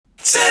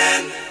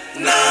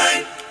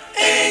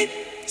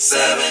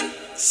7,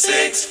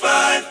 6,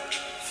 5,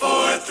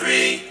 4,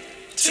 3,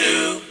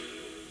 2,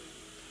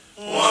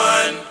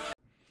 1.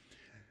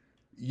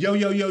 Yo,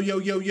 yo, yo, yo,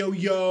 yo, yo,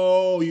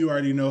 yo. You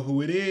already know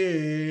who it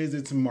is.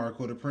 It's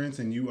Marco the Prince,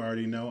 and you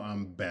already know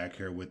I'm back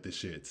here with the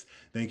shits.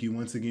 Thank you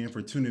once again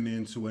for tuning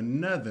in to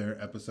another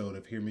episode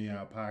of Hear Me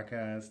Out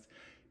Podcast.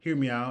 Hear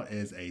Me Out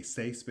is a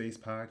safe space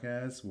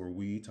podcast where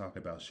we talk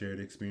about shared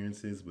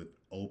experiences with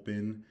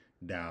open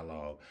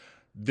dialogue.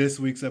 This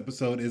week's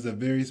episode is a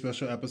very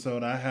special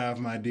episode. I have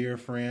my dear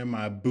friend,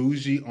 my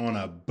bougie on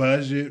a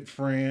budget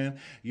friend.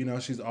 You know,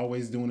 she's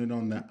always doing it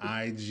on the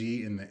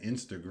IG and the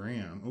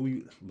Instagram. Oh,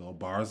 little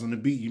bars on the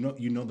beat. You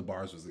know the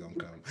bars was gonna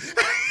come.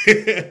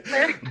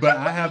 But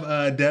I have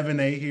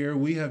Devonay here.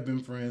 We have been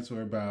friends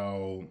for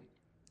about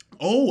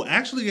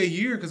actually a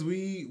year, because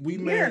we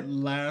met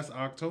last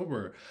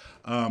October.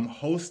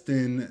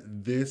 Hosting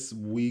this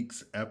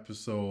week's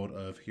episode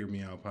of Hear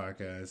Me Out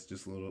Podcast.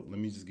 Let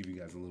me just give you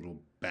guys a little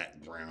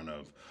background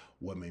of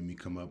what made me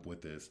come up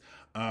with this.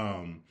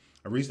 I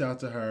reached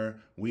out to her.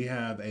 We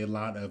have a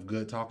lot of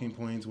good talking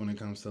points when it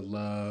comes to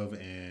love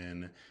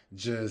and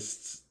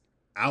just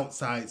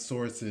outside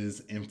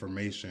sources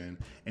information.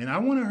 And I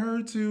wanted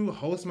her to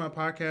host my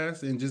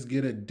podcast and just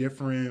get a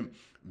different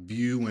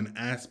view and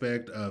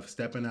aspect of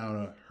stepping out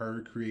of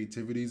her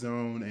creativity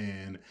zone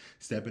and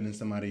stepping in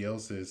somebody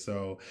else's.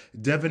 So,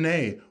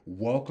 Devonay,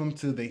 welcome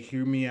to the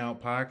Hear Me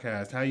Out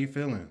Podcast. How you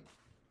feeling?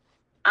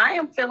 I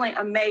am feeling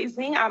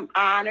amazing. I'm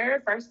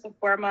honored, first and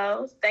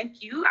foremost.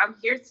 Thank you. I'm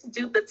here to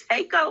do the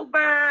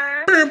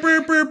takeover.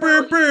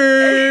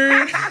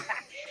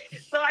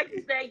 So like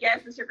you said,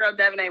 yes, it's your girl,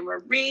 Devonay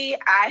Marie.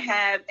 I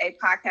have a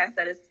podcast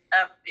that is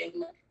up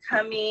and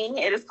coming.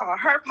 It is called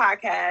Her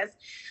Podcast.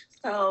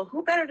 So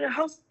who better to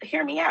host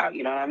Hear Me Out?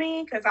 You know what I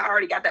mean? Because I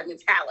already got that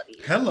mentality.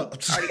 Hello.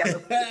 I already got the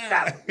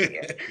mentality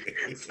here.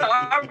 So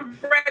I'm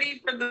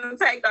ready for the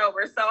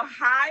takeover. So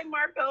hi,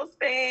 Marcos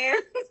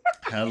fans.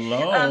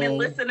 Hello. And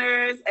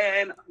listeners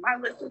and my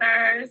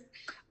listeners.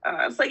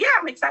 So yeah,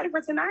 I'm excited for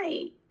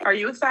tonight. Are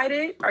you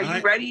excited? Are you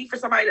ready for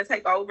somebody to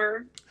take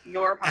over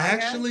your podcast?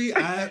 Actually,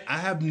 I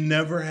have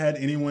never had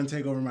anyone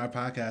take over my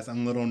podcast.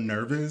 I'm a little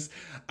nervous.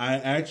 I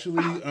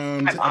actually...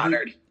 I'm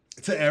honored.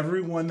 To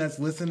everyone that's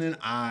listening,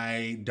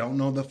 I don't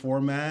know the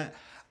format.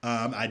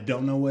 I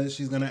don't know what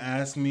she's going to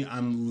ask me.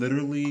 I'm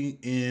literally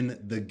in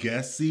the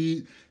guest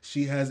seat.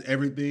 She has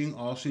everything.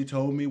 All she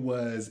told me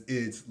was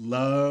it's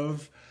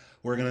love.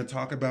 We're going to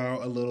talk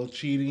about a little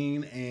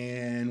cheating,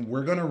 and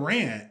we're going to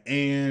rant.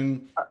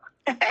 And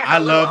I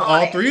love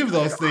all three of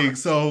those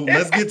things. So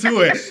let's get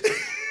to it.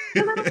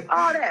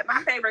 All that.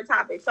 My favorite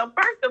topic. So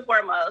first and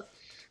foremost,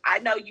 I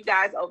know you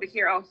guys over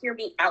here on Hear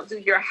Me Out do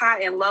your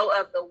high and low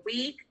of the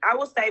week. I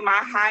will say my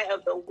high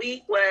of the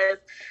week was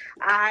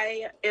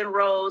I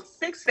enrolled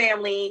 6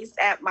 families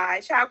at my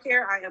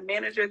childcare. I am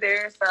manager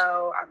there,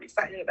 so I'm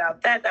excited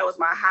about that. That was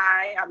my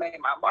high. I made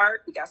my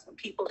mark. We got some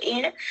people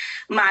in.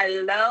 My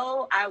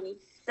low, I would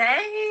say,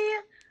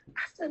 I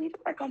still need to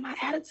work on my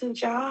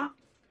attitude, y'all.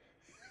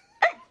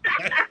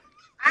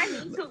 I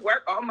need to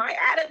work on my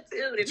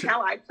attitude and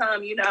how I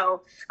come. You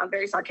know, I'm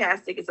very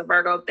sarcastic. It's a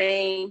Virgo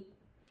thing.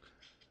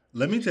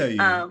 Let me tell you,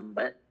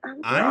 but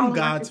I'm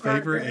God's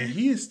favorite, and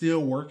he is still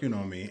working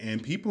on me.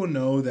 And people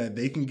know that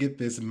they can get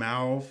this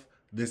mouth,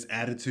 this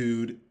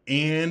attitude,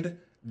 and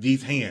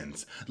these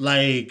hands.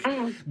 Like,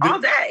 all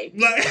day.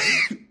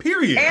 Like,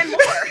 period. And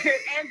more.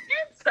 And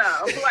then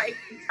some. Like,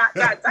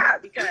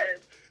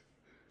 because,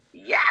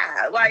 yeah,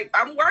 like,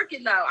 I'm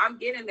working, though. I'm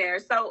getting there.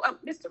 So,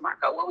 Mr.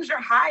 Marco, what was your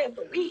high of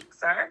the week,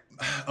 sir?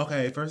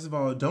 Okay, first of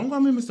all, don't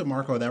call me Mr.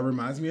 Marco. That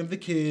reminds me of the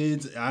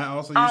kids. I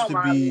also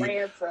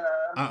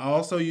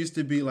used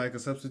to be like a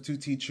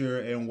substitute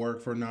teacher and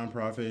work for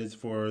nonprofits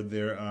for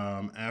their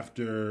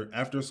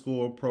after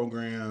school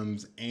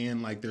programs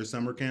and like their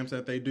summer camps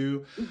that they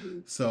do. Mm-hmm.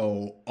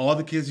 So all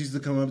the kids used to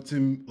come up to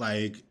me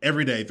like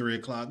every day,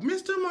 3:00,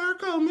 Mr.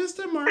 Marco.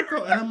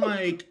 And I'm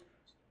like,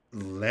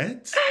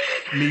 let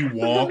me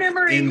walk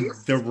in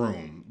the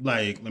room.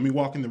 Like, let me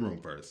walk in the room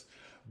first.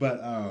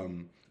 But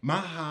my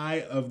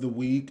high of the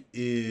week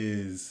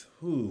is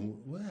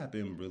what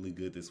happened really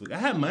good this week? I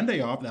had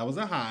Monday off. That was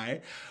a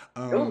high.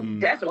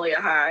 Definitely a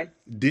high.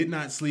 Did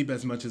not sleep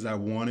as much as I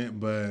wanted,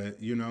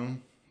 but you know,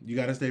 you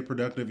got to stay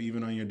productive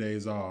even on your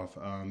days off.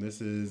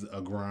 This is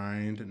a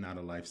grind, not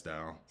a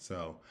lifestyle.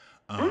 So,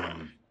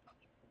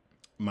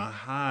 my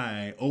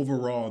high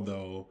overall,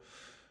 though,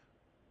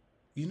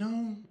 you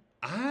know,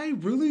 I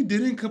really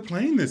didn't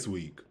complain this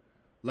week.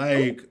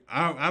 Like,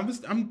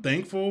 I'm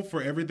thankful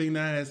for everything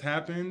that has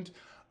happened.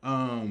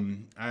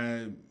 Been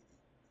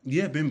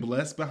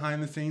blessed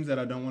behind the scenes that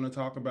I don't want to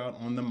talk about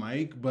on the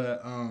mic,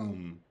 but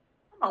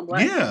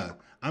yeah,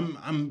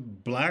 I'm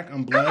Black.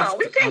 I'm blessed. Come on,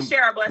 we can't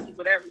share our blessings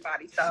with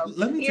everybody. So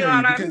let me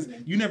tell you, because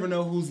you never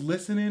know who's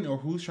listening or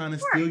who's trying to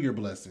steal your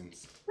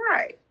blessings.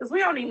 Right, because we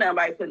don't need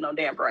nobody putting no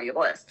damper on your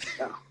blessings.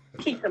 So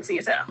keep them to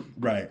yourself.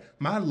 Right.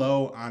 My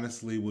low,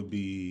 honestly, would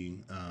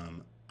be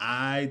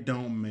I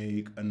don't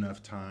make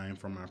enough time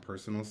for my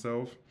personal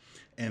self.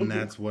 And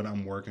that's what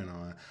I'm working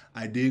on.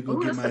 I did go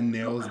get my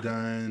nails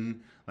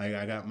done. Like,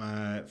 I got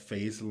my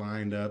face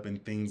lined up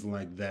and things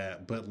like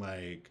that. But,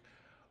 like,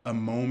 a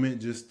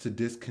moment just to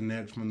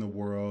disconnect from the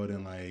world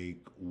and, like,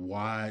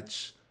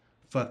 watch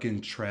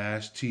fucking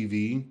trash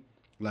TV.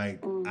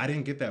 Like, I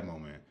didn't get that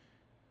moment.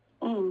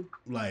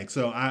 Like,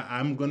 so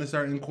I'm going to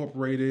start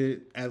incorporating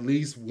it at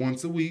least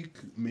once a week,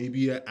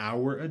 maybe an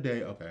hour a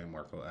day. Okay,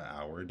 Marco, an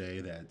hour a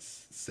day.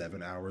 That's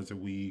 7 hours a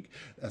week.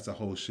 That's a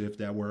whole shift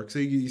at work. So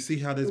you see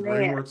how this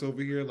brain works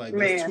over here? Like,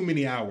 that's too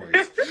many hours.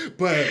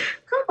 But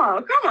come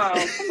on.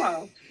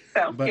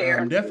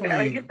 Self-care.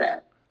 Definitely, get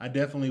that. I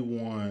definitely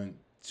want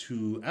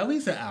to at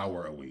least an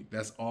hour a week.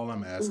 That's all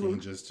I'm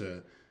asking, just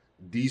to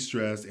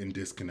de-stress and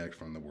disconnect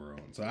from the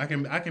world. So I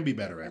can be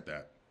better at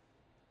that.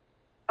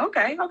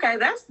 Okay,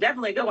 that's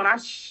definitely a good one.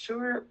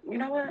 You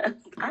know what?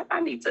 I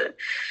need to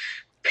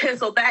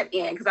pencil that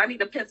in, because I need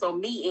to pencil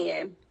me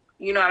in.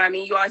 You know what I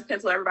mean? You always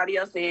pencil everybody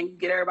else in. You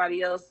get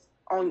everybody else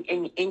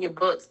in your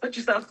books. Put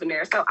yourself in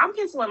there. So I'm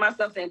penciling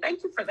myself in.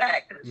 Thank you for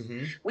that, because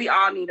we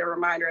all need a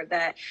reminder of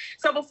that.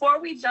 So before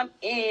we jump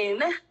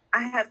in,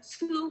 I have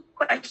 2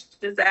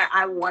 questions that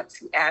I want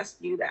to ask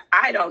you that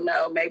I don't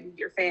know. Maybe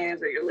your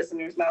fans or your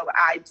listeners know, but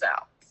I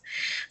don't.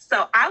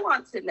 So I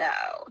want to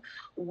know,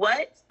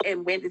 what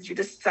and when did you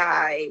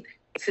decide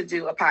to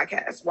do a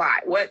podcast? Why?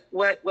 What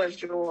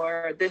was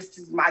your, this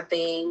is my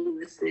thing,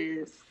 this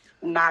is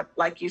not,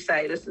 like you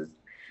say, this is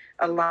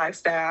a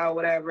lifestyle,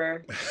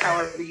 whatever,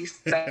 however you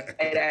say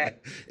that.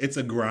 It's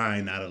a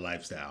grind, not a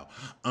lifestyle.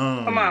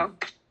 Come on.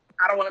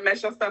 I don't want to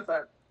mess your stuff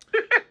up.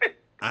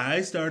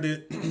 I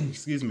started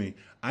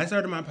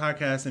my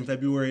podcast in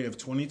February of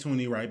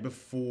 2020, right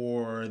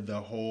before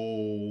the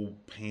whole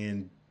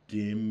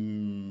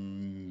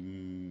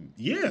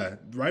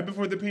right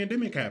before the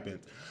pandemic happened.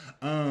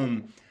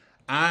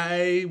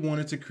 I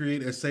wanted to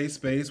create a safe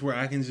space where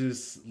I can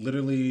just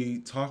literally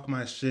talk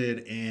my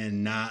shit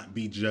and not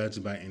be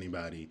judged by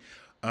anybody.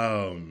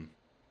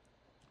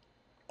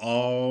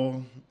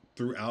 All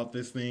throughout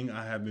this thing,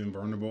 I have been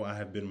vulnerable. I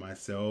have been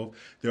myself.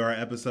 There are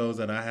episodes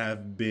that I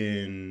have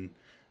been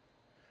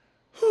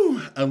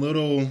a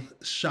little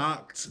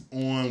shocked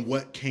on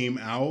what came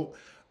out.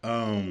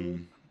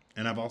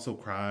 And I've also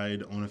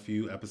cried on a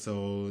few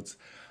episodes.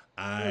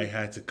 I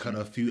had to cut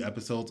a few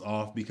episodes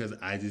off because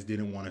I just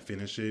didn't want to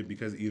finish it,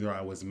 because either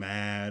I was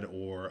mad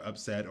or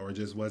upset or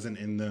just wasn't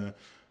in the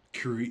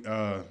create.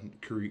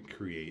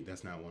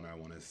 That's not what I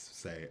want to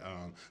say.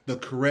 The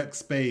correct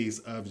space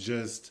of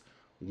just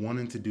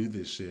wanting to do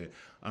this shit.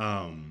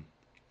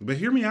 But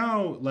hear me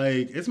out.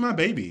 Like, it's my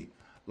baby.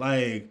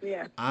 Like,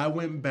 I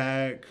went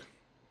back.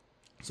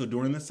 So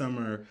during the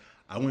summer,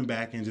 I went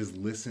back and just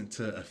listened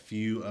to a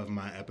few of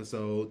my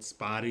episodes,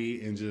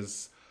 spotty, and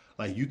just,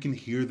 like, you can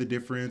hear the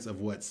difference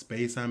of what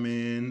space I'm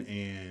in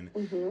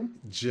and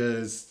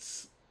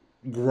just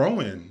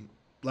growing.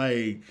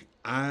 Like,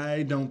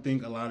 I don't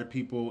think a lot of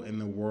people in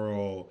the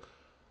world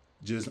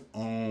just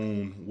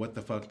own what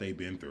the fuck they've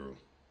been through.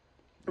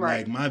 Right.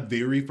 Like, my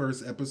very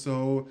first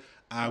episode,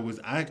 I'm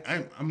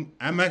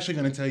actually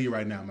going to tell you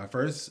right now, my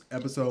first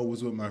episode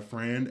was with my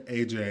friend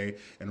AJ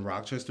in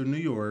Rochester, New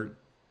York.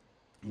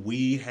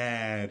 We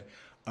had,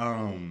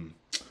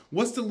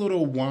 what's the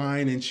little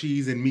wine and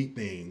cheese and meat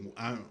thing?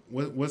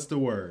 What's the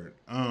word?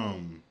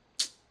 The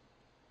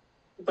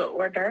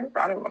hors d'oeuvre?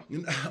 I don't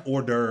know.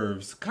 Hors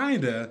d'oeuvres,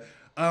 kinda.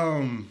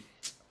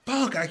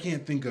 Fuck, I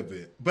can't think of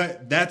it,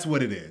 but that's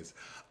what it is.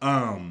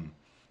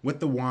 With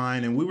the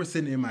wine, and we were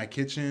sitting in my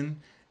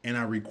kitchen, and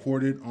I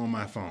recorded on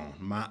my phone,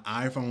 my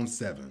iPhone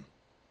 7.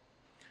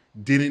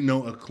 Didn't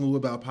know a clue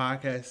about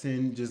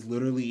podcasting, just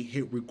literally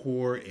hit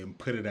record and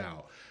put it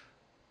out.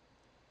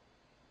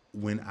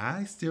 When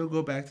I still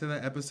go back to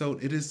that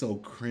episode, it is so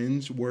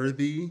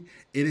cringe-worthy.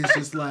 It is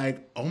just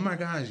like, oh my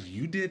gosh,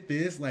 you did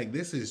this? Like,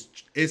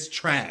 it's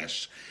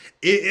trash.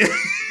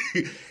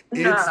 It's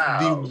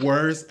the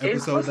worst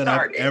episode that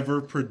I've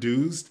ever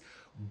produced,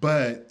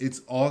 but it's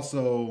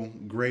also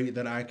great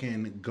that I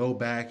can go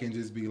back and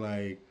just be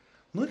like,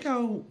 look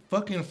how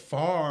fucking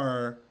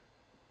far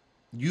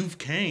you've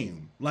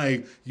came.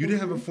 Like, you didn't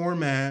have a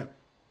format,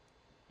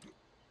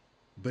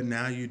 but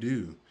now you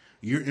do.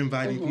 You're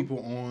inviting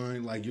people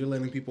on, like, you're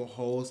letting people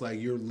host, like,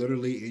 you're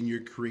literally in your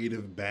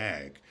creative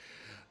bag.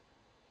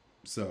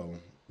 So,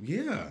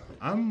 yeah,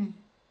 I don't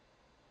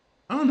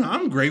know,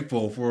 I'm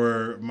grateful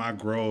for my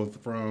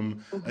growth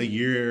from a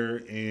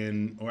year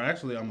or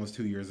actually almost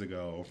 2 years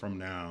ago from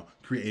now,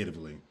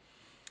 creatively.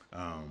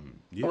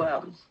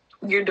 Well,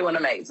 you're doing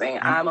amazing.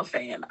 I'm a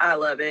fan. I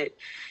love it.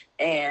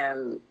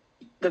 And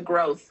the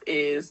growth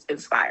is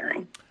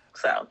inspiring.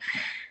 So,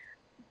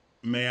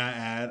 may I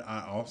add,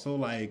 I also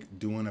like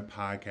doing a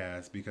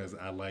podcast because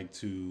I like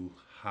to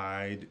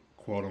hide,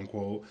 quote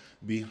unquote,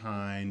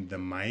 behind the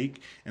mic,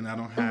 and I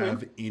don't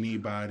have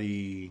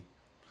anybody,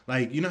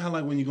 like, you know how,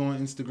 like, when you go on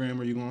Instagram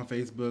or you go on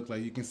Facebook,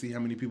 like, you can see how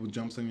many people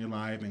jumps on your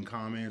live and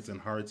comments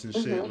and hearts and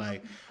shit.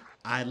 Like,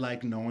 I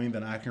like knowing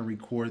that I can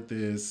record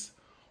this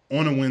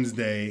on a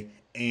Wednesday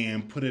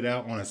and put it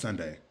out on a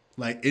Sunday.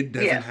 Like, it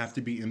doesn't have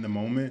to be in the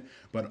moment,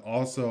 but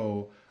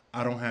also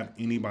I don't have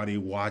anybody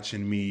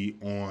watching me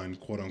on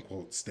quote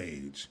unquote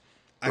stage.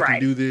 I Right. can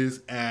do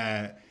this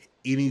at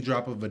any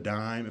drop of a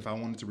dime. If I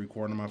wanted to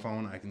record on my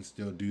phone, I can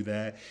still do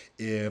that.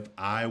 If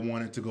I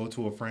wanted to go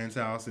to a friend's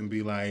house and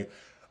be like,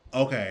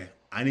 okay,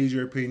 I need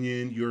your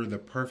opinion. You're the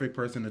perfect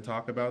person to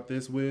talk about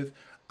this with.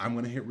 I'm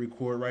going to hit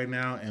record right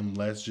now and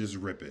let's just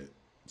rip it.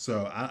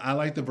 So I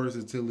like the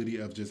versatility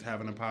of just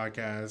having a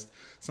podcast.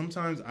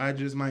 Sometimes I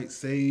just might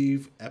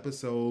save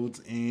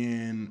episodes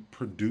and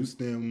produce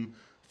them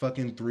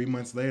fucking 3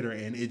 months later,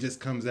 and it just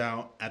comes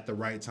out at the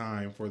right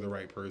time for the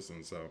right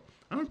person. So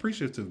I'm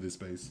appreciative of this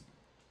space.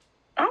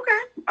 Okay,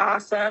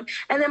 awesome.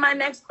 And then my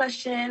next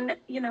question,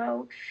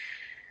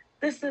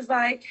 this is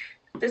like,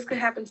 this could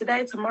happen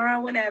today, tomorrow,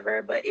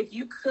 whenever, but if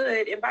you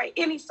could invite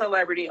any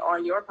celebrity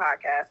on your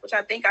podcast, which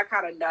I think I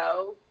kind of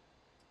know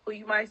who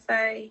you might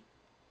say.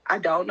 I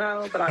don't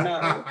know, but I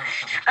know.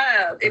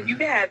 If you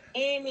could have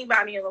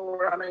anybody in the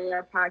world on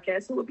your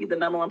podcast, who would be the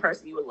number one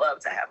person you would love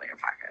to have on your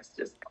podcast?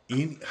 Just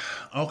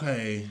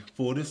okay,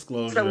 full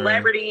disclosure.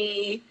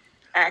 Celebrity,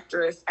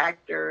 actress,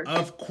 actor.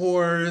 Of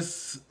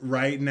course,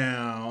 right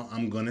now,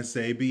 I'm going to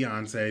say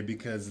Beyonce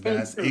because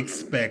that's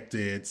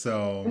expected.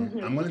 So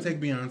I'm going to take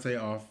Beyonce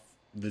off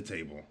the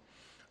table.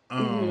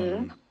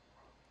 I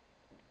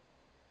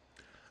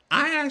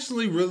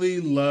actually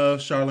really love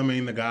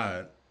Charlamagne the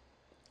God.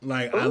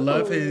 Like, I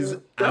love his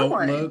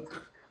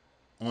outlook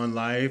on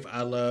life.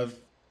 I love,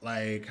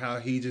 like, how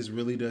he just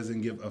really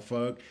doesn't give a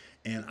fuck.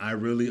 And I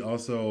really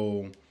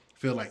also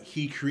feel like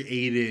he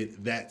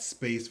created that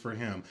space for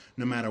him.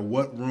 No matter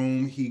what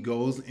room he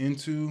goes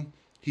into,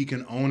 he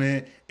can own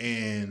it.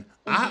 And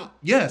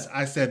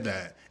I said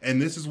that.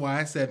 And this is why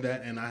I said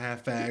that. And I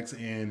have facts.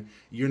 And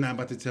you're not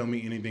about to tell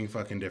me anything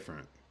fucking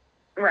different.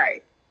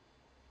 Right.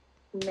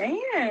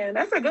 Man,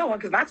 that's a good one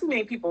because not too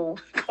many people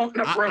go in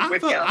the room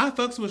with him. I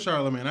fucks with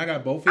Charlamagne. I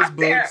got both his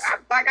books.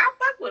 I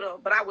fuck with him,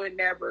 but I would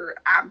never.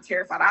 I'm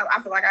terrified.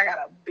 I feel like I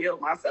gotta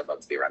build myself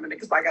up to be around him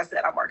because, like I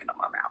said, I'm working on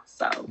my mouth.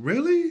 So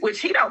really,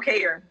 which he don't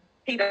care.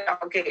 He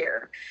don't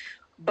care.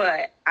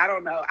 But I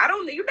don't know.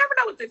 You never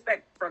know what to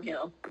expect from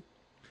him.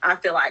 I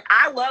feel like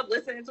I love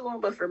listening to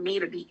him, but for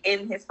me to be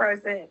in his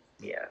presence,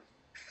 yeah.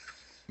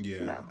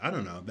 Yeah, no. I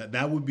don't know.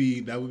 That would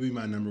be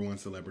my number one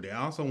celebrity.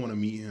 I also want to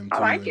meet him too,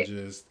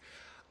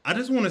 I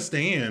just want to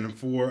stand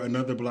for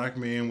another black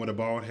man with a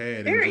bald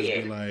head and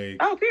just be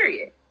like,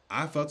 period.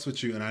 I fucks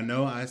with you, and I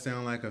know I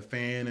sound like a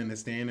fan and a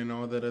stan and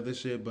all that other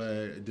shit,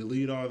 but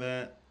delete all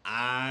that.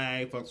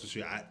 I fucks with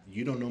you.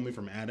 You don't know me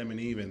from Adam and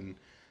Eve, and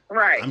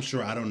right. I'm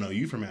sure I don't know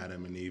you from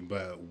Adam and Eve,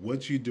 but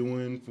what you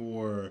doing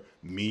for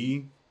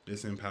me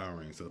is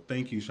empowering. So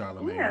thank you,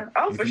 Charlamagne. Yeah.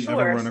 If for you sure.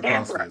 ever run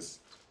across this.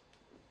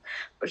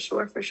 For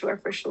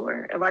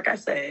sure. And like I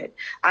said,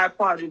 I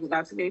applaud you because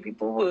not too many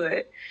people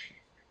would.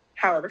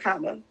 However,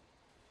 kind of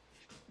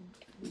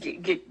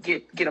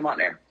get them on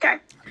there. Okay.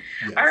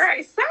 Yes. All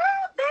right. So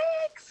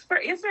thanks for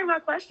answering my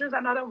questions.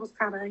 I know that was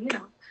kind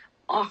of,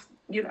 off,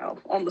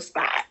 on the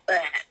spot,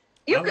 but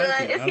you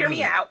good. Just hear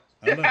me out.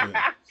 I love it.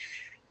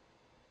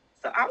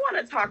 So I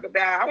wanted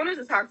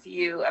to talk to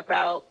you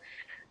about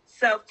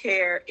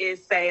self-care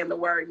is saying the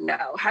word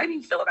no. How do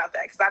you feel about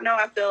that? Because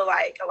I feel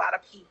like a lot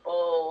of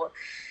people,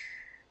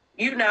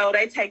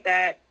 they take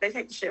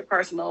the shit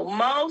personal.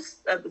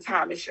 Most of the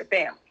time it's your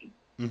family.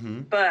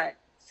 Mm-hmm. But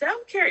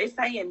self-care is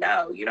saying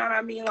no. You know what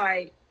I mean?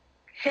 Like,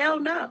 hell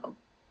no.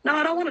 No,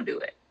 I don't want to do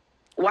it.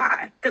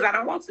 Why? Because I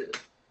don't want to.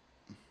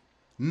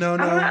 No. I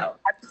don't know.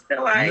 I just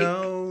feel like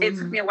No. it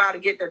took me a while to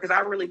get there because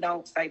I really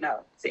don't say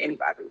no to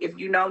anybody. If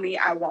you know me,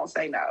 I won't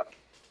say no.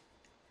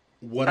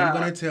 What I'm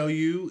going to tell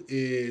you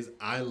is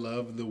I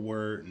love the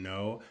word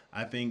no.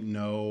 I think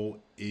no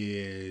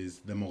is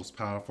the most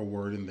powerful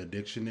word in the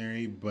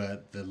dictionary,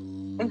 but the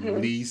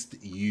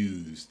least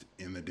used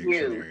in the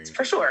dictionary.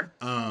 For sure.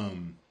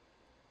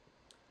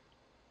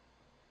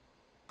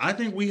 I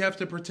think we have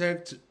to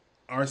protect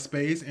our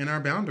space and our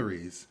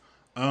boundaries.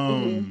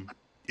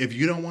 If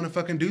you don't want to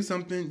fucking do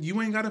something,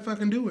 you ain't got to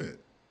fucking do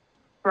it.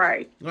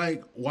 Right.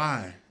 Like,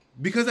 why?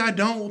 Because I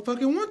don't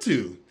fucking want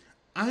to.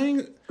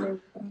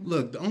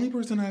 Look, the only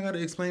person I got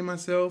to explain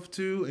myself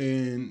to,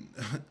 and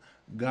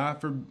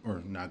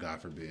not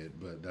God forbid,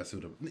 but that's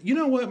who you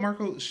know what,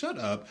 Marco, shut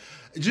up.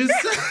 Just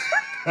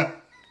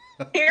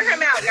hear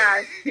him out,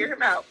 guys. Hear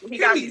him out.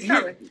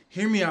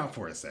 Hear me out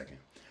for a second.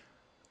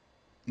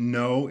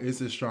 No is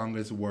the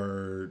strongest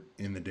word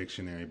in the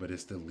dictionary, but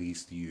it's the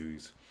least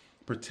used.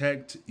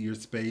 Protect your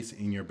space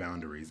and your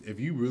boundaries. If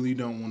you really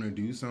don't want to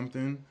do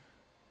something,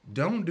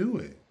 don't do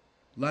it.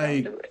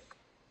 Like, don't do it.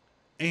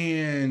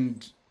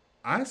 And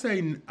I say,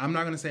 I'm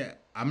not going to say,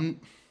 I'm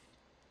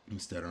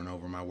stuttering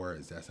over my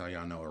words. That's how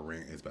y'all know a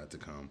rant is about to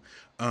come.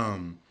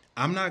 I'm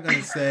not going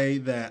to say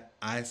that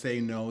I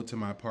say no to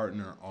my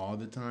partner all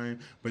the time,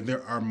 but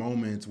there are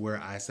moments where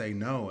I say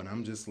no, and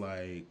I'm just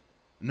like,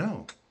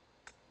 no.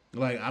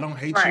 Like, I don't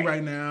hate you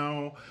right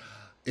now.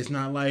 It's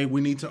not like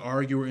we need to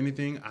argue or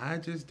anything. I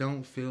just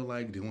don't feel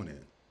like doing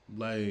it.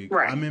 Like,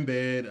 I'm in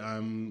bed.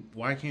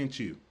 Why can't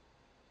you?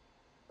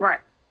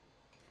 Right.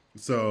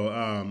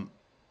 So,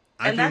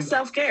 that's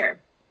self-care.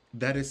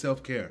 That is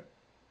self-care.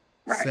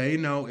 Right. Say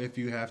no if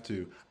you have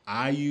to.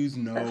 I use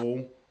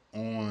no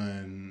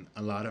on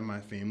a lot of my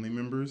family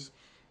members.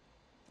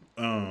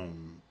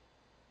 Um,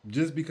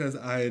 just because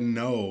I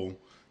know,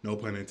 no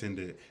pun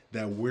intended,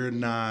 that we're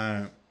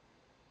not.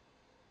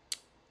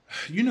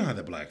 You know how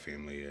the black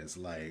family is.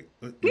 Like,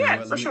 you know Yeah,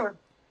 what? for Let me. sure.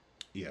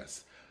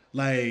 Yes.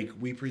 Like,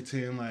 we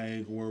pretend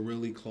like we're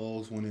really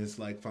close when it's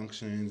like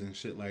functions and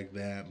shit like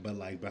that. But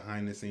like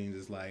behind the scenes,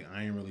 it's like,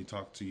 I ain't really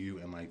talked to you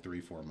in like 3,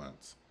 4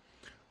 months.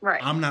 Right.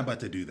 I'm not about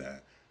to do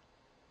that.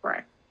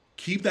 Right.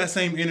 Keep that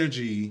same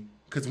energy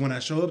because when I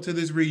show up to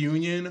this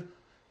reunion,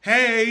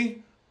 hey,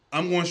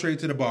 I'm going straight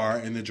to the bar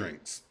and the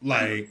drinks.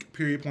 Like,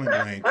 period, point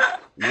blank.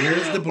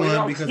 Where's the We blunt?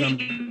 don't Because keep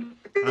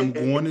I'm it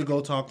going to go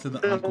talk to the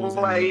the uncles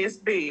way and it's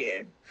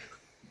been.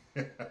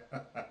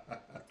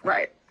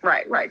 Right.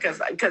 Right. Right.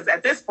 Because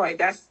at this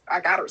point, I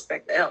gotta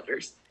respect the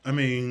elders. I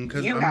mean,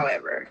 because You,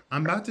 however,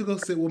 I'm about to go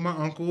sit with my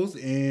uncles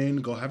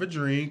and go have a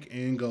drink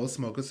and go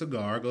smoke a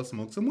cigar, go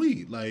smoke some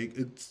weed. Like,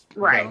 it's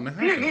right. bound to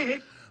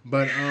happen.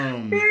 But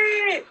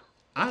Period.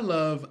 I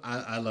love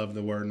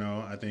the word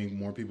no. I think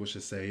more people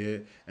should say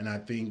it, and I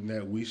think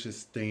that we should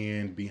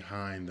stand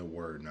behind the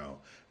word no,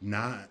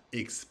 not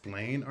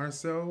explain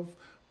ourselves,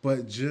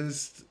 but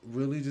just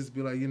really just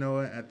be like, you know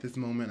what? At this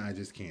moment, I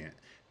just can't,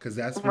 because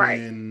that's Right.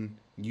 when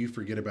you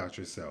forget about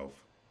yourself,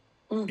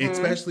 Mm-hmm.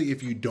 especially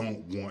if you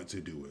don't want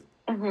to do it.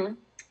 Mm-hmm.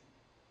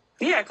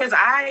 Yeah, because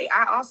I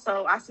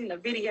seen a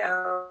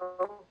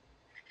video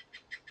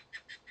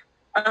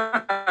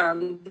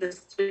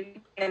this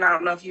week, and I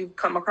don't know if you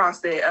come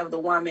across it, of the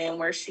woman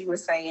where she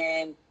was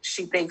saying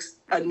she thinks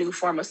a new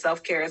form of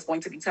self-care is going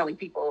to be telling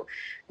people,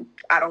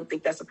 I don't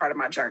think that's a part of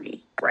my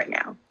journey right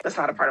now. That's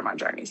not a part of my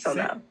journey. So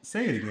no.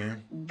 Say it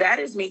again. That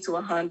is me to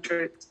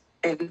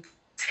 110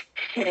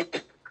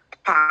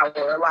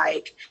 power.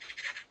 Like,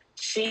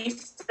 she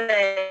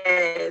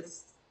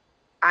says,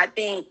 I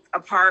think a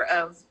part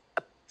of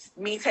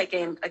me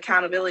taking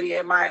accountability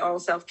in my own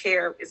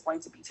self-care is going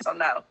to be so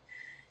no.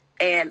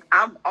 And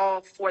I'm all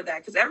for that,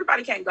 because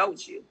everybody can't go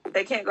with you.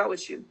 They can't go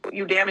with you.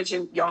 You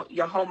damaging your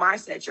whole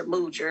mindset, your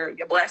mood, your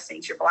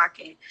blessings, your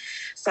blocking.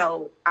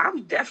 So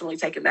I'm definitely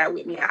taking that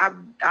with me. I've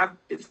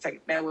been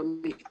taking that with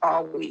me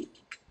all week.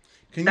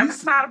 Can you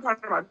That's not a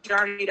part of my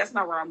journey. That's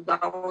not where I'm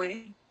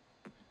going.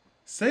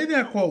 say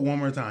that quote one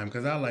more time?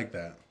 Because I like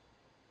that.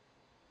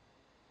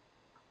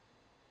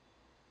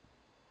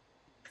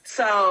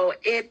 So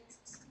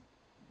it's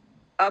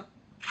a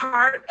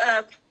part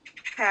of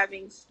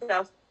having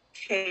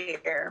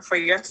self-care for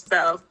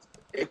yourself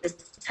is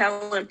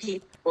telling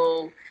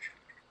people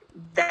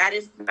that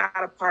is not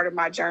a part of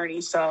my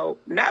journey. So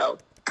no,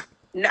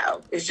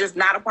 it's just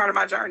not a part of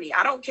my journey.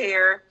 I don't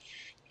care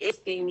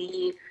if they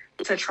need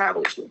to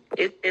travel with you.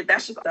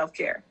 That's just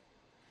self-care.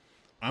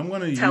 I'm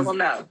gonna Tell use. them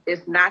no,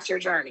 it's not your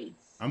journey.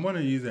 I'm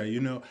gonna use that. You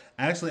know,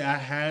 actually, I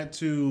had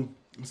to.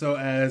 So,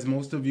 as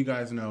most of you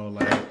guys know,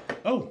 like,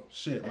 oh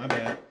shit, my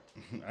bad.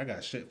 I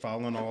got shit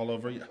falling all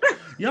over you.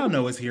 Y'all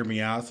know it's hear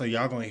me out, so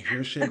y'all gonna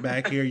hear shit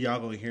back here. Y'all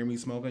gonna hear me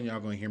smoking. Y'all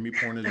gonna hear me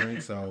pouring a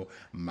drink. So,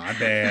 my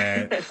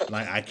bad.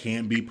 Like, I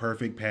can't be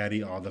perfect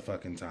Patty all the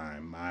fucking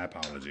time. My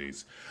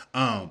apologies.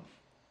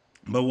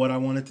 But what I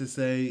wanted to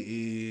say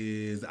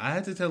is I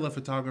had to tell a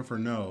photographer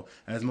no.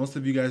 As most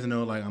of you guys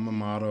know, like, I'm a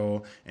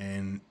model,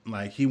 and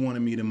like he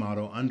wanted me to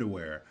model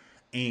underwear.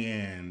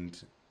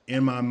 And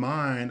in my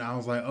mind, I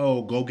was like,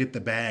 oh, go get the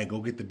bag, go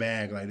get the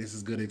bag. Like, this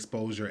is good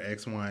exposure,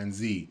 X, Y, and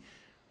Z.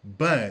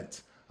 But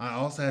I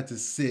also had to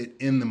sit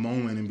in the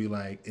moment and be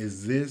like,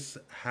 is this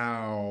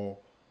how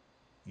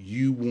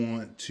you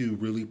want to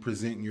really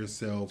present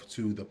yourself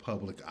to the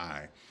public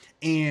eye?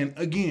 And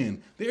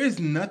again, there is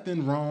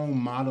nothing wrong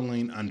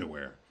modeling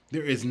underwear.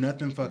 There is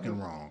nothing fucking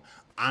wrong.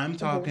 I'm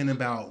talking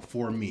about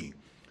for me.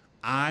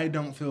 I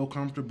don't feel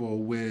comfortable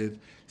with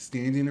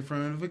standing in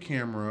front of a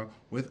camera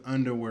with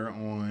underwear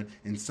on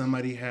and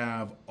somebody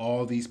have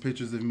all these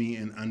pictures of me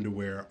in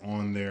underwear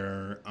on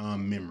their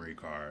memory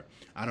card.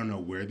 I don't know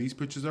where these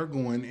pictures are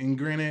going. And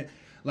granted,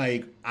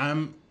 like,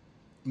 I'm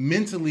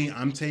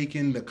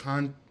taking the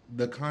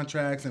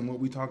contracts and what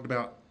we talked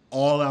about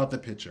all out the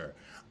picture.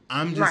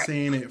 I'm just Right.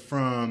 saying it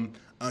from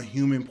a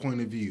human point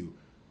of view.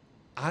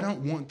 I don't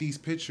want these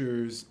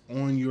pictures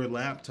on your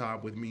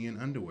laptop with me in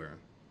underwear.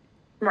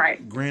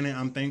 Right. Granted,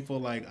 I'm thankful,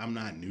 like, I'm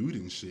not nude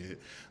and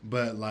shit,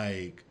 but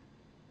like,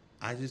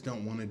 I just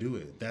don't want to do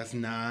it. That's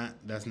not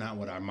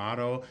what I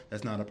model.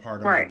 That's not a part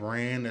of my Right.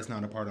 brand. That's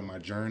not a part of my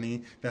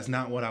journey. That's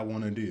not what I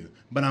want to do.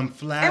 But I'm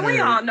And we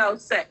all flattered. know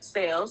sex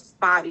sells,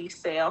 body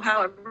sell.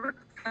 However,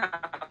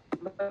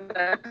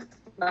 that's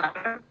not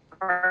a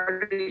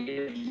part of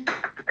your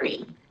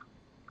journey.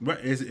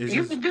 But it's You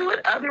just, can do it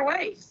other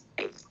ways.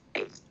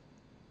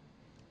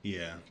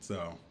 yeah.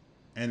 So,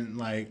 and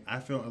like, I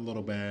felt a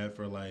little bad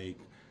for like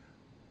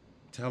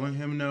telling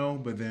him no,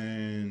 but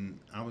then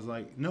I was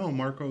like, no,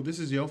 Marco, this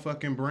is your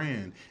fucking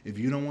brand. If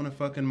you don't want to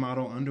fucking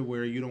model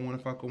underwear, you don't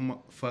want to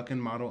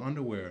fucking model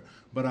underwear.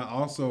 But I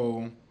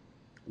also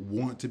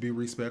want to be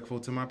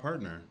respectful to my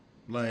partner.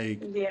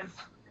 Like, Yeah.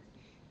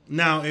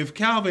 Now, if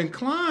Calvin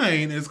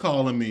Klein is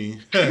calling me,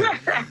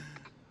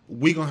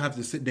 we gonna have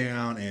to sit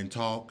down and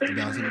talk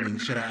about something.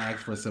 Should I ask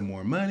for some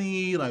more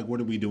money? Like, what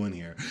are we doing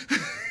here?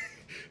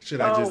 Should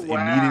I just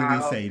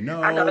immediately say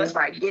no? I know that's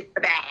right. Get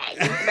the bag.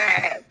 Get the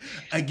bag.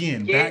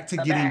 Again, back to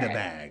getting the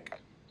bag.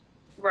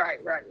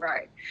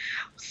 Right.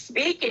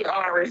 Speaking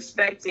on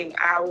respecting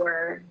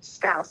our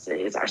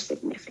spouses, our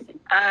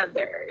significant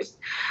others,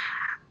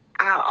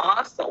 I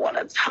also want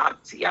to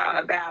talk to y'all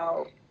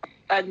about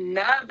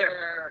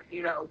another,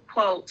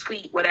 quote,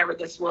 tweet, whatever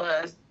this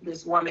was.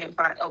 This woman,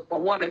 a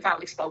woman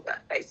finally spoke up,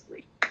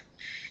 basically.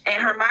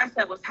 And her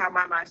mindset was how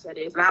my mindset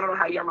is. And I don't know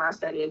how your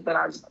mindset is,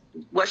 but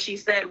what she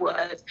said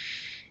was,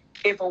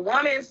 if a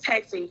woman is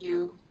texting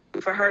you,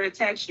 for her to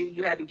text you,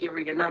 you had to give her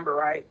your number,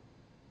 right?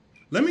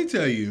 Let me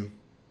tell you.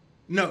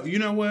 No, you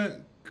know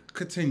what?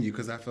 Continue,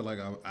 because I feel like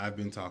I've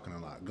been talking a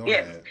lot. Go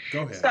ahead.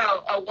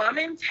 So a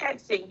woman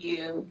texting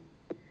you,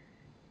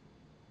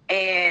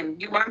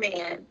 and you my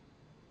man,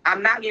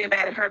 I'm not getting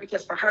mad at her,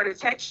 because for her to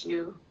text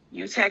you,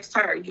 you text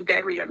her, you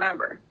gave her your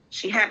number.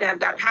 She had to have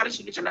got, how did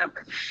she get your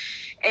number?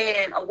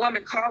 And a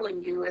woman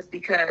calling you is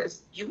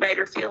because you made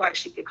her feel like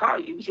she could call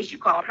you because you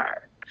called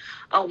her.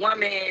 A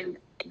woman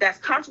that's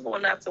comfortable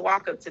enough to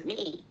walk up to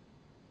me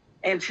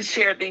and to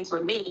share things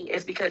with me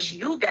is because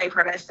you gave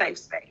her that safe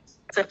space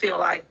to feel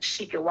like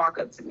she could walk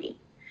up to me.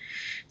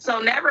 So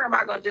never am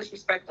I going to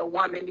disrespect a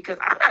woman, because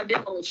I'm not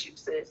dealing with you,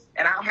 sis,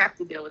 and I don't have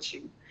to deal with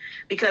you,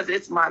 because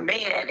it's my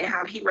man and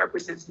how he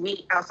represents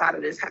me outside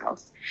of this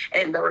house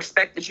and the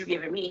respect that you're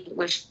giving me,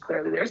 which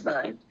clearly there's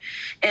none.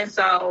 And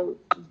so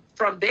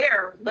from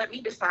there, let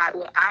me decide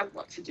what I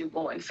want to do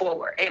going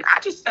forward. And I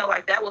just felt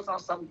like that was on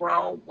some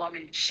grown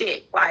woman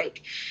shit.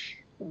 Like,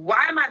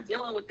 why am I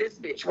dealing with this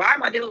bitch? Why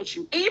am I dealing with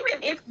you?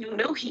 Even if you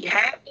knew he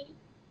had me,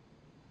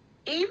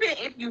 even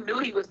if you knew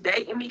he was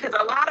dating me, because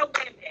a lot of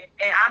women,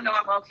 and I know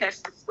I'm going to catch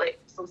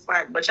some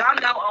slack, but y'all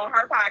know on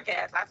her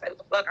podcast, I say what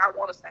the fuck I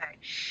want to say.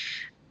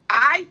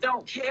 I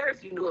don't care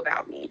if you knew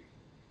about me.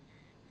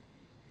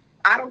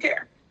 I don't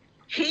care.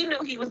 He knew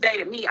he was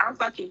dating me. I'm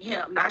fucking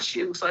him, not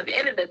you. So at the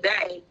end of the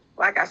day,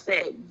 like I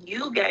said,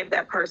 you gave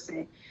that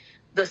person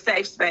the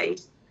safe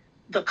space,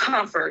 the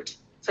comfort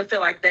to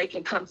feel like they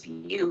can come to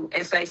you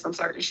and say some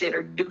certain shit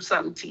or do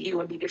something to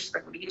you and be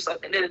disrespectful to you. So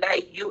at the end of the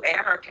day, you and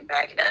her can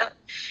back it up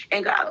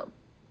and go.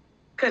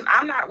 Because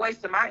I'm not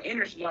wasting my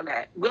energy on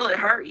that. Will it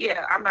hurt?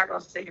 Yeah, I'm not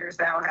going to sit here and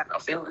say I don't have no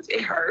feelings.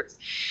 It hurts.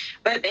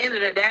 But at the end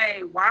of the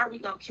day, why are we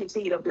going to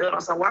continue to build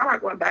on something? Why am I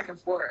going back and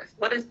forth?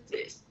 What is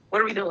this?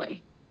 What are we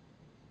doing?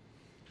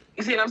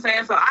 You see what I'm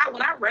saying? So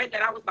when I read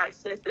that, I was like,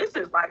 sis, this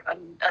is like a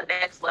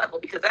next level,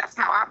 because that's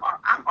how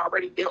I'm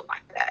already built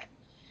like that.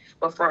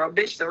 But for a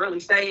bitch to really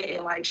say it,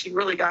 and like she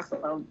really got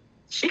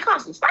she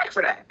caught some spike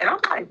for that. And I'm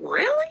like,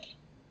 really?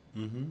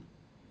 Mm-hmm.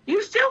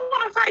 You still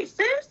want to fight,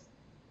 sis?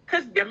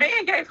 Because your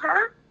man gave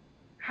her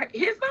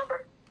his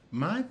number?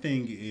 My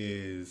thing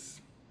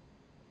is,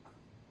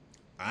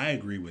 I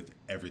agree with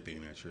everything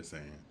that you're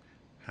saying.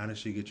 How does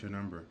she get your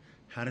number?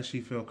 How does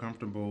she feel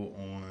comfortable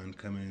on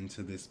coming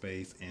into this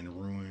space and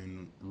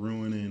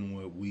ruining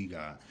what we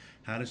got?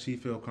 How does she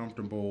feel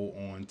comfortable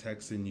on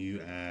texting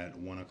you at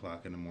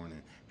 1:00 in the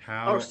morning?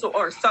 Or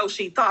so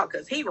she thought,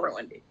 because he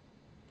ruined it.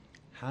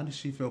 How does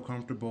she feel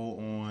comfortable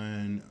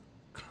on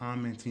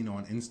commenting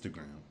on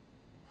Instagram?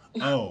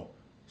 Oh,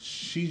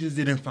 she just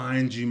didn't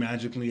find you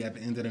magically at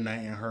the end of the night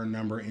and her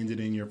number ended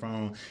in your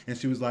phone. And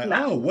she was like,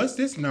 oh, what's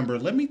this number?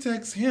 Let me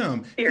text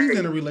him. He's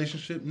in a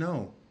relationship.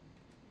 No.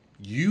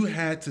 You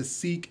had to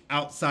seek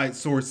outside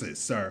sources,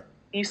 sir.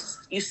 You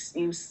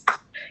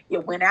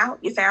went out,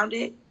 you found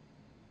it.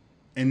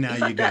 And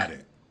now you got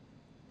it.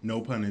 No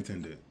pun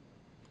intended.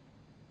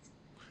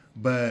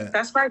 But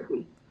that's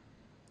crazy.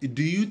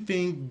 Do you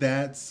think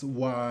that's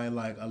why,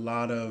 like, a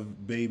lot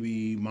of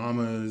baby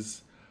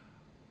mamas,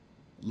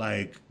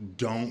 like,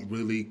 don't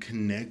really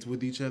connect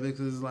with each other?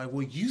 Because it's like,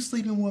 well, you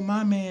sleeping with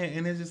my man,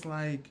 and it's just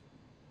like,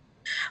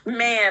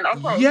 man,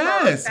 okay.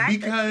 Yes, so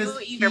because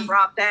you even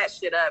brought that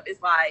shit up.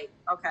 It's like,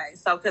 okay,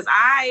 so because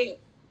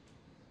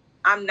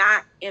I'm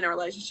not in a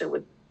relationship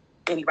with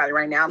anybody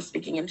right now. I'm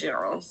speaking in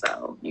general,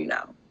 so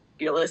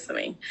you're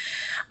listening.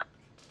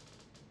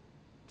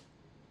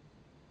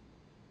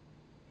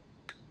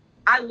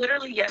 I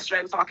literally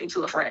yesterday was talking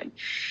to a friend,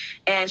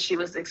 and she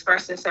was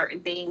expressing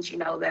certain things,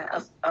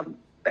 that a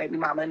baby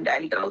mama and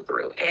daddy go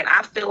through, and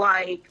I feel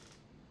like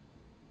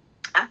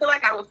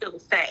I would feel the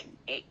same,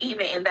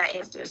 even in that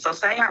instance. So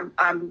say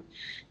I'm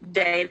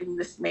dating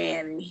this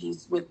man, and he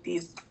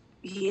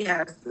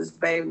has this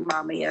baby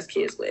mama he has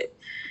kids with.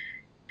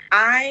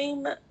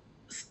 I'm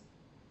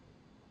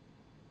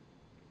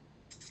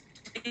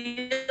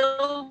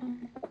still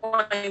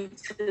going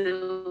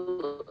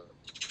to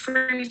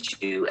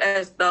treat you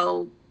as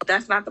though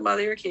that's not the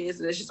mother of your kids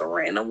and it's just a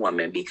random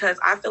woman, because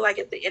I feel like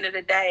at the end of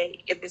the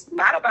day, if it's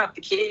not about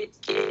the kids,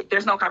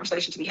 there's no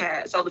conversation to be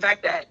had. So the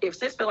fact that if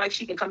sis feel like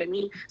she can come at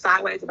me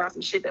sideways about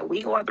some shit that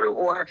we going through,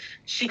 or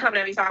she coming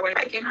at me sideways,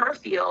 making her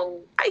feel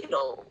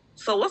idle.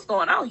 So what's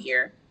going on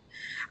here?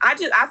 I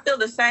feel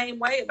the same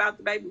way about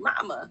the baby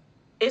mama.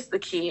 It's the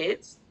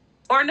kids.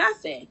 or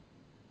nothing.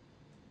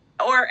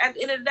 Or at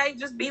the end of the day,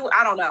 just be,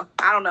 I don't know.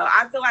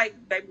 I feel like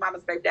baby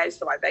mamas, baby daddies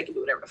feel like they can do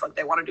whatever the fuck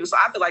they want to do. So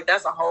I feel like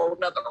that's a whole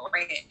nother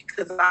rant,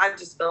 because I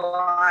just feel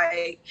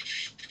like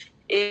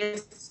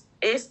it's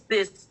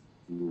this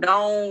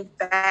known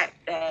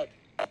fact that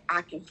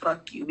I can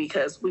fuck you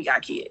because we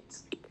got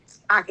kids.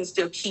 I can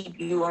still keep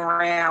you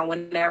around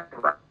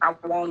whenever I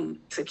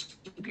want to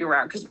keep you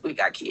around because we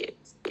got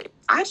kids.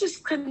 I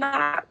just could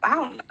not, I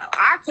don't know.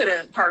 I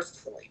couldn't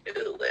personally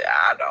do it.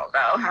 I don't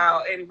know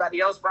how anybody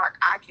else rock.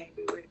 I can't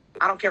do it.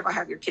 I don't care if I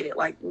have your kid.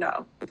 Like,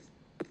 no.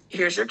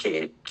 Here's your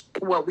kid.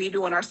 What we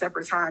do in our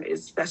separate time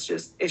it's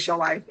your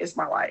life. It's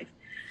my life.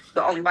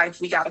 The only life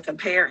we got to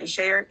compare and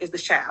share is the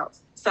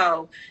child's.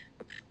 So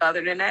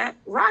other than that,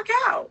 rock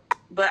out.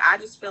 But I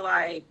just feel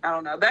like, I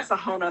don't know, that's a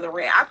whole nother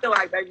rant. I feel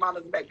like baby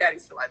mamas and baby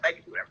daddies feel like they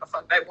can do whatever the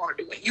fuck they want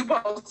to do. And you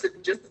supposed to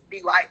just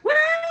be like, well,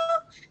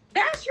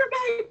 that's your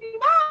baby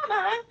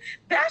mama.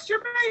 That's your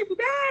baby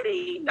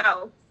daddy.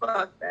 No,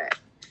 fuck that.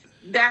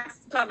 That's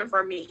coming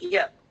from me.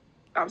 Yep.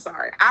 I'm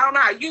sorry. I don't know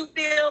how you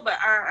feel, but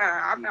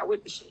I'm not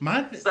with the shit.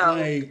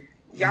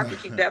 Y'all can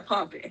keep that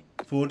pumping.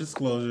 Full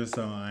disclosure,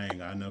 so I ain't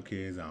got no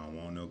kids. I don't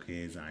want no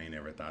kids. I ain't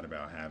never thought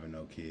about having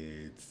no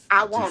kids.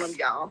 I want them,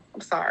 y'all.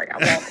 I'm sorry. I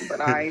want them, but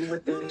I ain't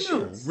with the shit.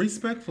 No,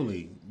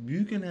 respectfully,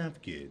 you can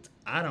have kids.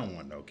 I don't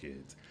want no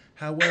kids.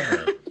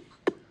 However,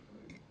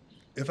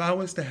 if I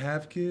was to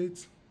have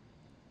kids,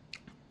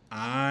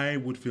 I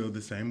would feel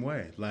the same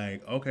way.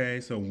 Like,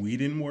 okay, so we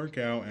didn't work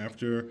out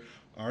after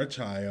our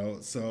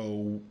child,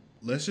 so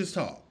let's just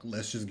talk.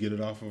 Let's just get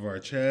it off of our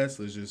chest.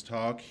 Let's just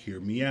talk.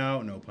 Hear me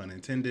out. No pun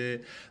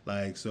intended.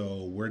 Like,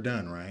 so we're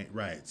done, right?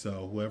 Right.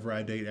 So whoever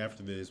I date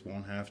after this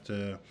won't have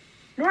to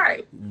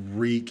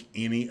reap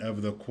any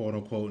of the quote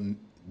unquote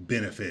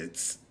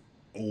benefits,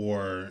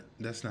 or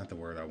that's not the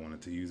word I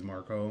wanted to use,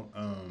 Marco.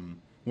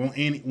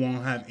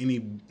 Won't have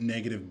any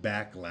negative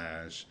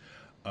backlash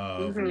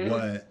of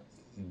what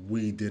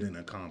we didn't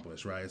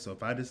accomplish, right? So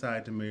if I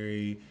decide to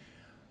marry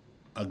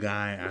a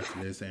guy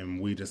after this and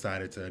we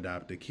decided to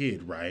adopt a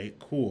kid, right?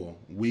 Cool.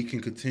 We can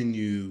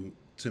continue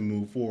to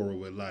move forward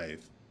with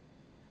life,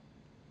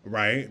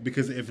 right?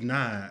 Because if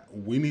not,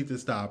 we need to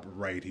stop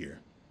right here.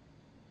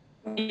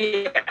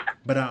 Yeah.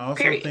 But I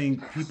also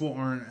think people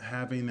aren't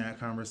having that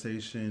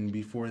conversation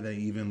before they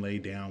even lay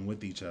down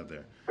with each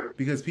other.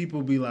 Because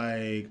people be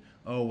like,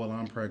 oh, well,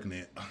 I'm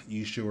pregnant.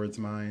 You sure it's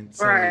mine?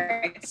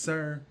 Right.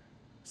 Sir,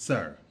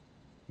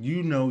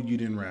 you know you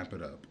didn't wrap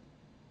it up.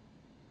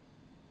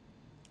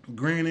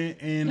 Granted,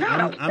 and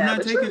I'm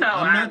not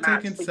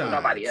taking sides.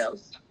 Nobody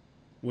else.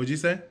 What'd you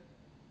say?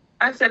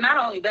 I said not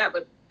only that,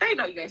 but they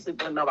know you ain't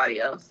sleeping with nobody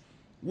else.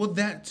 Well,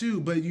 that too,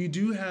 but you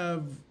do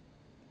have,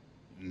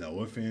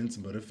 no offense,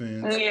 but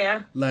offense.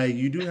 Yeah. Like,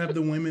 you do have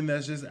the women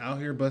that's just out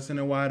here busting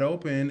it wide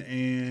open,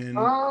 and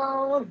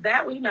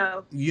that we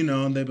know. You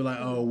know, they be like,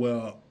 oh,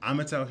 well, I'm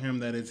gonna tell him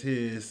that it's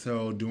his,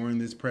 so during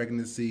this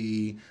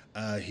pregnancy,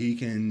 he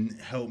can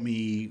help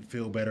me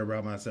feel better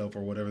about myself,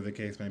 or whatever the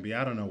case may be.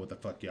 I don't know what the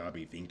fuck y'all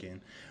be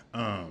thinking.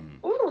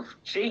 Ooh,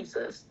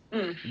 Jesus.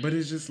 But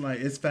it's just like,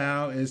 it's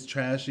foul, it's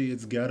trashy,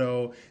 it's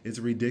ghetto, it's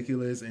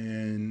ridiculous,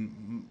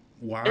 and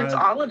why? It's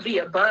all of the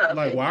above.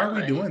 Like, why are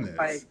we doing this?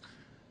 Like,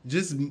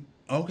 just,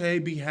 okay,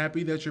 be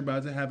happy that you're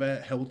about to have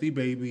a healthy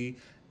baby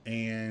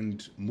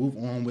and move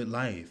on with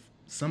life.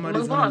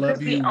 Somebody's going to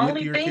love you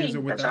with your kids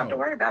or without. The only thing that you have to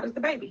worry about is the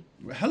baby.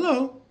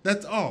 Hello,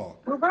 that's all.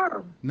 Move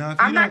on. Now,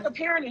 I'm not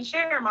comparing and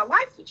sharing my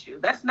life with you.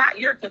 That's not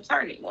your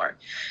concern anymore.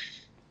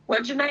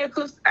 What Janae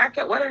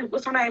Akuste,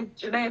 what's her name?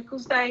 Janae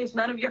Akuste is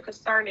none of your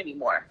concern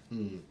anymore.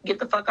 Get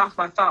the fuck off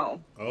my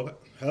phone. Okay.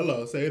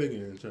 Hello, say it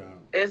again, child.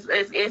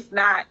 It's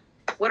not.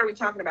 What are we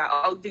talking about?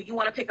 Oh, do you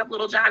want to pick up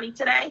little Johnny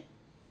today?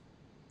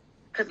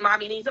 Because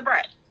mommy needs a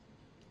break.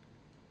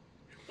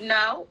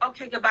 No?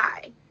 Okay,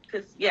 goodbye.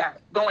 Because, yeah,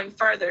 going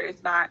further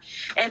is not.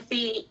 And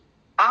see,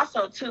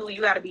 also, too,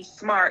 you got to be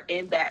smart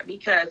in that,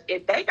 because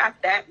if they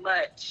got that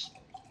much,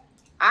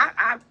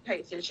 I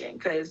pay attention,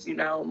 because, you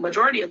know,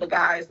 majority of the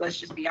guys, let's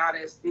just be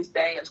honest, this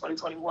day in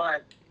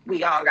 2021,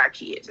 we all got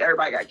kids.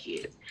 Everybody got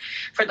kids.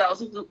 For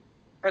those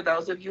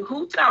of you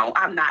who don't,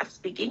 I'm not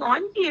speaking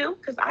on you,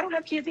 because I don't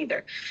have kids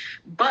either.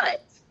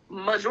 But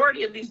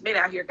majority of these men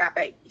out here got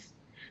babies.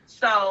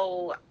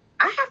 So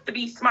I have to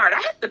be smart. I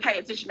have to pay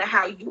attention to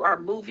how you are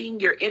moving,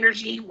 your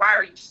energy. Why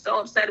are you so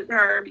upset at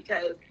her?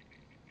 Because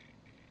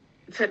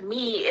to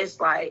me,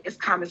 it's like, it's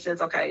common sense.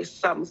 Okay,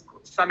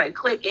 somebody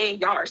clicking,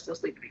 y'all are still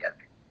sleeping together.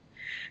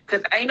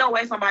 Because ain't no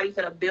way somebody's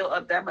going to build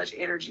up that much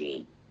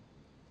energy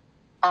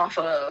off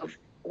of,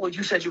 well,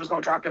 you said you was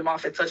going to drop him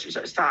off at such and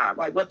such time.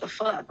 Like, what the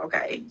fuck?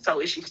 Okay, so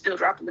is she still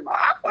dropping them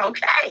off?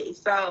 Okay,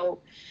 so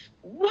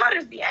what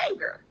is the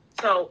anger?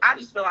 So I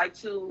just feel like,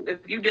 too,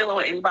 if you're dealing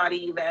with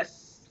anybody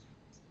that's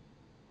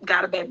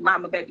got a baby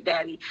mama, baby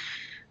daddy,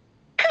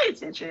 pay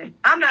attention.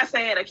 I'm not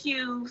saying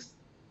accuse,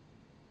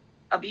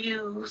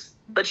 abuse,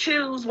 but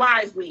choose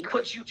wisely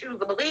what you choose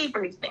to believe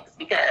from these things,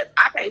 because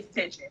I pay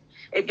attention.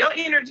 If your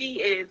energy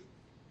is,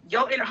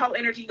 whole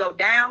energy go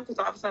down because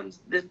all of a sudden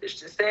this bitch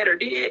just said or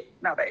did,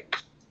 no, baby.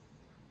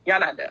 Y'all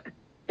not done.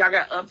 Y'all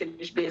got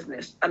unfinished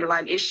business,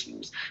 underlying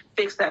issues.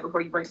 Fix that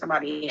before you bring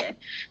somebody in.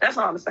 That's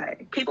all I'm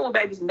saying. People with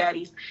babies and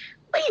daddies,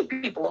 leave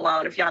people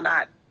alone if y'all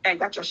ain't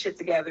got your shit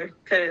together.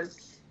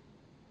 Because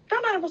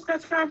none of us got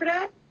time for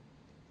that.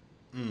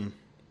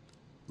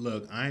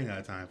 Look, I ain't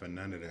got time for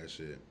none of that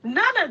shit.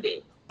 None of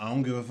it. I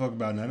don't give a fuck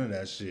about none of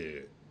that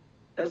shit.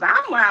 Because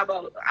I'm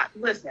liable.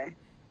 Listen,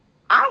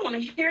 I don't want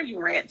to hear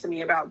you rant to me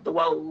about the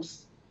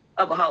woes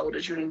of a hoe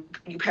that you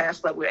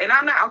passed up with. And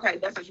I'm not, okay,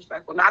 that's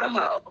disrespectful. Not a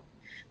hoe,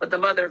 but the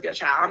mother of your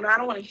child. I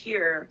don't want to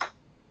hear,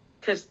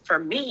 because for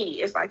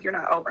me, it's like you're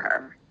not over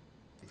her.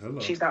 Hello.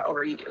 She's not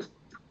over you.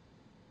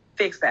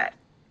 Fix that.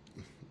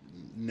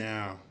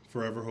 Now,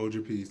 forever hold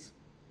your peace.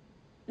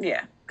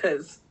 Yeah,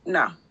 because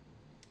no.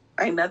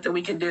 Ain't nothing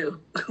we can do.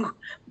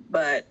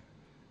 But,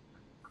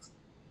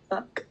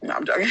 no,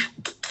 I'm joking.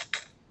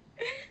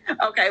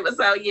 Okay, but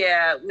so,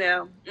 yeah,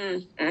 no.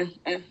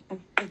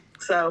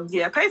 So,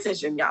 yeah, pay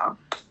attention, y'all.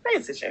 Pay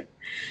attention.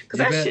 Because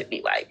that shit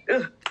be like,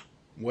 ugh.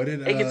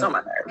 It gets on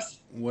my nerves.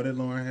 What did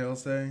Lauryn Hill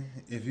say?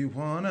 If you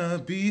want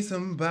to be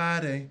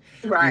somebody,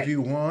 right. If you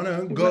want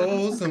to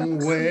go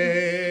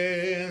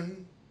somewhere,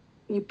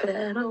 you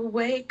better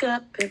wake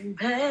up and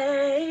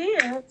pay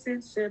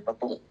attention.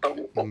 Boom,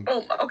 boom, boom,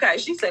 boom. Okay,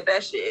 she said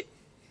that shit.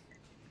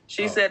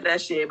 She said that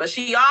shit. But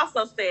she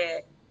also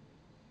said,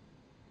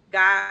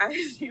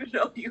 guys, you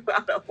know you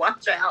gotta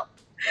watch out.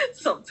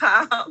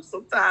 Sometimes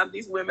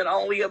these women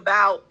only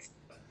about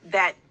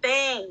that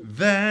thing.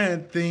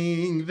 That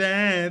thing.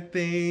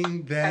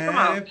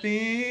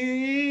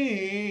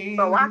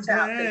 So watch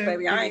out,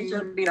 baby. I ain't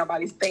trying to be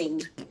nobody's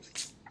thing.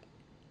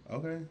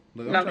 Okay.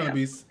 Look, I'm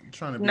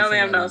trying to be no,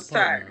 ma'am, no,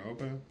 sir.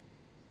 Okay.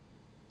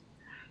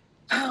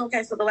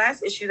 Okay, so the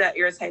last issue that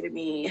irritated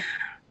me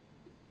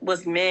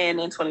was men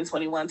in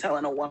 2021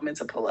 telling a woman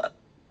to pull up.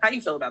 How do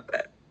you feel about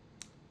that?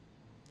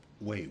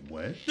 Wait,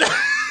 what?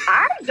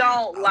 I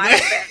don't like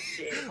that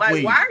shit. Like,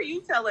 wait. Why are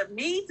you telling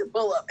me to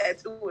pull up at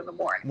 2 a.m?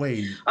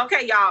 Wait.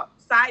 Okay, y'all,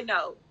 side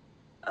note.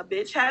 A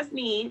bitch has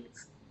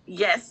needs.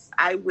 Yes,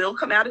 I will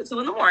come out at 2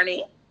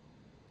 a.m.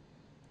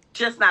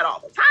 Just not all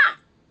the time.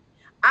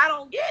 I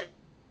don't get it.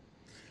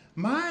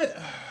 My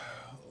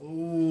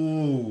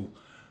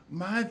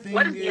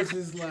thing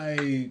is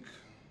like,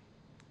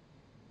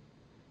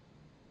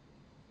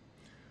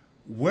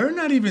 we're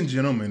not even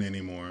gentlemen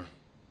anymore.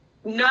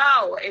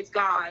 No, it's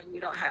gone.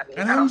 We don't have it.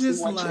 And I'm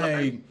just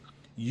like,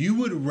 you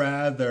would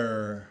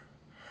rather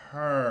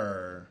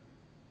her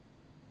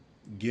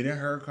get in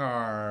her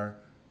car,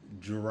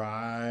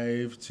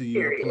 drive to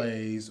your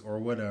place or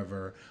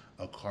whatever.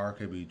 A car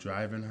could be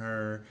driving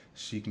her.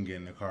 She can get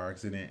in a car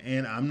accident.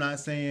 And I'm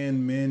not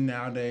saying men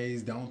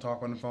nowadays don't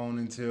talk on the phone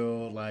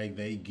until like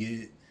they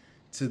get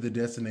to the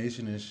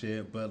destination and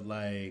shit. But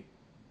like,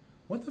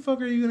 what the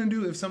fuck are you gonna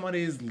do if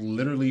somebody is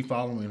literally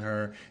following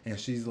her and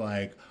she's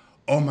like,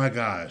 oh my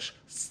gosh,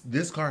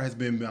 this car has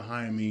been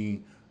behind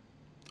me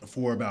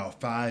for about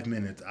 5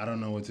 minutes. I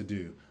don't know what to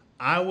do.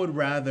 I would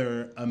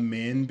rather a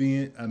man be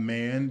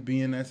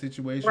in that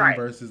situation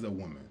versus a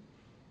woman.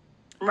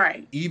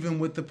 Right. Even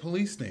with the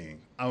police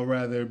thing, I would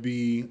rather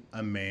be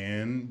a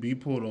man be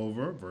pulled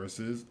over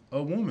versus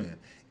a woman,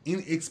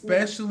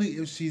 especially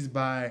if she's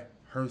by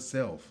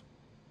herself.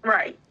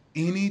 Right.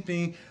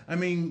 Anything. I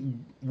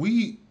mean,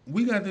 we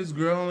got this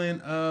girl in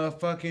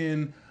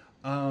fucking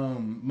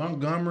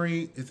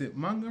Montgomery. Is it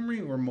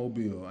Montgomery or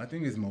Mobile? I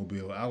think it's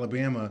Mobile,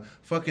 Alabama.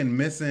 Fucking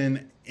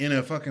missing in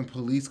a fucking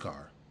police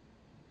car.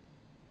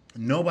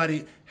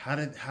 Nobody. How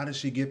did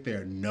she get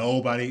there?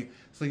 Nobody.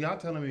 So y'all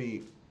telling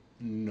me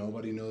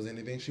nobody knows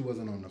anything? She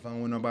wasn't on the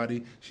phone with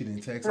nobody. She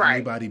didn't text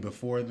anybody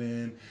before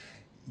then.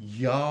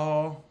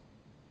 Y'all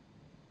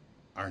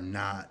are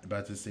not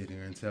about to sit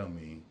here and tell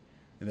me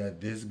that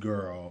this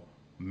girl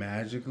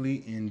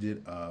magically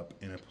ended up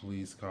in a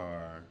police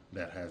car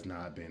that has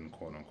not been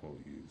quote unquote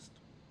used.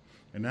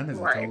 And that is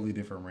a totally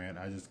different rant.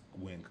 I just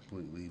went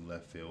completely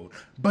left field.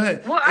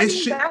 But it's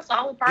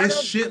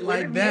shit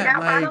like that.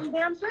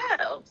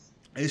 Like,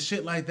 it's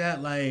shit like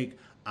that. Like,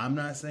 I'm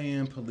not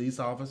saying police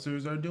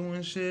officers are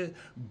doing shit,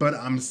 but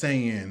I'm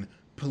saying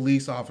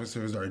police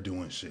officers are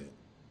doing shit.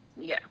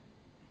 Yeah.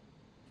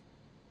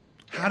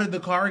 How did the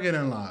car get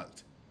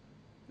unlocked?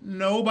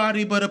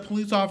 Nobody but a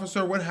police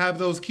officer would have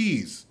those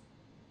keys.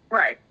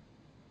 Right.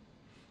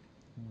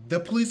 The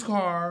police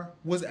car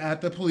was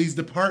at the police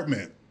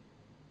department.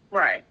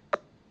 Right.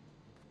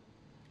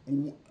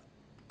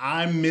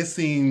 I'm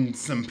missing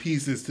some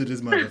pieces to this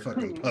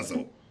motherfucking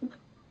puzzle.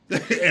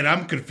 And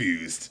I'm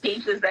confused.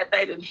 Pieces that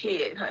they done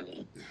hid,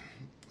 honey.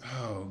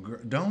 Oh, girl,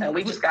 don't. And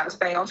we just gotta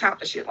stay on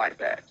top of shit like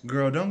that.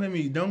 Girl, don't get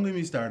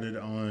me started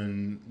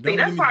on. See,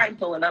 that's why I ain't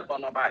pulling up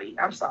on nobody.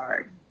 I'm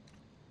sorry.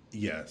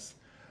 Yes,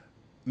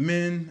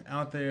 men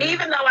out there.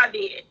 Even though I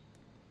did.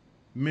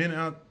 Men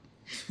out.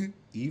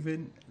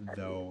 Even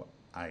though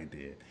I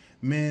did.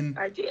 Men.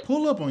 I did.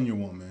 Pull up on your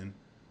woman.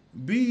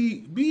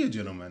 Be a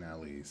gentleman at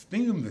least.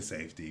 Think of the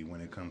safety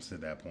when it comes to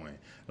that point.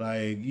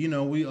 Like, you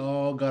know, we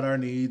all got our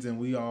needs and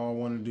we all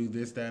want to do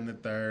this, that, and the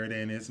third,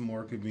 and it's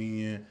more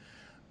convenient.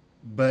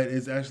 But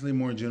it's actually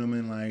more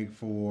gentleman-like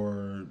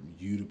for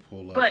you to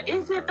pull up But on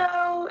is it her.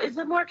 though? Is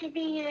it more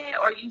convenient,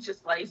 or you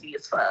just lazy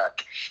as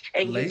fuck,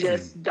 and you Lazy.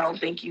 just don't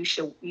think you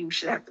should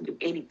have to do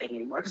anything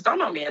anymore? Because don't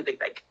no man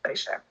think they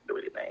should have to do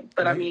anything.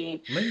 But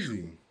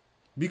Lazy.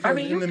 Because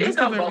in you the it midst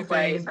of go both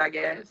ways, everything, I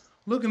guess.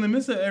 look, in the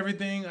midst of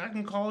everything, I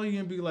can call you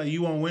and be like,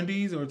 you want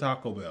Wendy's or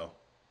Taco Bell?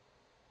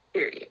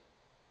 Period.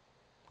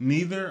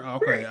 Neither?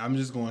 Okay, I'm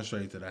just going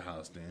straight to the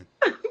house then.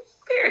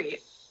 Period.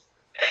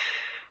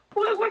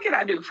 What can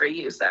I do for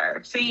you,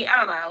 sir? See, I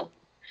don't know.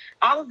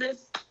 All of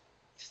this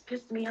just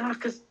pissed me off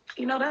because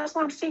that's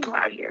why I'm single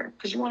out here.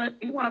 Because you want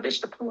a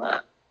bitch to pull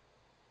up.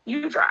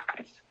 You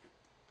drive.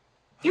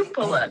 You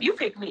pull up. You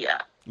pick me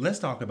up. Let's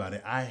talk about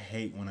it. I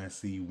hate when I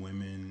see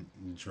women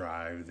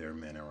drive their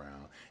men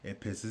around.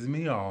 It pisses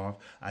me off.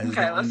 I just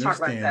don't let's talk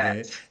about understand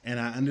that. it. And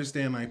I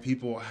understand like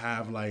people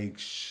have like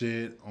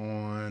shit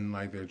on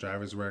like their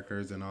driver's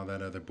records and all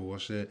that other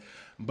bullshit.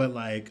 But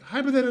like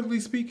hypothetically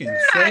speaking,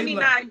 say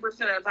 99% of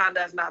the time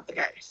that's not the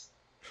case.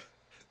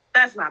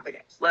 That's not the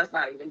case. Let's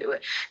not even do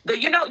it.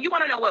 You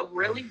want to know what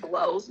really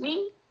blows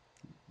me?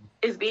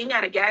 Is being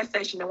at a gas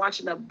station and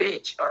watching a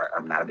bitch, or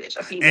I'm not a bitch,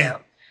 a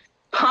female,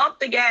 pump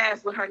the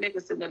gas with her nigga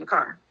sitting in the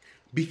car.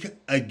 Because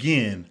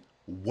again,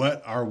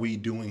 what are we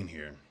doing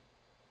here?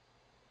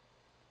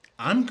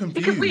 I'm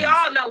confused. Because we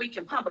all know we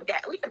can pump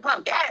gas. We can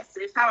pump gas,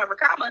 sis. However,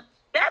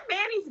 that man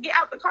needs to get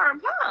out the car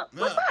and pump.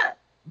 What's up?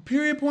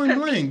 Period. Point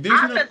blank.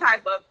 I'm the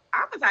type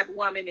of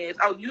woman is,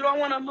 oh, you don't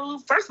want to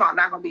move? First of all, I'm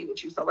not gonna be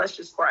with you, so let's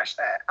just scratch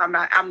that.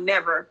 I'm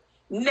never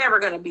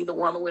gonna be the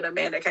woman with a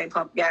man that can't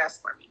pump gas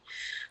for me.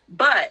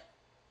 But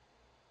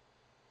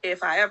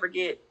if I ever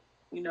get,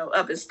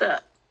 up and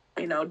stuck,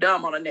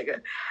 dumb on a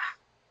nigga,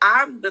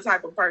 I'm the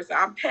type of person,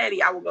 I'm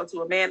petty. I will go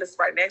to a man that's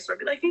right next to her and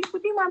be like, hey,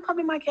 would you mind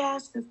pumping my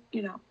gas? Because,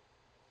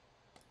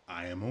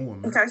 I am a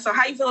woman. Okay, so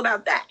how you feel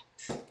about that?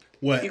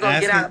 What? You gonna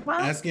get out of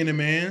pump? Asking a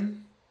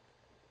man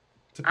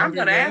to pump I'm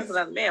gonna your gas? ask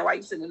another man why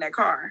you sitting in that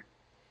car.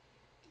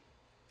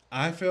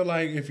 I feel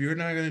like if you're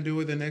not gonna do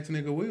it, the next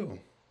nigga will.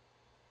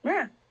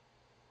 Yeah.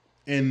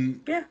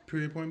 And yeah.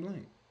 Period. Point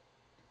blank.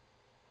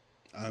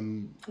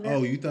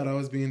 Oh, you thought I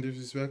was being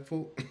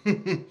disrespectful?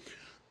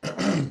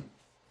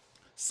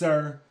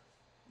 Sir,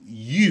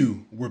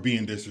 you were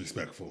being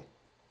disrespectful.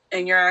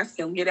 And your ass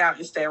can get out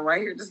and stay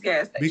right here at this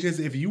gas station. Because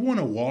if you want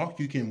to walk,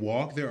 you can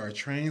walk. There are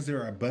trains,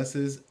 there are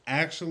buses.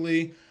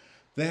 Actually,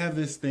 they have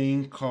this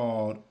thing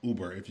called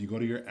Uber. If you go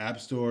to your app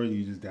store,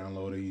 you just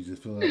download it. You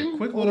just fill out a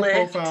quick little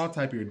profile,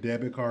 type your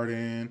debit card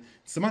in.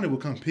 Somebody will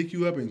come pick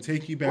you up and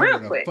take you back where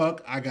the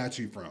fuck I got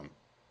you from.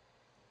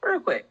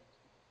 Real quick.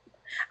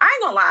 I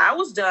ain't gonna lie, I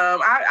was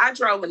dumb. I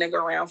drove a nigga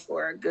around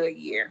for a good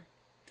year.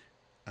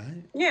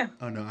 Yeah.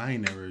 Oh no, I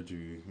ain't never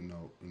drew.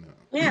 No.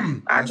 Yeah,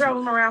 I drove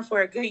him around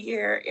for a good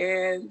year,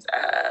 and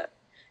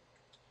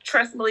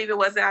trust and believe it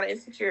wasn't out of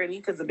insecurity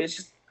because the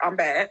bitch, I'm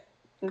bad.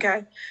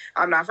 Okay,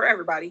 I'm not for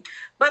everybody,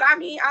 but I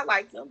mean, I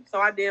liked him, so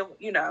I did.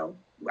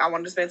 I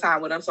wanted to spend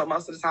time with him, so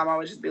most of the time I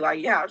would just be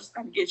like, yeah, I'll just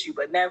come get you,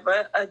 but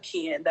never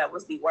again. That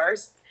was the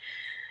worst,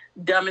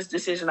 dumbest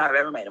decision I've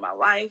ever made in my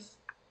life.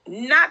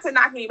 Not to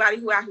knock anybody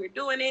who out here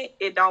doing it.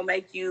 It don't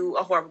make you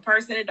a horrible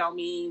person. It don't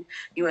mean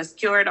you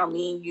insecure. It don't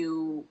mean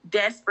you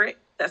desperate.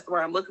 That's the word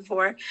I'm looking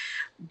for.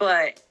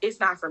 But it's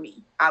not for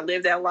me. I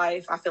lived that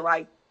life. I feel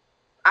like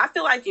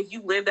if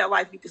you live that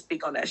life, you can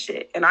speak on that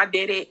shit. And I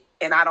did it,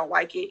 and I don't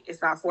like it.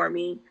 It's not for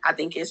me. I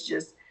think it's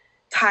just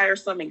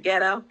tiresome and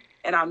ghetto,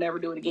 and I'll never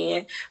do it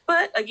again.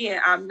 But again,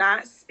 I'm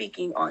not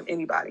speaking on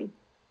anybody.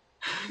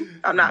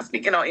 I'm not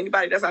speaking on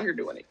anybody that's out here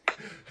doing it.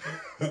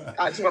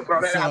 I just want to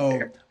throw that out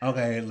there.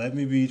 Okay, let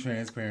me be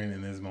transparent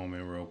in this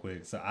moment real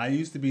quick. So I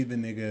used to be the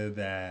nigga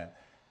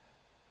that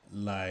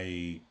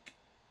like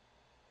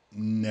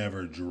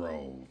never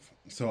drove.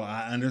 So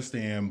I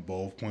understand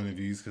both point of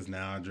views because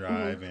now I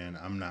drive and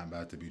I'm not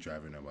about to be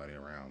driving nobody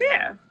around.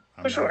 Yeah,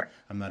 for sure.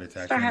 I'm not a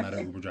taxi. I'm not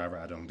an Uber driver.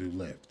 I don't do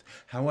Lyft.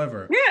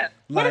 However,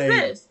 what is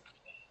this?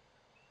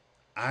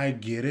 I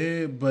get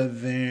it,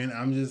 but then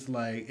I'm just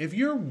like, if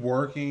you're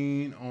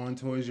working on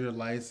towards your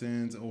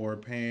license or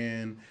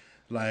paying,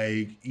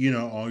 like,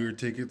 all your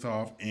tickets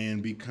off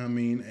and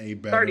becoming a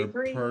better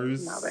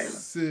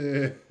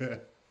person,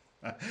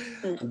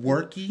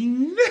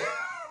 working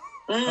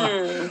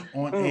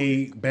on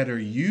a better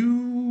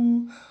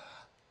you,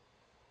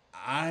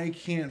 I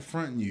can't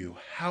front you.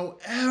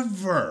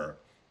 However,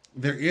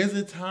 there is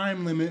a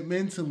time limit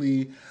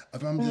mentally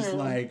if I'm just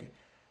like,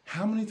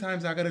 how many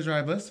times I gotta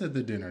drive us to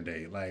the dinner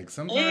date? Like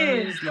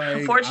sometimes, like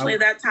unfortunately,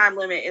 that time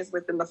limit is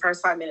within the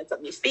first 5 minutes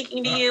of me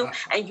speaking to you,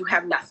 and you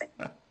have nothing.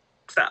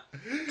 So,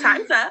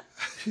 time's up.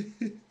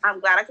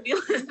 I'm glad I could be a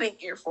listening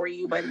ear for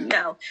you, but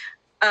no,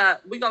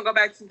 we're gonna go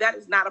back to that.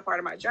 Is not a part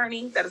of my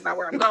journey. That is not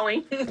where I'm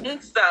going.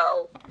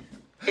 So,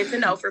 it's a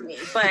no for me.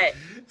 But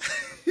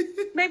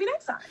maybe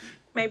next time,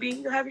 maybe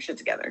you'll have your shit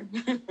together.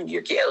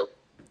 You're cute.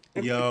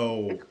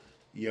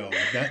 Yo,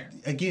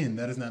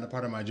 that is not a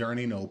part of my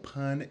journey. No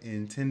pun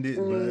intended,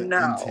 but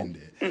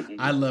intended.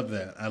 I love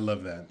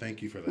that.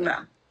 Thank you for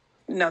that.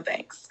 No,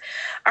 thanks.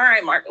 All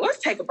right, Mark, let's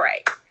take a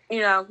break. You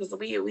know, because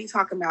we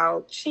talking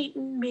about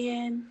cheating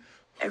men,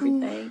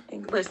 everything.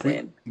 And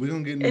listen, We're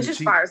going to get into it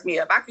just fires me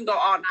up. I can go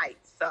all night.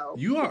 So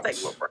You we'll are, take a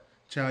little break.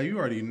 child, you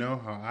already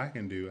know how I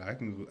can do.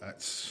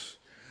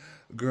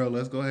 Girl,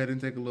 let's go ahead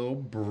and take a little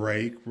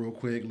break real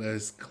quick.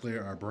 Let's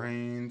clear our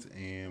brains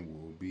and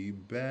we'll be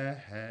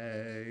back.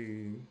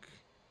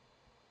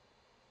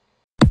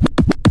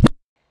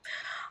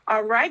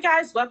 All right,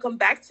 guys, welcome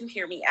back to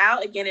Hear Me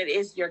Out. Again, it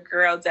is your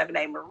girl,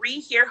 Devonay Marie,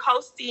 here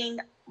hosting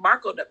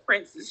Marco the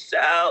Prince's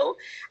show.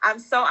 I'm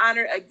so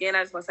honored. Again,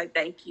 I just want to say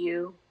thank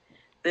you.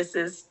 This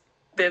has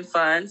been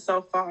fun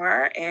so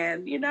far.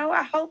 And, you know,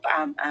 I hope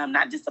I'm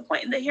not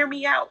disappointing the Hear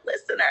Me Out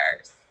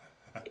listeners.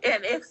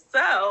 And if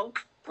so,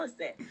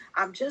 listen,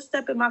 I'm just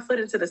stepping my foot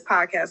into this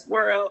podcast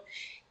world.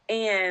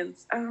 And,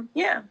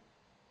 yeah,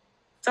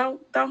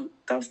 don't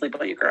sleep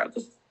on your girl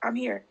because I'm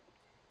here.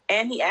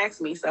 And he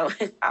asked me, so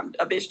I'm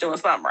a bitch doing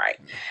something right.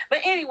 But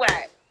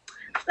anyway,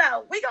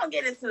 so we're going to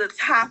get into the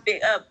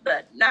topic of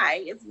the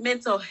night. It's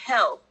mental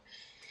health.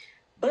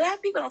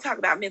 Black people don't talk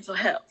about mental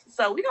health.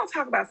 So we're going to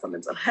talk about some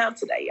mental health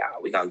today,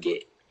 y'all. We're going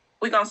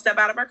to step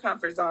out of our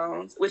comfort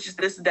zones, this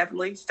is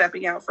definitely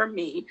stepping out for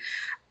me.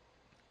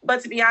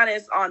 But to be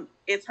honest, on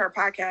It's Her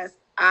podcast,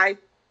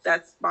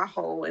 that's my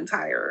whole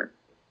entire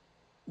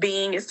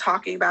being is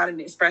talking about it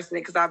and expressing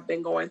it because I've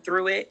been going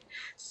through it.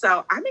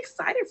 So I'm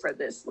excited for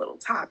this little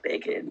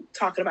topic and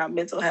talking about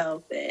mental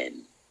health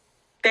and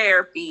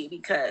therapy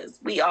because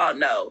we all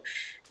know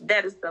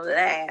that is the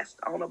last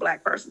on a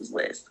Black person's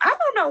list. I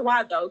don't know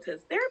why though,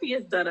 because therapy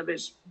has done a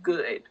bit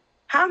good.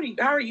 How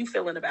are you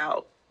feeling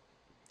about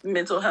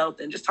mental health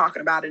and just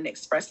talking about it and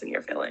expressing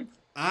your feelings?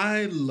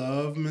 I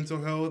love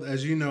mental health.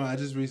 As you know, I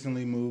just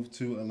recently moved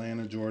to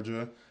Atlanta,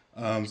 Georgia.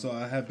 So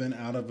I have been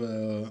out of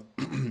a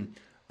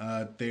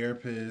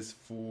therapist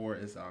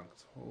it's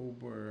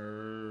October.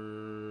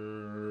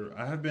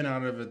 I have been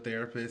out of a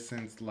therapist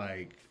since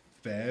like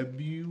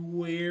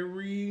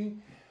February,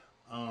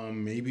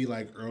 maybe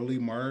like early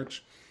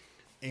March.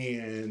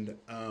 And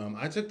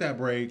I took that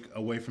break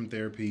away from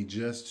therapy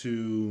just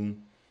to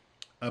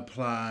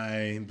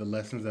apply the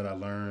lessons that I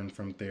learned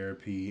from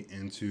therapy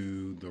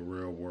into the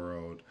real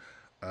world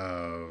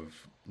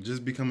of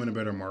just becoming a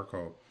better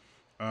Marco.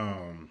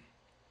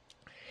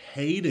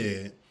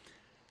 Hated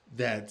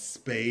that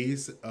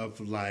space of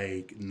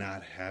like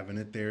not having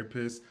a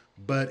therapist,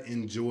 but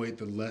enjoyed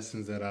the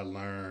lessons that I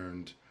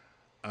learned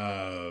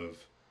of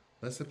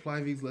let's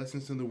apply these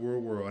lessons in the real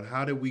world.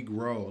 How did we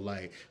grow?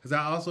 Like, because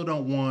I also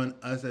don't want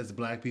us as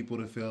Black people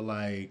to feel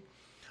like,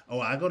 oh,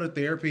 I go to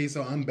therapy,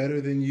 so I'm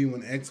better than you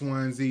and X,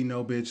 Y, and Z.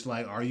 No, bitch.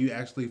 Like, are you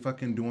actually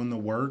fucking doing the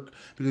work?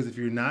 Because if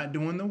you're not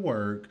doing the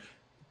work,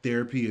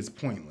 therapy is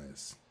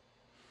pointless.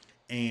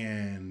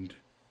 And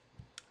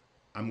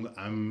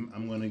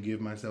I'm gonna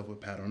give myself a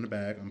pat on the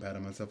back. I'm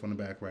patting myself on the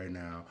back right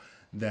now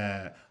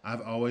that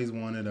I've always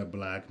wanted a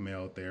Black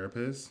male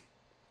therapist.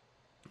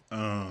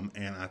 And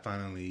I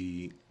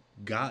finally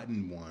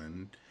gotten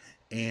one,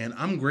 and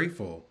I'm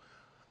grateful.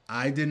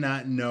 I did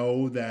not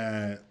know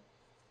that,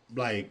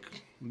 like,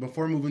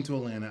 before moving to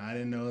Atlanta, I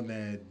didn't know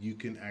that you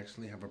can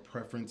actually have a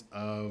preference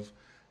of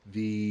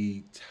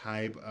the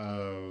type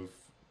of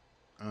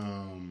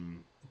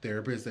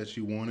therapist that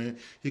you wanted.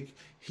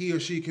 He or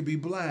she could be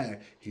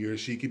Black. He or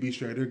she could be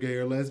straight or gay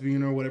or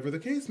lesbian or whatever the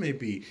case may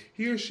be.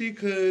 He or she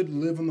could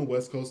live on the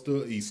West Coast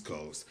or East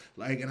Coast.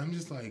 Like, and I'm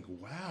just like,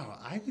 wow,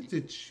 I get to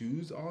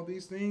choose all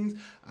these things.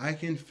 I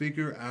can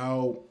figure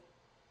out,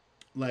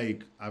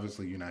 like,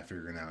 obviously you're not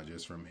figuring out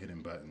just from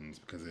hitting buttons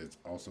because it's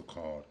also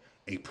called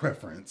a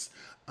preference.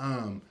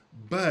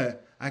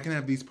 But I can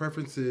have these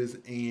preferences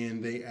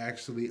and they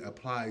actually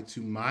apply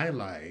to my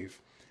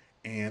life.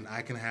 And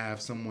I can have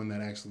someone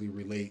that actually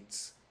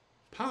relates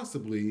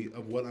possibly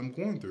of what I'm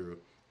going through.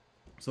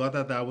 So I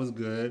thought that was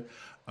good.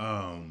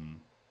 And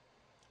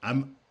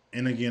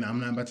again, I'm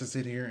not about to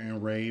sit here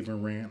and rave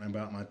and rant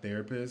about my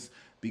therapist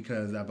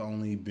because I've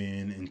only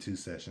been in 2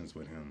 sessions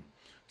with him.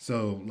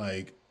 So,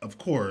 like, of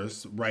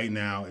course, right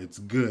now it's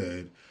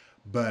good.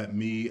 But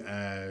me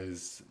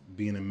as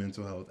being a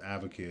mental health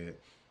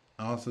advocate,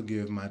 I also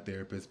give my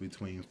therapist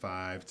between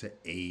 5 to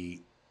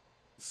 8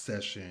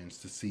 sessions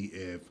to see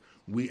if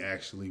we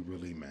actually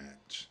really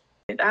match.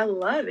 I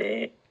love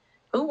it.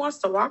 Who wants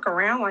to walk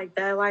around like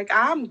that? Like,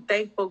 I'm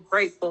thankful,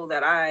 grateful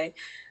that I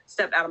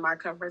stepped out of my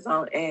comfort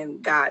zone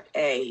and got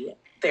a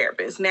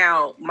therapist.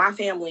 Now, my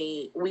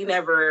family, we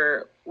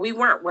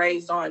weren't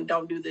raised on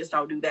don't do this,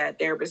 don't do that.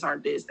 Therapists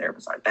aren't this,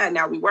 therapists aren't that.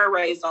 Now, we were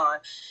raised on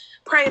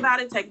pray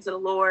about it, take it to the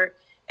Lord.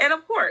 And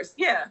of course,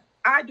 yeah,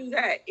 I do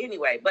that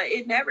anyway, but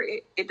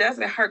it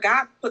doesn't hurt.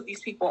 God put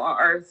these people on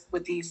earth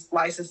with these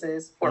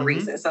licenses for a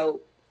reason. So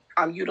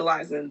I'm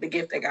utilizing the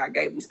gift that God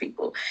gave these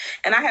people.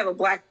 And I have a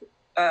Black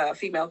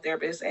female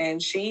therapist,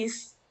 and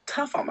she's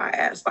tough on my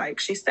ass. Like,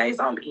 she stays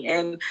on me,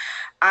 and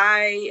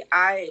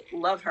I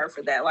love her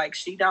for that. Like,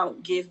 she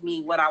don't give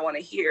me what I want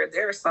to hear.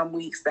 There are some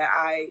weeks that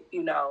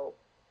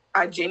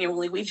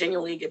we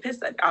genuinely get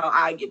pissed at.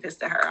 I get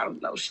pissed at her. I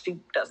don't know. She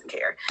doesn't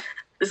care.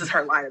 This is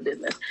her line of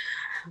business.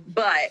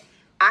 But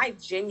I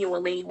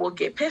genuinely will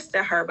get pissed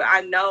at her, but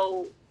I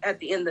know at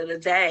the end of the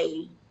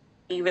day,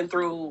 even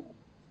through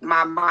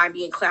my mind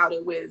being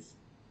clouded with,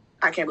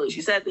 I can't believe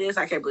she said this,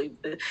 I can't believe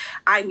this,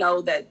 I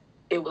know that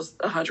it was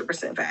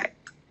 100%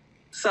 fact.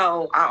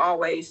 So I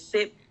always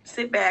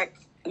sit back,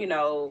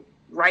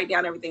 write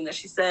down everything that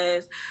she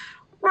says,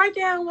 write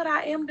down what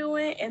I am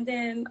doing, and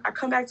then I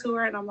come back to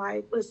her and I'm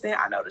like, listen,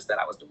 I noticed that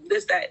I was doing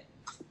this, that,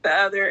 the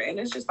other, and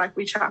it's just like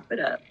we chop it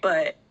up.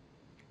 But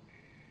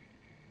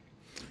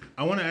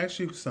I want to ask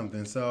you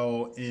something.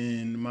 So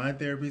in my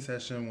therapy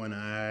session, when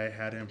I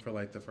had him for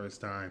like the first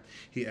time,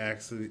 he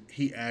asked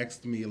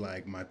me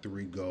like my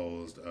 3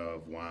 goals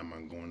of why am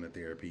I going to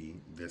therapy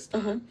this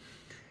time.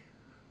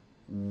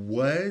 Mm-hmm.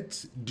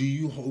 What do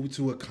you hope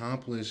to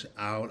accomplish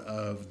out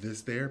of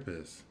this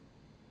therapist?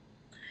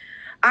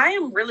 I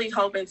am really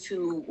hoping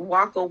to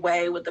walk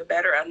away with a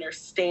better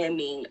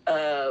understanding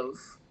of,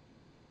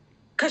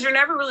 because you're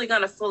never really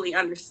going to fully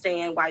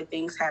understand why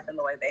things happen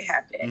the way they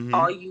happen. Mm-hmm.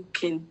 All you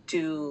can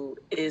do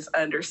is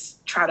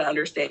try to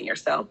understand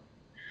yourself.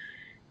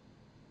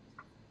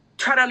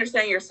 Try to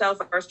understand yourself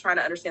first, trying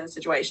to understand the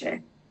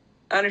situation.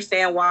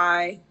 Understand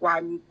why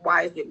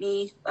is it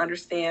me?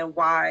 Understand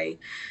why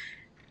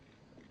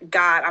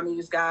God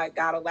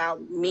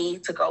allowed me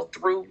to go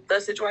through the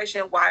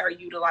situation. Why are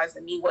you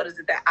utilizing me? What is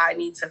it that I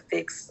need to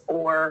fix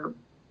or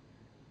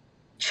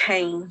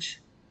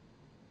change?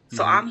 Mm-hmm.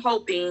 So I'm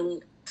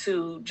hoping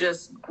to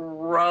just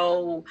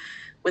grow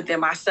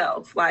within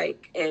myself,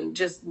 and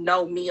just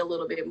know me a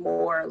little bit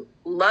more,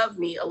 love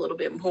me a little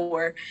bit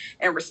more,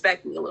 and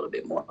respect me a little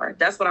bit more.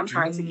 That's what I'm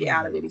trying to get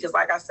out of it. Because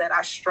like I said,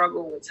 I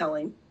struggle with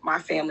telling my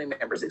family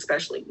members,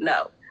 especially,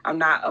 no, I'm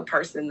not a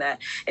person that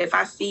if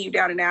I see you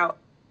down and out,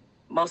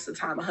 most of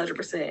the time,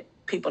 100%,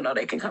 people know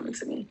they can come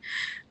into me.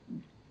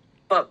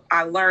 But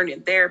I learned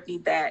in therapy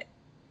that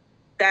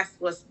that's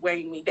what's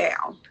weighing me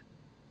down.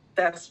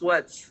 That's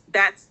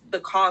the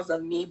cause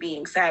of me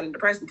being sad and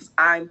depressed, because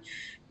I'm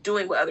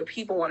doing what other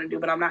people want to do,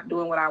 but I'm not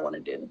doing what I want to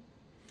do.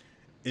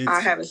 I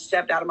haven't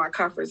stepped out of my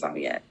comfort zone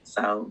yet.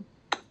 So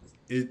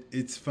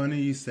it's funny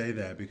you say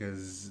that,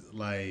 because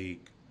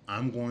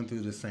I'm going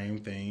through the same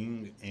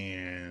thing,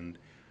 and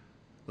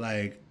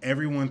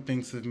everyone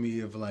thinks of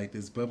me of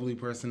this bubbly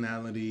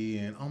personality,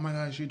 and oh my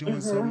gosh, you're doing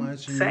so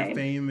much, and you're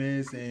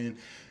famous, and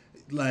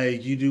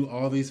you do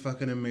all these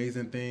fucking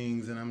amazing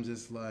things, and I'm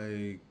just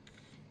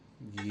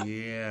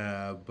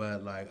yeah,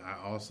 but I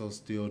also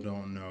still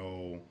don't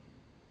know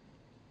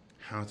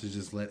how to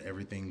just let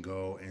everything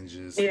go and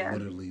just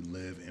literally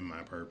live in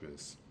my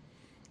purpose.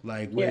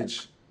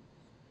 Which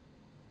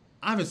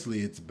obviously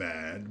it's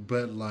bad,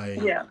 but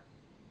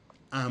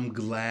I'm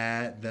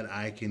glad that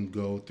I can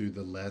go through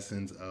the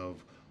lessons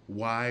of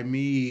why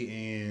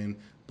me, and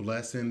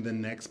blessing the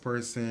next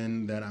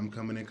person that I'm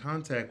coming in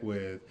contact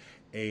with,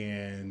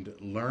 and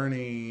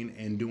learning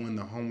and doing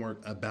the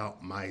homework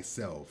about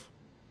myself.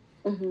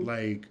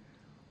 Mm-hmm.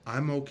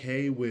 I'm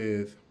okay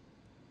with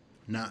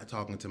not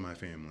talking to my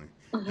family.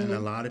 Mm-hmm. And a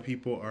lot of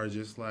people are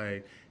just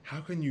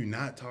how can you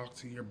not talk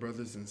to your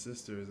brothers and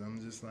sisters?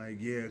 I'm just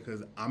yeah,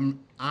 because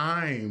I'm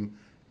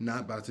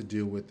not about to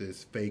deal with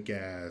this fake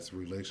ass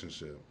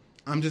relationship.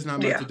 I'm just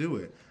not about to do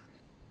it.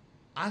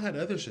 I got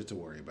other shit to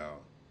worry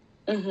about.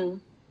 Mm-hmm.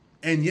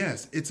 And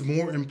yes, it's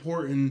more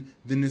important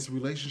than this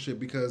relationship,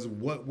 because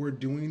what we're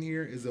doing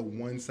here is a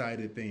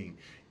one-sided thing.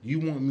 You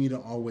want me to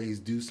always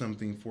do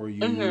something for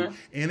you. Mm-hmm.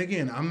 And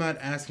again, I'm not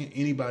asking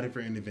anybody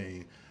for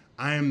anything.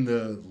 I am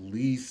the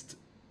least,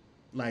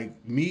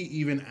 me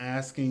even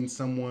asking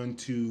someone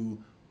to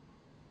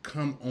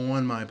come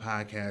on my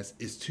podcast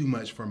is too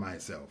much for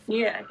myself.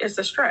 Yeah, it's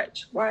a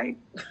stretch. Why?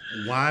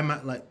 Why am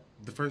I,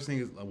 the first thing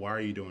is, why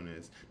are you doing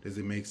this? Does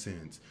it make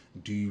sense?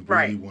 Do you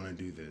really want to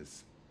do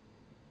this?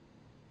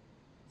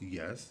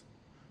 Yes.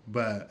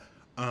 But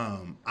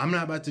I'm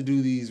not about to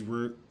do these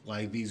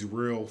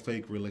real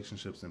fake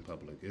relationships in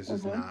public. It's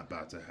just not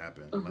about to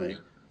happen. Mm-hmm.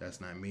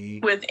 That's not me.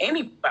 With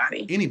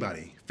anybody.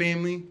 Anybody.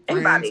 Family,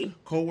 anybody. Friends,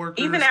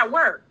 co-workers. Even at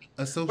work.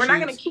 Associates. We're not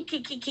going to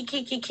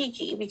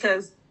kiki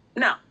because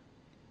no.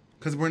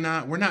 Because we're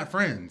not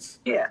friends.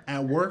 Yeah.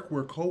 At work,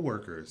 we're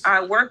co-workers.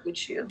 I work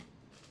with you.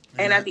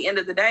 And at the end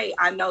of the day,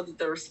 I know that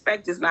the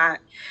respect is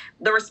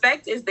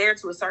there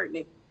to a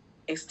certain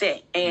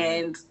extent.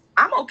 And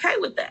I'm okay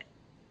with that.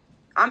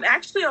 I'm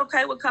actually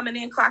okay with coming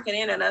in, clocking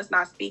in, and us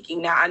not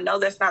speaking. Now, I know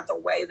that's not the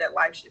way that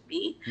life should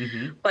be.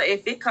 Mm-hmm. But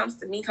if it comes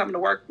to me coming to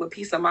work with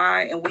peace of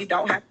mind, and we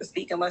don't have to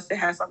speak unless it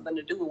has something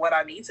to do with what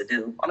I need to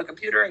do on a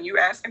computer, and you're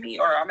asking me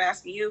or I'm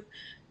asking you,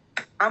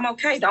 I'm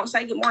okay. Don't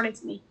say good morning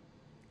to me.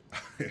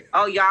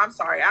 Oh, yeah, I'm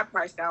sorry. I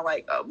probably sound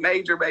like a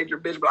major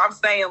bitch, but I'm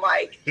saying,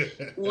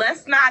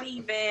 let's not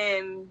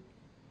even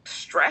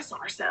stress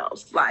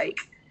ourselves.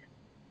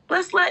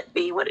 Let's let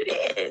be what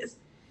it is.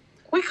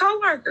 We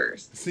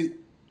co-workers. See,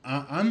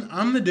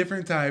 I'm the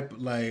different type.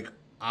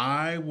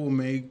 I will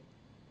make.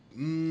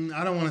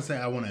 I don't want to say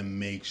I want to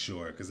make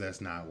sure, because that's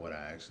not what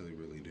I actually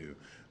really do.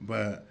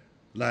 But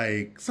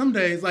Like some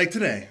days, like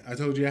today, I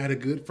told you I had a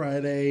good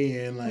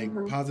Friday and like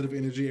Mm-hmm. positive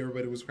energy.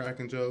 Everybody was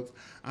cracking jokes.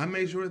 I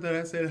made sure that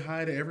I said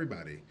hi to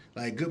everybody.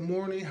 Like, good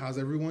morning. How's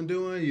everyone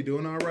doing? You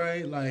doing all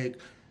right? Like,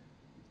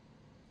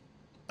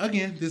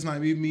 again, this might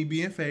be me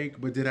being fake,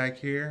 but did I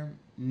care?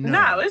 No,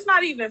 No. it's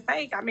not even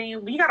fake. I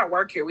mean, we gotta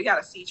work here. We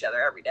gotta see each other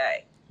every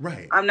day.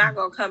 Right. I'm not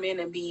gonna come in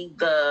and be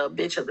the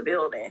bitch of the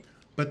building.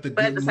 But the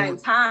But at good the same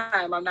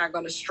time, I'm not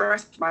gonna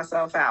stress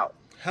myself out.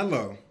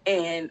 Hello.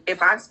 And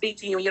if I speak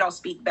to you and you don't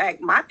speak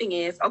back, my thing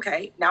is,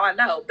 okay, now I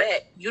know,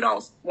 but you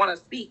don't want to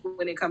speak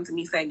when it comes to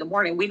me saying good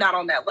morning. We're not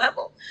on that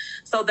level.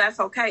 So that's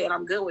okay. And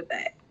I'm good with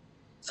that.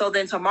 So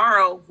then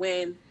tomorrow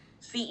when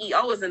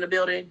CEO is in the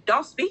building,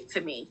 don't speak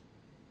to me.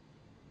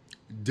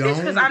 Don't.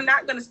 Because I'm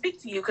not going to speak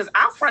to you because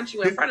I'll front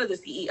you in front of the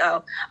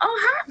CEO. Oh,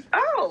 hi.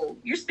 Oh,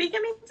 you're speaking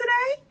to me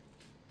today?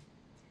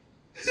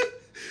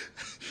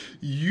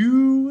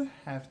 You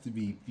have to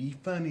be the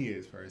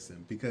funniest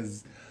person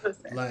because,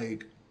 Listen.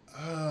 like,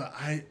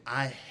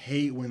 I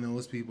hate when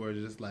those people are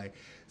just like,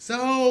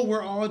 so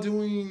we're all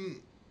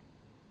doing.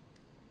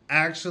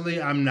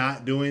 Actually, I'm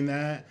not doing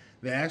that.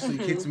 They actually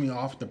kicked me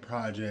off the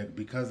project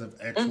because of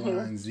X, Y,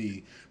 and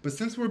Z. But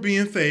since we're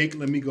being fake,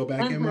 let me go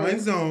back in my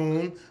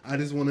zone. I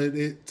just wanted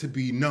it to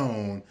be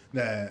known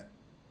that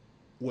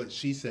what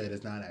she said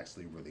is not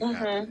actually really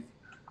happening.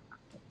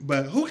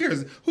 But who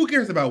cares? Who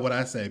cares about what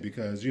I say?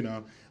 Because, you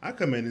know, I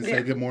come in and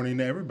say good morning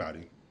to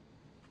everybody.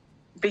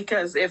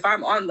 Because if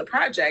I'm on the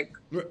project,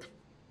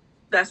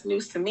 that's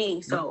news to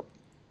me. So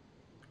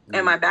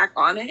am I back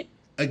on it?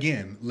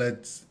 Again,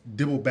 let's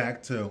dibble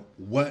back to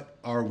what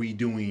are we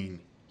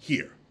doing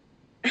here?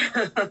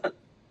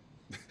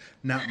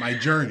 Not my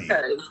journey.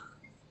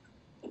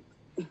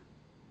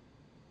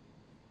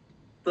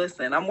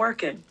 Listen, I'm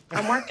working.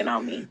 I'm working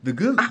on me. The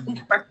good.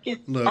 I'm working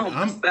Look, on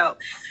myself.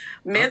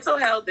 Mental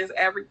health is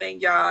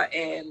everything, y'all,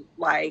 and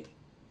like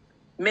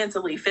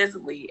mentally,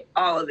 physically,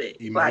 all of it.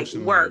 Like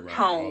work, right,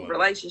 home,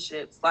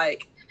 relationships,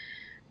 like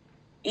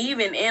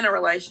even in a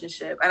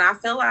relationship. And I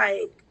feel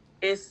like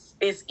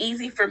it's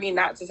easy for me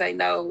not to say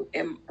no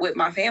with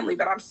my family,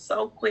 but I'm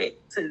so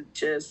quick to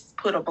just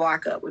put a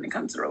block up when it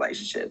comes to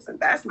relationships. And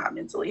that's not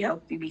mentally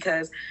healthy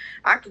because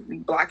I could be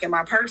blocking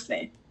my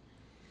person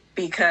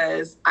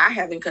because I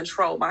haven't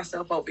controlled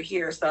myself over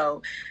here.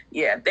 So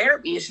yeah,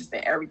 therapy is just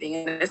been everything.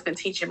 And it's been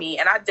teaching me.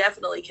 And I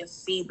definitely can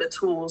see the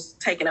tools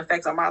taking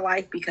effect on my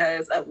life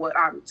because of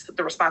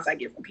the response I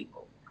get from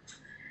people.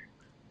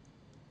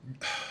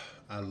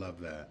 I love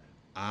that.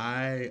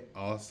 I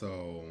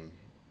also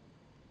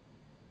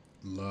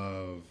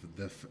love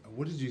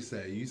what did you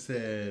say? You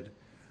said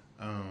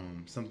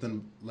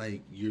something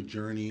like your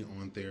journey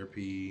on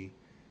therapy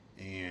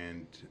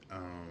and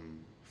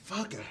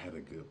fuck, I had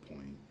a good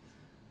point.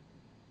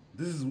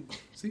 This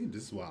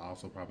is why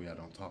also probably I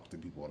don't talk to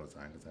people all the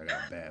time because I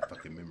got bad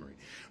fucking memory.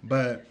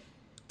 But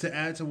to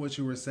add to what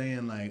you were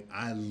saying, like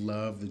I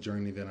love the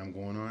journey that I'm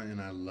going on,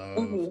 and I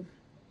love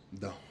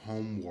the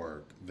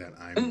homework that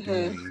I'm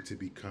doing to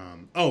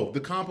become. Oh, the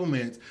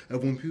compliments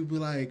of when people be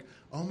like,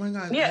 "Oh my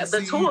God, yeah,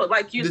 the tool,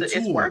 like you,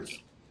 it's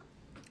working."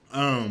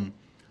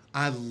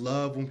 I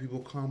love when people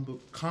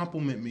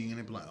compliment me and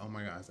they be like, "Oh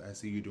my gosh, I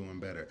see you doing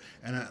better."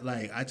 And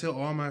I tell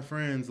all my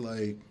friends,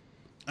 like,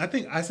 I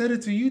think I said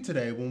it to you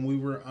today when we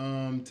were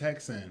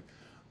texting.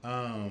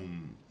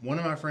 One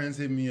of my friends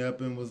hit me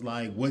up and was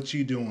like, "What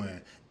you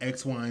doing?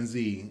 X, Y, and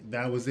Z."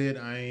 That was it.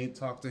 I ain't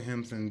talked to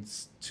him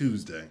since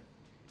Tuesday.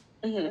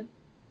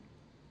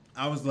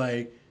 I was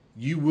like,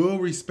 "You will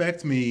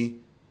respect me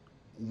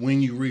when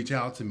you reach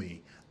out to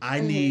me. I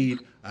need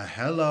a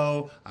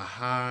hello, a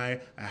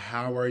hi, a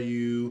how are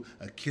you,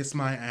 a kiss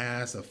my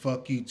ass, a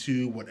fuck you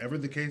too, whatever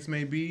the case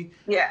may be."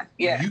 Yeah.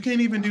 You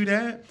can't even do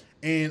that.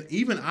 And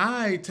even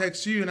I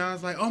text you and I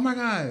was like, "Oh my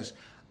gosh,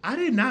 I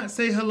did not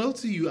say hello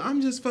to you. I'm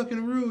just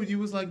fucking rude." You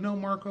was like, "No,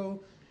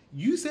 Marco,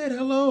 you said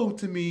hello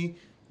to me.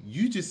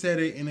 You just said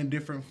it in a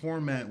different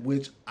format,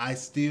 which I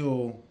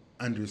still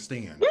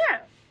understand." Yeah.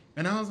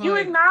 And I was like, you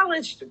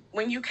acknowledged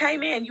when you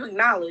came in. You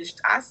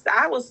acknowledged.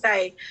 I will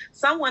say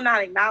someone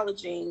not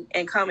acknowledging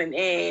and coming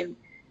in.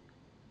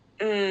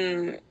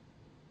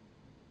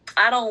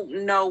 I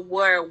don't know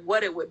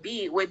what it would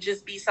be. It would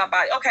just be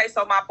somebody. Okay,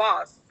 so my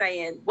boss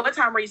saying, "What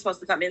time are you supposed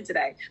to come in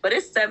today?" But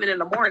it's 7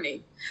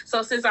 a.m.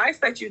 So since I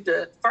expect you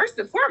to first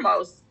and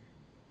foremost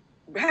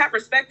have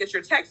respect that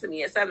you're texting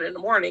me at 7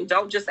 a.m.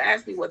 Don't just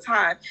ask me what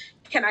time.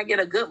 Can I get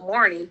a good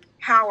morning?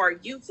 How are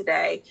you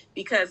today?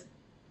 Because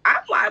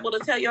I'm liable to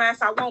tell your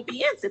ass I won't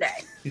be in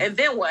today. And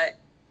then what?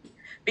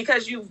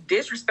 Because you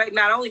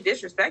not only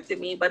disrespected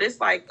me, but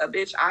it's like a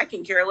bitch, I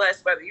can care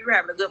less whether you're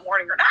having a good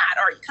morning or not,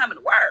 or are you coming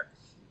to work?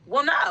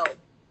 Well, no.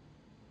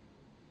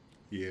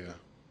 Yeah.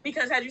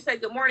 Because had you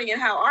said good morning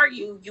and how are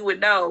you, you would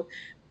know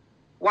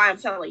why I'm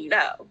telling you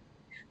no.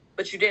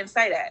 But you didn't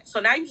say that. So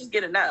now you just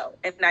get a no,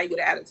 and now you get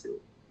an attitude.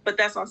 But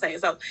that's what I'm saying.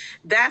 So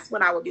that's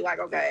when I would be like,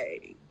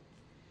 okay,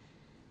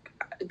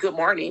 good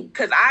morning.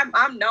 Because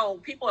I'm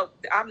known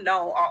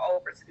all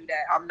over to do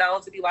that. I'm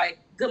known to be like,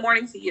 good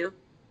morning to you.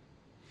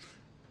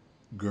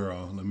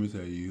 Girl, let me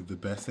tell you, the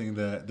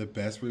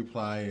best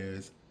reply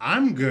is,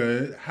 I'm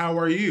good. How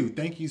are you?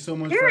 Thank you so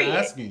much for Period.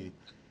 asking.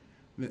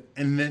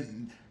 And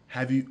then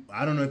I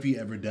don't know if you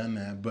ever done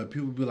that, but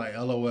people be like,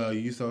 LOL,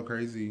 you so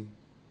crazy.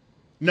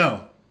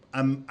 No,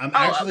 I'm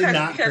actually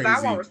not because crazy.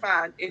 I won't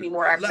respond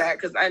anymore after that.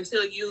 Because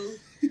until you,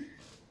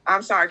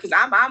 I'm sorry, because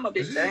I'm a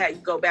bitch that had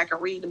you go back and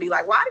read and be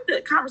like, why did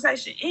the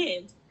conversation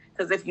end?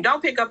 Because if you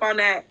don't pick up on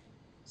that,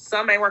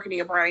 something ain't working in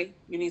your brain.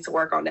 You need to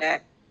work on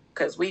that.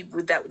 Because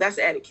that's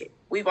etiquette.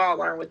 We've all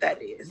learned what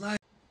that is.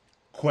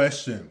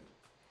 Question: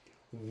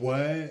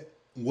 What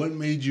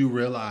made you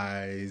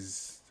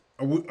realize?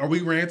 Are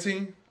we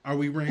ranting? Are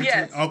we ranting?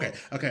 Yes. Okay.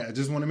 I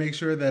just want to make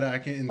sure that I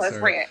can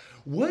insert. Let's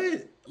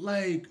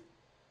rant.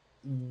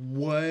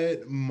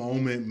 What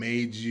moment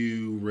made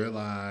you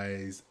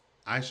realize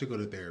I should go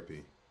to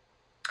therapy?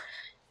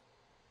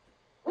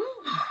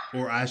 Ooh.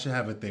 Or I should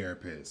have a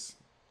therapist?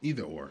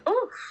 Either or.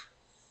 Ooh.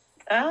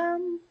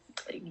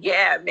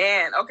 Yeah,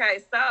 man. Okay,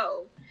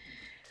 so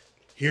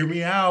hear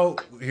me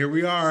out. Here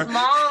we are.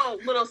 Small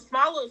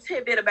little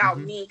tidbit about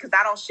me, because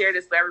I don't share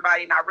this with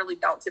everybody, and I really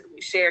don't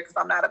typically share because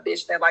I'm not a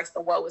bitch that likes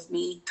the woe is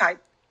me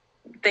type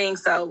thing.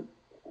 So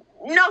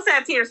no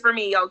sad tears for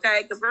me,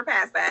 okay? Because we're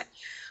past that.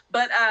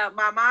 But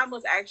my mom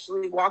was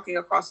actually walking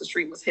across the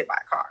street, was hit by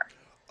a car.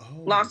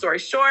 Oh. Long story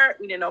short,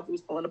 we didn't know if he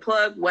was pulling the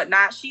plug,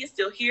 whatnot. She is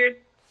still here.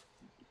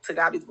 To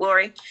God be the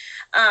glory.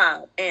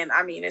 And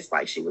I mean, it's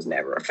like she was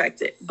never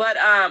affected. But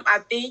I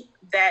think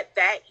that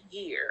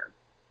year,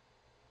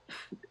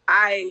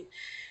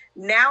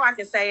 now I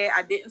can say it.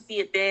 I didn't see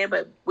it then,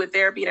 but with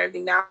therapy and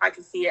everything, now I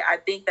can see it. I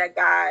think that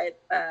God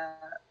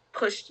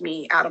pushed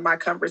me out of my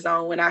comfort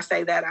zone. When I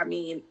say that, I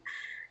mean,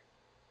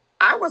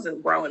 I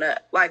wasn't growing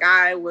up. Like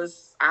I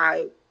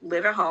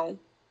live at home.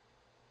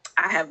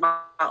 I have my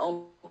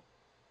own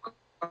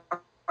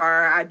car.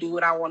 I do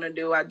what I want to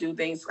do. I do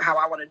things how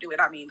I want to do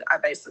it. I mean, I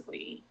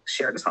basically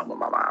share this home with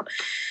my mom.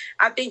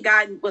 I think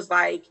God was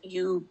like,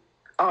 you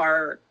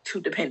are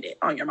too dependent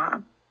on your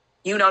mom.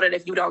 You know that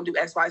if you don't do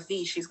X, Y,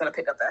 Z, she's going to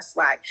pick up that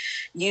slack.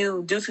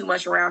 You do too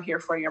much around here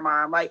for your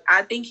mom. Like,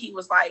 I think he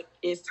was like,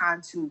 it's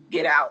time to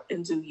get out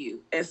and do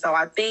you. And so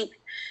I think,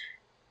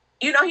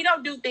 he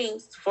don't do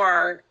things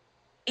for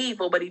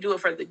evil, but he do it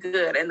for the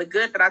good. And the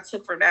good that I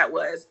took from that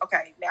was,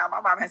 okay, now my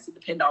mom has to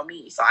depend on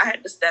me. So I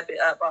had to step it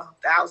up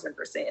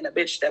 1,000%. And a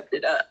bitch stepped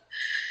it up.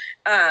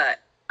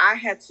 I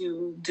had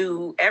to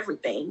do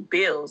everything,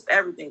 bills,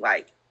 everything.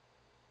 Like,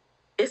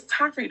 it's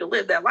time for you to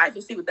live that life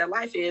and see what that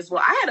life is.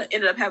 Well, I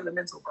ended up having a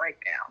mental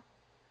breakdown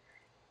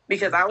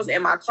because I was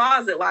in my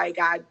closet like,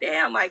 God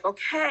damn, like,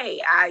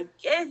 okay, I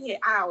get it.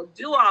 I'll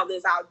do all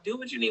this. I'll do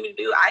what you need me to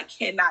do. I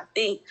cannot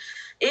think.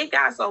 It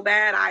got so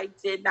bad, I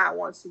did not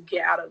want to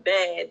get out of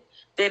bed.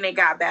 Then it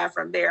got bad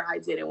from there. I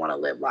didn't want to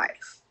live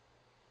life.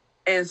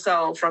 And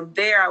so from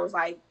there, I was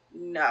like,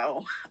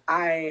 no,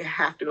 I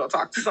have to go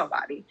talk to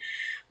somebody.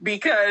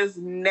 Because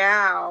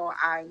now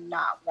I'm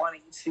not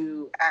wanting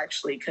to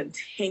actually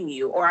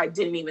continue, or I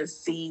didn't even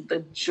see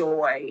the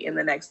joy in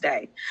the next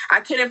day.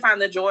 I couldn't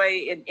find the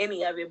joy in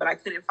any of it, but I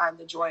couldn't find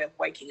the joy of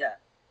waking up.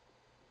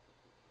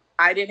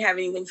 I didn't have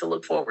anything to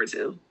look forward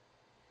to,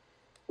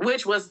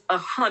 which was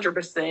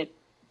 100%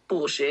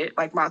 bullshit.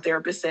 Like my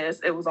therapist says,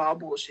 it was all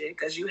bullshit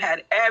because you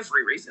had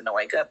every reason to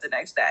wake up the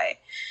next day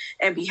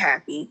and be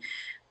happy.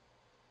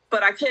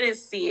 But I couldn't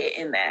see it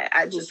in that.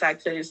 I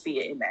couldn't see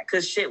it in that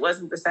because shit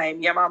wasn't the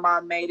same. Yeah, my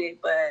mom made it,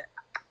 but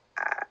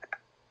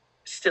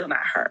still not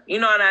her. You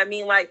know what I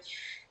mean? Like,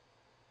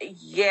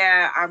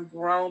 yeah, I'm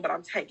grown, but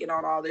I'm taking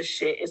on all this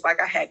shit. It's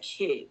like I had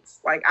kids.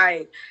 Like,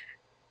 I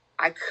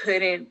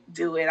couldn't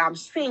do it. I'm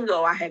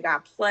single. I had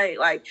got played.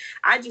 Like,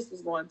 I just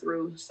was going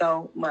through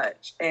so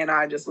much. And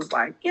I just was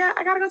like, yeah,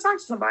 I got to go talk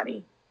to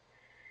somebody.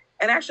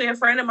 And actually, a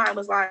friend of mine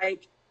was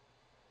like,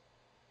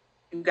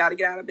 you got to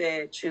get out of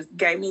bed. She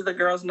gave me the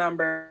girl's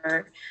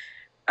number.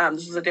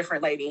 This was a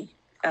different lady.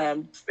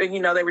 They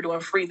were doing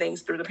free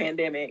things through the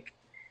pandemic.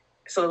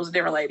 So it was a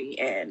different lady.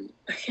 And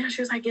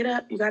she was like, get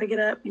up. You got to get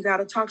up. You got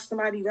to talk to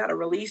somebody. You got to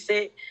release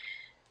it.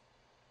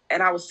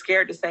 And I was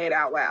scared to say it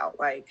out loud.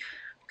 Like,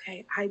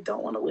 okay, I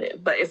don't want to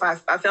live. But I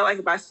felt like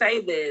if I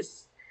say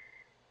this,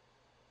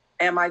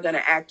 am I going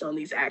to act on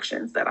these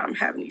actions that I'm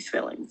having these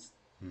feelings?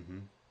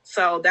 Mm-hmm.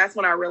 So that's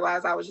when I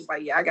realized I was just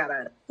like, yeah,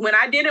 when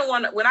I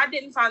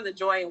didn't find the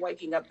joy in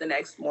waking up the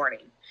next morning,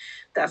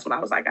 that's when I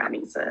was like, I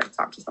need to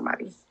talk to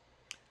somebody.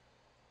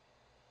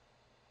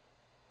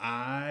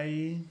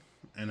 I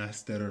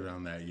stuttered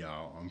on that,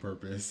 y'all, on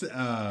purpose.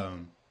 I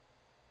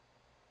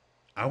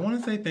want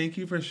to say thank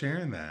you for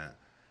sharing that.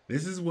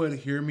 This is what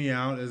Hear Me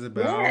Out is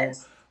about.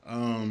 Yes.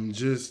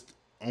 Just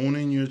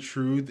owning your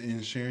truth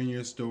and sharing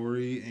your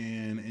story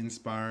and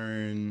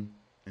inspiring.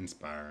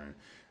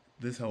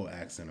 This whole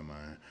accent of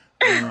mine.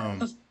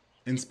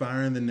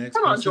 Inspiring the next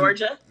person. Come on,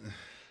 Georgia.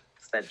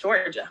 It's that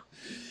Georgia.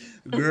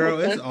 Girl,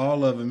 it's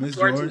all of them. It's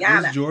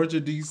Georgia,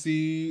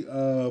 D.C.,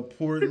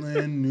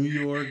 Portland, New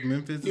York,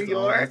 Memphis.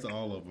 That's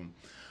all of them.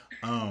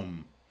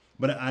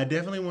 But I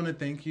definitely want to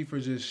thank you for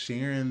just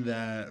sharing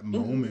that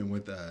moment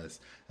with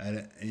us.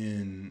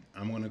 And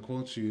I'm going to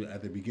quote you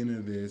at the beginning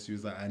of this. You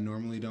was like, I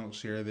normally don't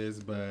share this,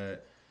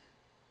 but.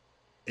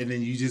 And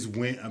then you just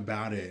went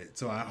about it.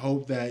 So I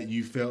hope that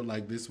you felt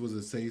like this was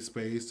a safe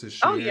space to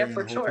share Oh yeah, and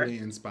for hopefully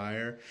sure.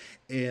 inspire.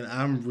 And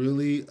I'm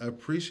really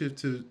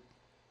appreciative.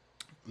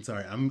 I'm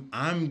sorry,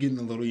 I'm getting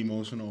a little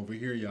emotional over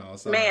here, y'all.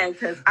 Sorry. Man,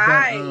 because But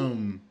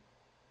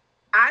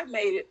I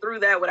made it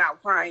through that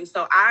without crying.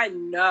 So I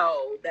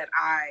know that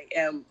I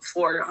am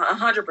for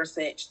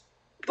 100%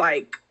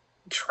 like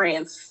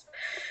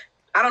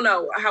I don't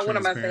know what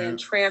am I saying?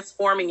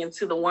 Transforming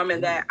into the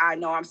woman that I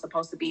know I'm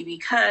supposed to be,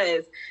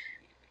 because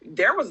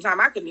there was a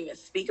time I couldn't even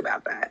speak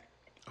about that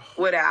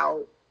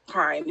without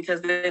crying, because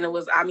then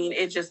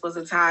it just was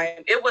a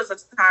time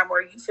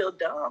where you feel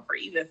dumb for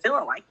even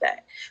feeling like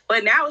that.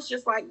 But now it's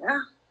just like,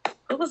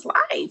 it was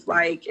life.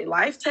 Like,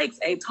 life takes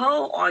a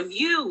toll on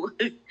you.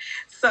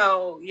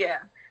 So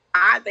yeah,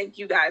 I thank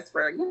you guys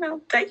for,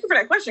 thank you for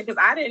that question, because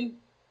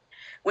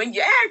when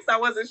you asked, I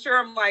wasn't sure.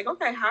 I'm like,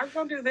 okay, how are you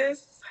going to do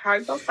this? How are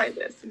you going to say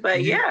this?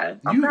 But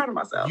I'm proud of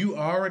myself. You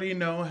already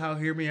know how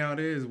Hear Me Out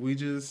is.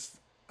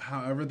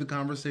 However the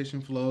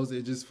conversation flows,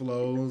 it just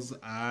flows.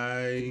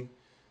 I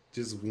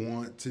just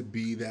want to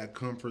be that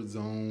comfort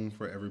zone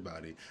for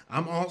everybody.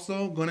 I'm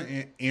also going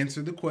to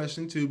answer the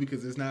question too,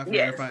 because it's not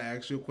fair if I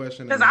ask you a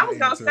question. Because I was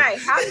going to say,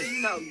 how do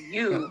you know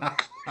you?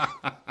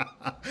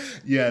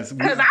 Yes.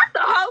 Because I'm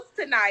the host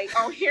tonight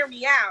on Hear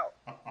Me Out.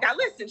 Now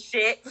listen,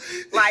 shit.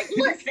 Like,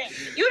 listen,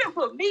 you didn't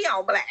put me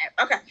on blast.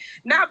 Okay,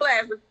 not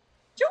blast, but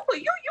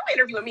you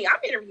interviewing me. I'm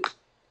interviewing.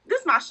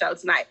 This is my show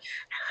tonight.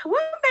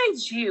 What made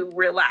you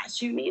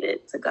realize you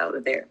needed to go to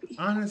therapy?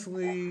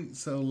 Honestly,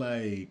 so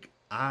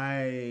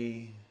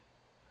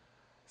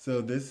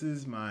this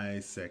is my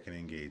second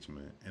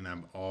engagement, and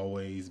I've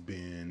always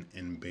been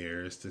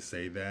embarrassed to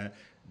say that,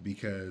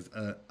 because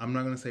I'm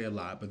not going to say a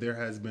lot, but there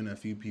has been a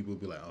few people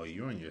be like, oh,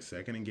 you're on your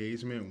second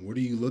engagement? What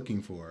are you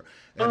looking for?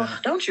 And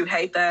don't you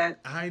hate that?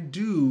 I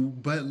do,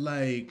 but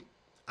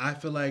I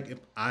feel like if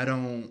I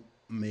don't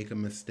make a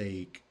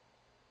mistake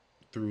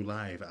through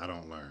life, I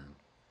don't learn.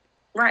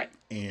 Right.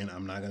 And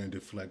I'm not going to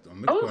deflect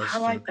on the question. Oh, I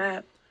like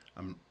that.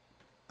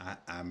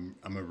 I'm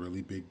a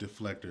really big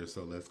deflector,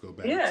 so let's go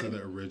back to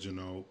the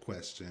original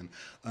question.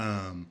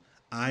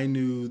 I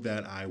knew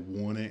that I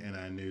wanted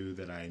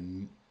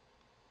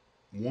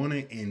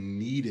and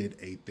needed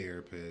a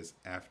therapist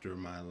after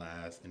my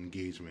last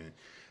engagement,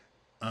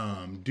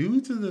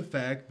 due to the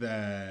fact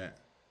that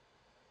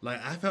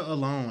I felt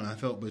alone. I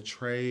felt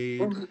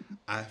betrayed. Mm-hmm.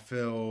 I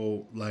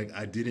felt like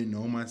I didn't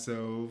know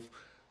myself.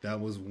 That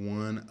was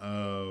one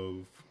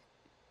of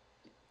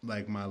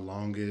my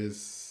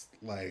longest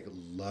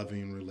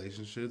loving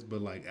relationships.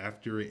 But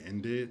after it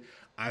ended,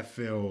 I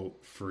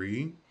felt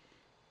free.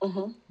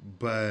 Mm-hmm.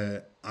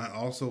 But I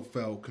also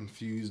felt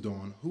confused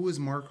on who is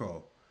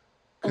Marco,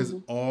 because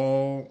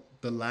all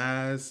the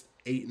last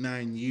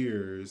 8-9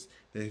 years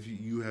that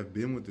you have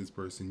been with this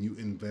person, you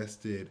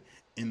invested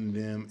in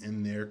them,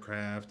 in their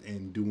craft,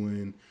 and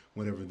doing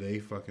whatever they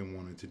fucking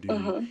wanted to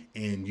do,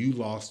 and you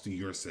lost to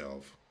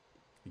yourself.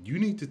 You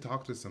need to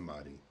talk to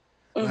somebody.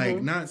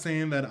 Not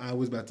saying that I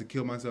was about to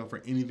kill myself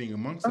or anything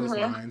amongst those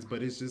lines,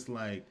 but it's just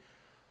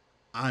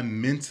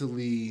I'm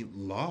mentally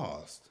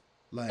lost.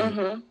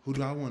 Who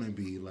do I want to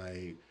be?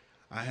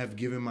 I have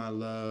given my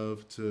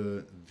love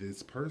to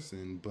this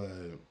person,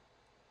 but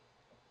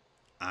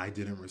I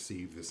didn't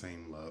receive the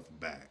same love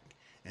back,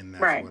 and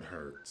that's what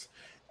hurts.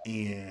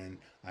 And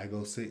I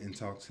go sit and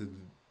talk to.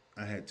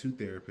 I had 2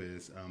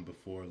 therapists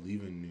before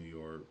leaving New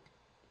York,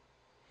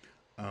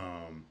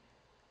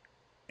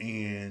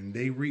 and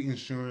they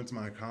reinsurance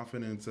my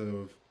confidence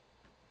of,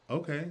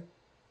 okay,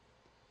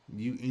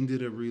 you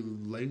ended a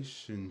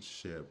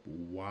relationship.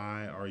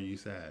 Why are you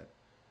sad?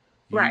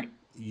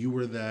 You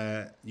were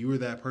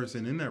that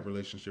person in that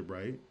relationship,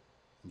 right?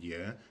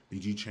 Yeah.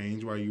 Did you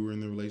change while you were in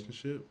the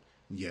relationship?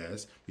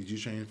 Yes. Did you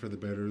change for the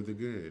better or the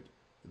good?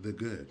 The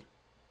good.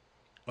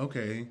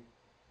 Okay.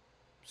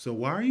 So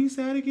why are you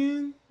sad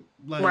again?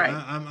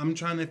 I'm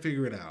trying to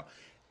figure it out.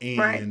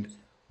 And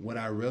what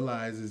I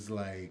realized is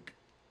I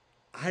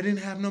didn't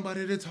have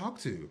nobody to talk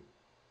to.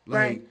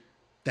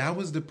 That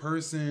was the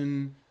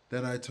person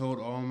that I told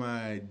all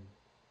my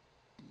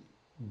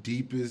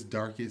deepest,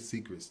 darkest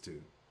secrets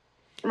to.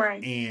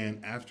 Right.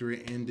 And after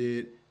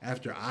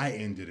I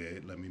ended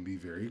it, let me be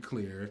very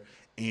clear,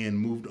 and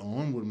moved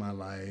on with my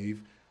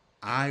life,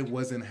 I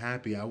wasn't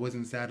happy. I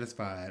wasn't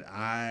satisfied.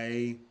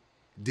 I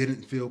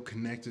didn't feel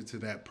connected to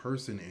that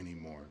person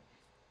anymore.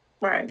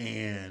 Right.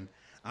 And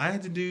I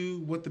had to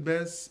do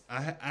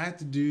I had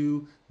to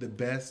do the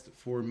best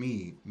for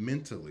me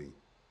mentally.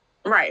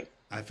 Right.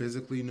 I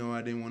physically know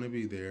I didn't want to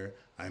be there.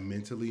 I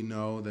mentally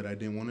know that I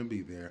didn't want to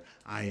be there.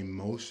 I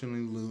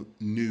emotionally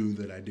knew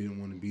that I didn't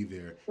want to be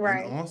there.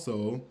 Right. And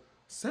also,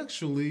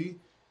 sexually,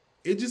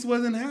 it just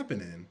wasn't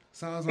happening.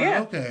 So I was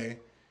okay.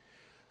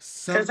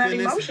 Because that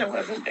emotion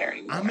wasn't there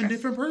anymore. I'm a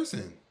different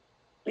person.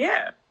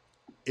 Yeah.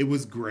 It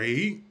was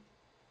great.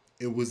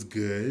 It was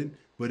good.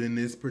 But in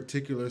this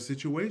particular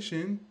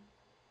situation,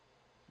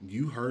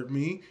 you hurt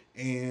me,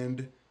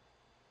 and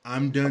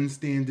I'm done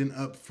standing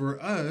up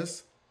for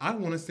us. I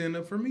want to stand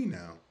up for me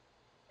now.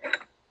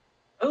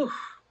 Oof.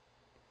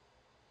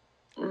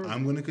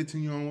 I'm going to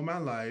continue on with my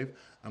life.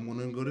 I'm going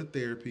to go to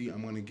therapy.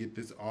 I'm going to get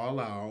this all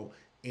out.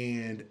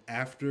 And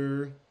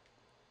after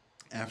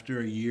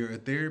a year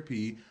of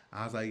therapy,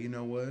 I was like, you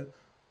know what?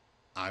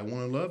 I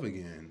want to love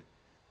again.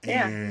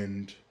 Yeah.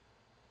 And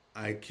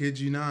I kid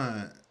you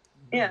not,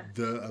 Yeah.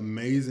 the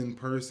amazing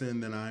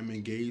person that I'm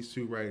engaged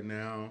to right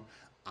now,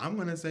 I'm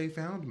going to say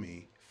found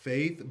me.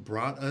 Faith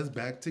brought us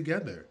back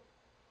together.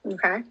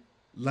 Okay.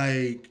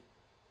 Like,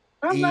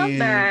 I love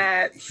and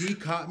that. he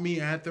caught me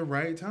at the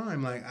right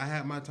time. Like, I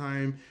had my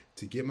time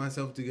to get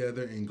myself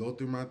together and go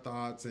through my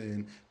thoughts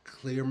and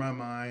clear my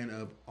mind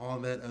of all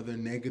that other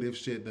negative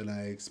shit that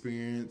I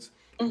experienced,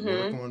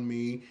 work on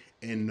me,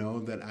 and know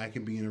that I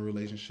can be in a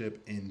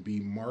relationship and be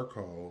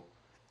Marco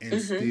and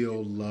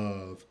still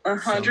love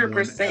someone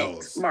 100%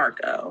 else.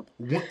 Marco.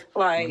 Like,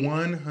 Like,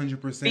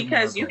 100%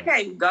 because Marco. you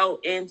can't go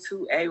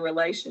into a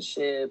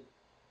relationship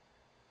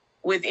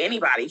with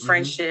anybody,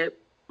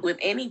 friendship, with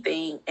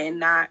anything, and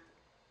not,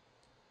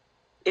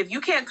 if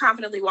you can't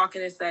confidently walk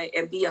in and say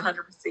and be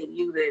 100%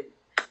 you, then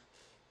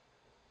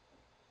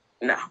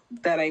no,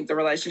 that ain't the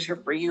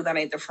relationship for you. That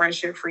ain't the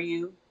friendship for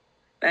you.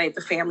 That ain't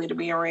the family to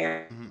be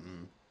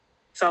around.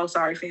 So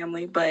sorry,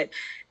 family, but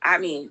I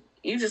mean,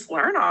 you just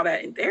learn all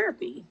that in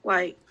therapy.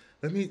 Like,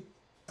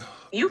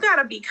 you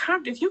gotta be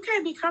comfortable. If you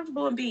can't be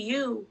comfortable and be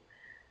you,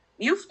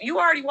 you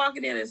already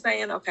walking in and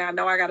saying, okay, I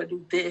know I gotta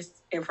do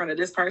this in front of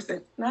this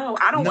person. No,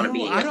 I don't want to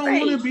be in your I don't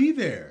want to be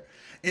there.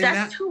 And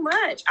that's too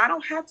much. I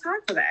don't have time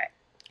for that.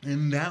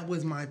 And that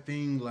was my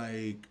thing,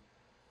 like,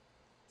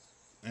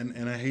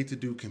 and I hate to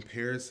do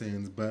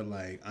comparisons, but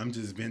like I'm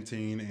just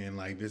venting, and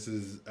like this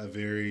is a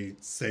very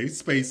safe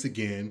space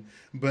again.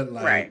 But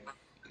like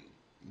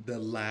the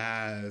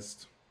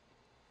last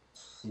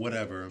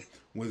whatever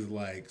was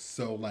like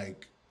so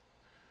like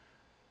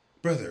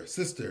brother,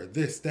 sister,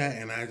 this, that,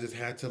 and I just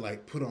had to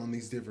like put on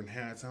these different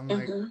hats. I'm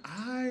like,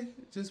 I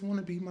just want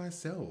to be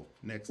myself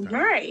next time.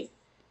 Right.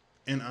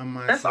 And I'm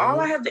myself. That's all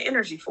I have the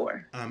energy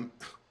for.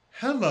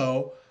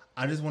 Hello.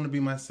 I just want to be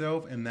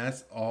myself, and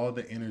that's all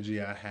the energy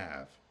I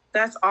have.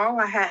 That's all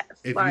I have.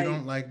 If you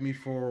don't like me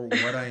for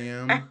what I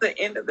am, at the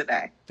end of the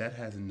day, that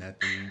has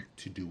nothing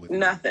to do with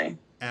nothing me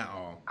at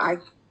all.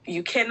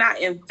 You cannot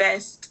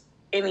invest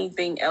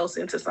anything else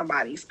into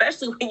somebody,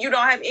 especially when you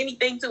don't have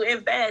anything to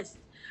invest.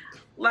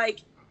 Like,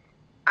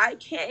 I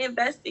can't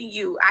invest in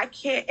you. I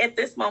can't at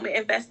this moment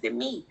invest in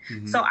me.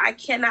 So I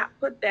cannot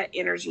put that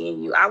energy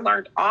in you. I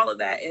learned all of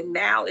that, and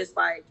now it's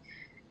like,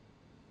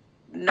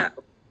 no.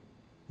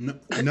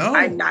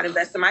 I'm not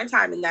investing my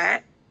time in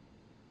that.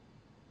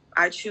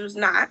 I choose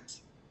not.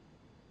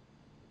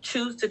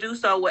 Choose to do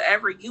so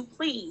whatever you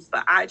please,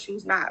 but I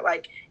choose not,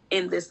 like,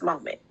 in this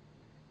moment.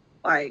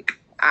 Like,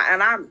 I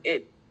don't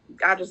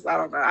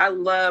know. I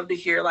love to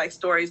hear like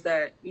stories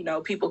that, you know,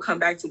 people come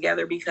back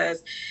together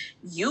because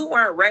you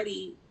weren't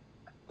ready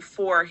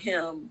for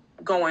him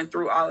going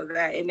through all of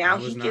that. And now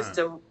he gets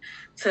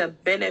to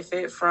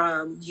benefit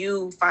from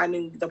you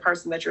finding the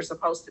person that you're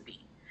supposed to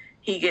be.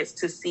 He gets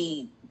to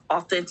see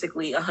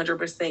authentically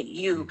 100%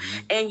 you,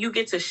 and you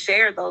get to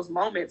share those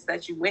moments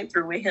that you went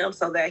through with him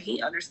so that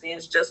he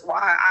understands just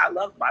why I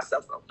love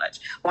myself so much,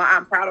 why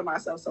I'm proud of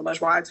myself so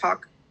much, why I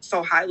talk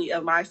so highly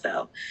of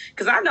myself,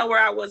 because I know where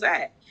I was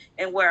at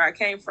and where I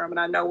came from, and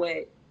I know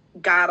what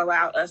God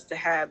allowed us to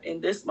have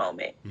in this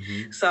moment.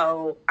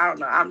 So I don't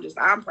know,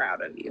 I'm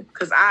proud of you,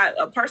 because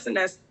a person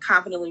that's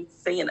confidently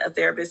seeing a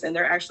therapist and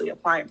they're actually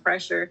applying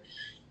pressure,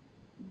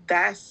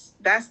 that's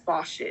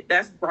boss shit,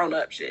 that's grown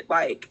up shit,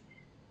 like.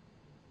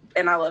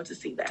 And I love to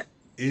see that.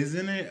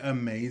 Isn't it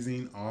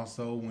amazing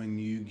also when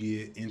you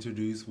get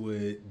introduced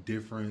with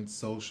different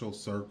social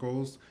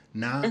circles?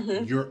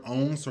 Not your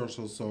own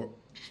social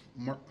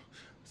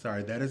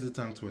sorry, that is a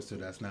tongue twister.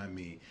 That's not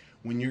me.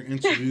 When you're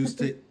introduced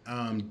to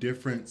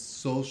different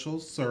social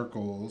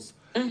circles,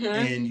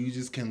 and you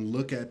just can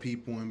look at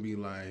people and be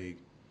like,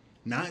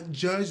 not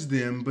judge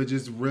them, but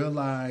just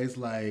realize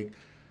like,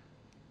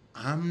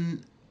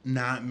 I'm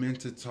not meant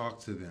to talk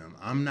to them.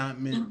 I'm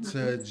not meant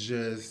to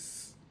just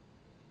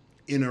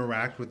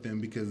interact with them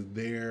because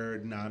they're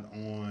not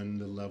on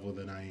the level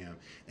that I am.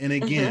 And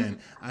again,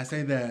 I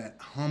say that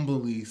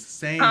humbly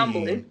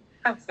saying,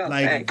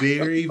 like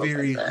very,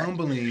 very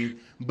humbling,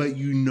 but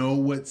you know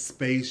what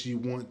space you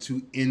want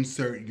to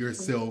insert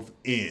yourself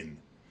in.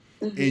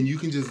 And you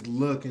can just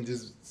look and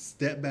just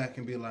step back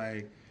and be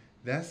like,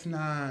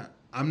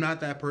 I'm not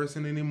that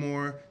person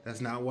anymore.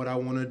 That's not what I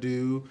want to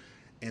do.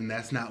 And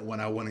that's not what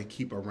I want to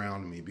keep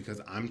around me,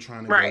 because I'm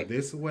trying to go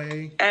this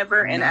way.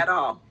 Ever and at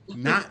all.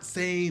 Not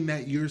saying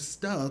that you're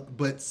stuck,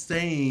 but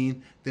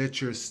saying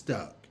that you're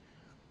stuck.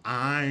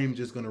 I'm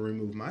just going to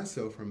remove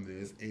myself from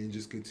this and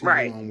just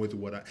continue on with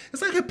what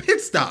it's like a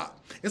pit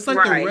stop. It's like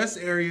the rest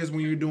areas when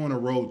you're doing a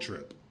road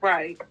trip.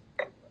 Right.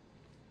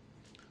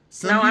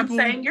 I'm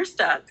saying you're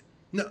stuck.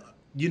 No,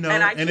 you know,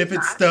 and if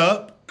it's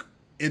stuck,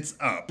 it's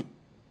up.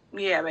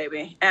 Yeah,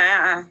 baby.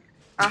 I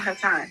don't have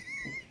time.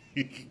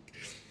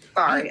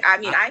 Sorry. I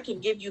mean, I can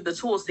give you the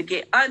tools to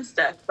get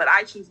unstuck, but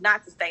I choose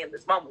not to stay in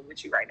this moment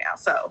with you right now.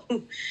 So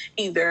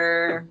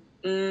either,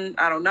 I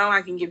don't know,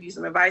 I can give you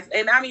some advice.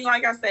 And I mean,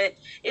 like I said,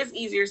 it's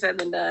easier said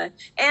than done.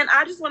 And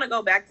I just want to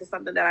go back to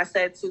something that I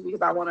said too,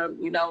 because I want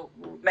to, you know,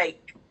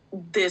 make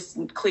this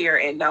clear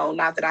and known.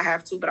 Not that I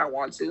have to, but I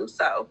want to.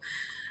 So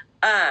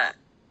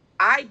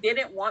I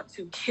didn't want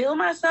to kill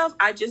myself.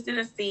 I just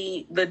didn't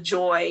see the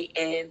joy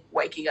in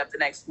waking up the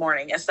next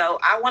morning. And so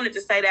I wanted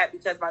to say that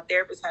because my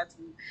therapist had to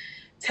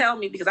tell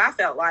me, because I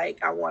felt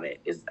like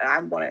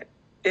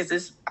is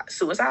this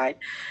suicide?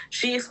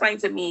 She explained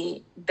to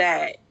me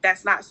that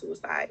that's not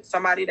suicide.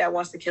 Somebody that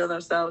wants to kill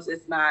themselves,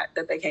 it's not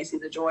that they can't see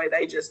the joy.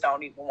 They just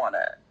don't even want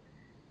to.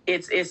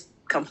 It's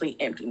complete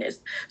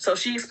emptiness. So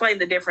she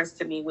explained the difference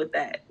to me with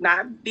that.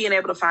 Not being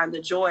able to find the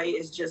joy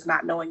is just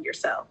not knowing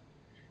yourself.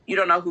 You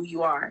don't know who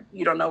you are.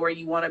 You don't know where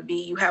you want to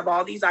be. You have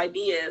all these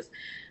ideas,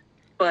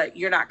 but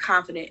you're not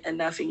confident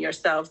enough in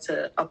yourself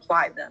to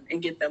apply them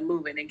and get them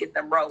moving and get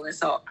them rolling.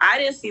 So I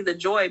didn't see the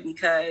joy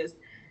because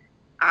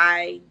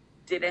I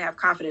didn't have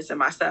confidence in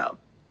myself.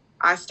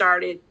 I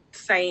started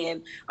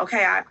saying,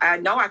 okay, I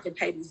know I can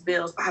pay these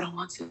bills, but I don't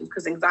want to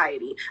because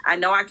anxiety. I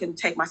know I can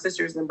take my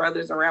sisters and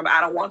brothers around, but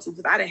I don't want to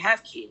because I didn't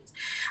have kids.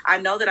 I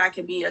know that I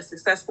can be a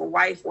successful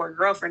wife or a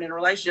girlfriend in a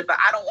relationship, but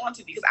I don't want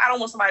to because I don't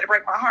want somebody to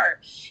break my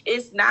heart.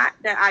 It's not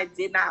that I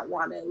did not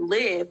want to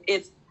live.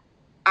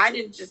 I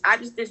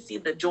just didn't see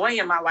the joy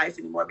in my life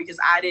anymore because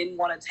I didn't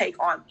want to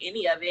take on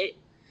any of it.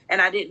 And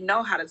I didn't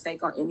know how to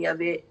take on any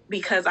of it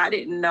because I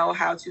didn't know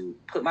how to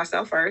put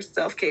myself first,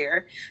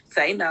 self-care,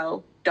 say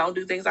no, don't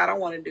do things I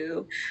don't want to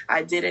do.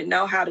 I didn't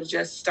know how to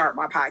just start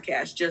my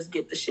podcast, just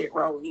get the shit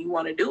rolling. You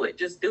want to do it,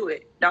 just do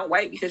it. Don't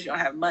wait because you don't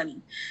have money.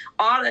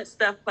 All that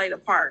stuff played a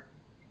part.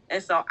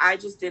 And so I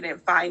just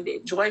didn't find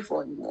it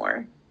joyful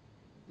anymore.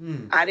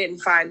 I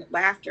didn't find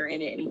laughter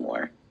in it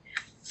anymore.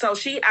 So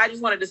I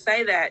just wanted to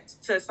say that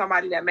to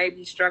somebody that may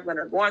be struggling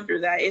or going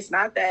through that. It's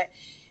not that,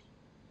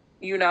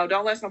 you know,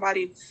 don't let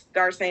somebody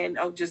start saying,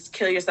 oh, just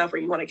kill yourself or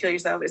you want to kill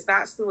yourself. It's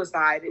not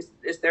suicide.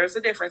 There's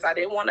a difference. I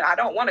don't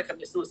want to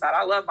commit suicide.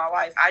 I love my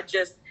life.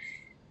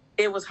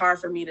 It was hard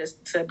for me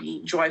to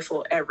be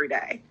joyful every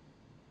day.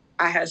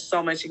 I had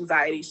so much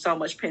anxiety, so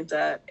much pent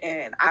up,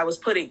 and I was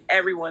putting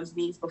everyone's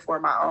needs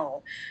before my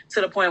own to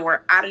the point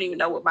where I didn't even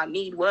know what my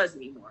need was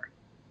anymore.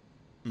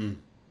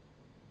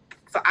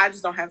 So I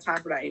just don't have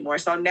time for that anymore.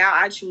 So now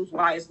I choose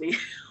wisely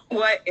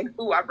what and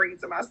who I bring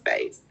into my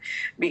space,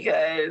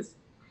 because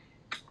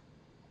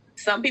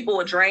some people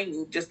will drain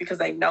you just because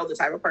they know the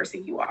type of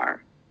person you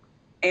are.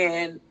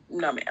 And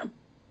no, ma'am.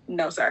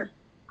 No, sir.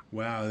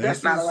 Wow.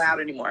 That's not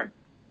allowed anymore.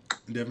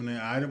 Definitely.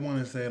 I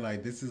want to say,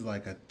 like, this is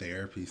like a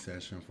therapy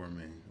session for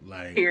me.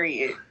 Like,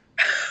 period.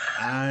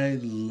 I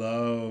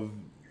love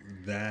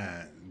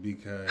that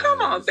because...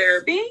 Come on,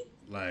 therapy.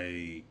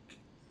 Like,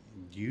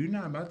 you're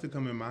not about to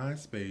come in my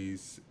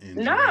space and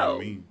no.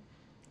 drain me.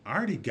 I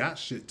already got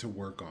shit to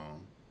work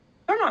on.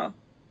 Come on.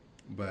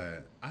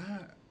 But I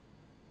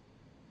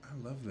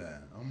love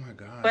that. Oh my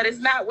God. But it's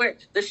not where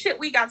the shit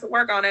we got to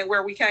work on ain't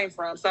where we came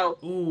from. So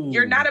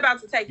you're not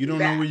about to take you don't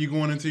back. know where you're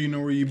going until you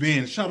know where you've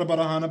been. Shout about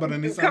a Hana, but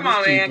an Come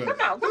on, man.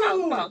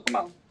 Come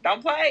on.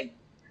 Don't play.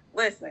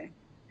 Listen,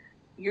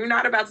 you're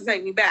not about to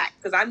take me back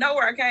because I know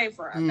where I came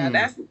from. Now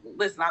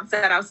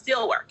I'm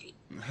still working.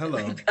 Hello.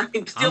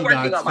 I'm still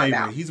working God's on my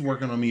mouth. He's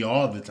working on me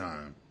all the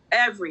time.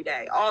 Every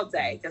day, all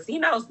day, because he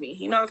knows me.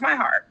 He knows my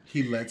heart.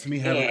 He lets me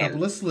have a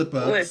couple of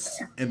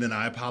slip-ups, and then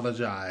I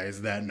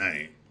apologize that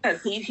night.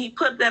 Because he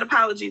put that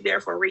apology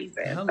there for a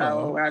reason. Hello.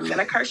 So I'm going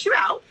to curse you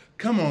out.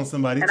 Come on,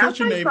 somebody. Touch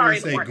your neighbor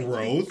and say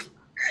growth.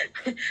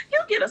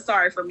 You'll get a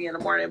sorry from me in the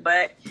morning.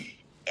 But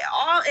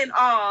all in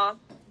all,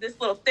 this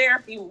little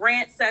therapy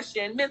rant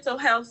session, mental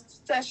health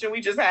session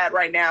we just had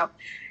right now,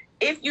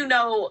 if you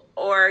know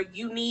or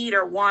you need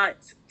or want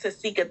to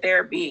seek a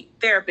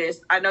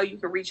therapist, I know you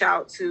can reach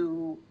out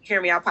to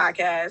Hear Me Out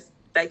Podcast.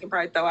 They can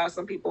probably throw out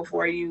some people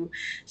for you,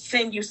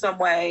 send you some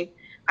way.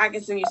 I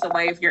can send you some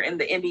way if you're in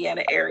the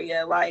Indiana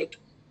area. Like,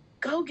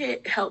 go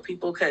get help,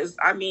 people, because,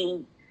 I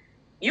mean,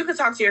 you can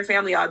talk to your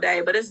family all day,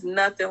 but it's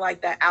nothing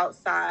like that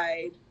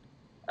outside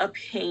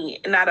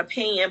not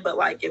opinion, but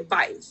like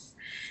advice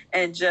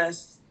and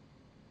just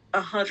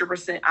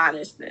 100%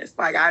 honestness.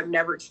 Like, I've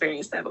never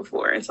experienced that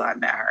before until I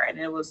met her, and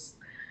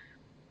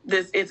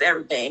it's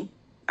everything.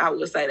 I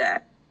would say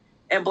that.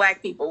 And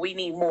Black people, we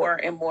need more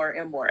and more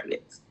and more of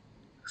it.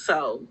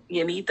 So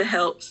you need the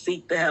help,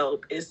 seek the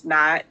help. It's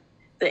not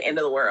the end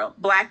of the world.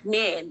 Black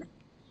men,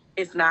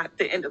 it's not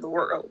the end of the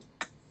world.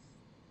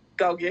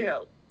 Go get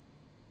help.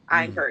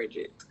 I encourage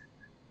it.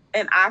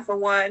 And I, for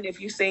one,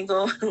 if you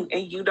single and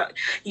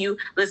you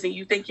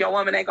think your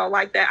woman ain't gonna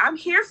like that, I'm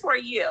here for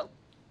you.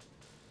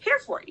 Here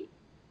for you.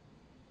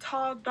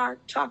 Tall, dark,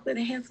 chocolate,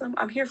 and handsome.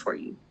 I'm here for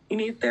you. You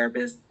need a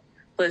therapist?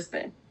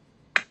 Listen.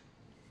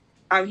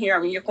 I'm here.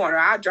 I'm in your corner.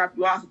 I'll drop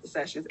you off at the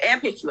sessions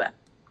and pick you up.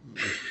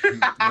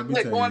 I'm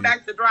going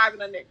back to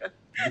driving a nigga.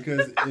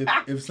 Because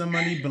if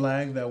somebody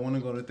black that want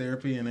to go to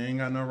therapy and they ain't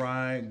got no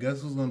ride,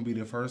 guess who's gonna be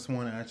the first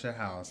one at your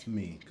house?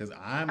 Me, because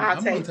I'm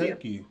gonna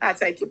take you. I'll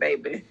take you,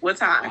 baby. What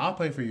time? I'll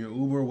pay for your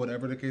Uber,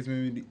 whatever the case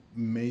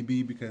may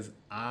be, because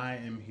I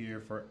am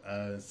here for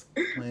us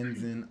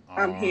cleansing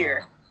I'm our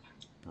here.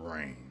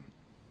 brain.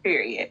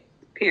 Period.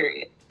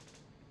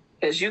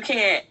 Because you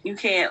can't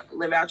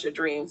live out your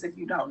dreams if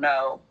you don't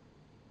know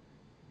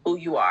who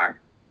you are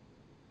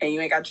and you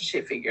ain't got your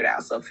shit figured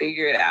out. So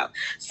figure it out.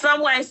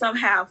 Some way,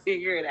 somehow,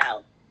 figure it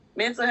out.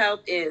 Mental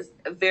health is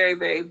very,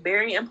 very,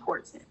 very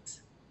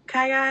important.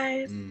 Okay,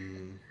 guys?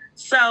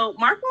 So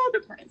Marco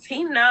the Prince,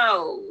 he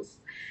knows.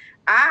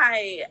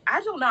 I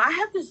don't know. I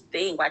have this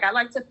thing. Like, I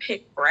like to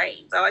pick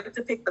brains. I like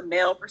to pick the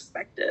male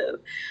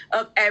perspective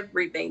of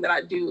everything that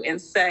I do and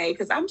say.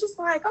 Because I'm just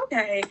like,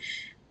 okay,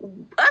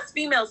 us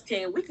females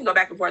we can go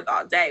back and forth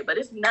all day, but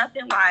it's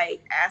nothing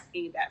like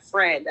asking that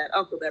friend, that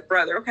uncle, that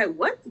brother, okay,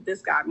 what did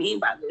this guy mean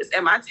by this?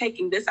 Am I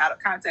taking this out of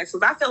context?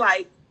 Because I feel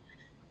like,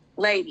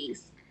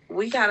 ladies,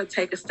 we got to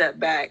take a step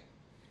back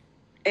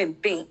and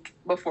think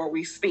before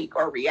we speak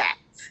or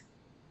react.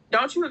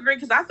 Don't you agree?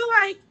 Because I feel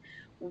like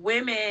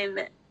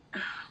women,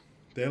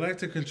 they like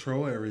to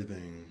control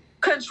everything.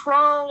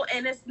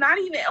 And it's not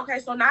even, okay,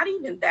 so not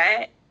even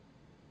that,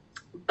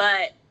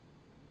 but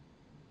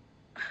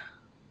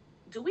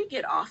do we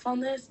get off on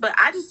this? But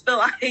I just feel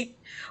like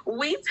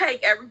we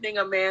take everything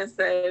a man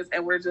says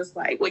and we're just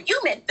like, well,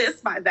 you meant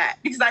this by that,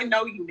 because I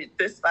know you meant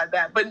this by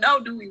that. But no,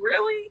 do we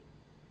really?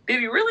 Did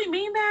he really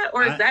mean that?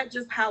 Or is that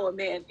just how a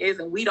man is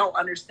and we don't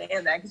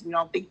understand that because we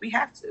don't think we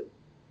have to?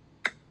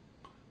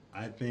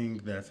 I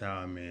think that's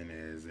how a man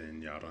is,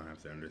 and y'all don't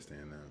have to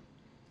understand that.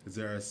 Because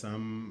there are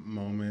some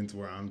moments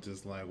where I'm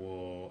just like,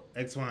 well,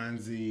 X, Y, and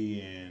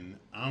Z, and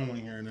I don't want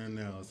to hear nothing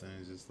else. And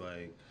it's just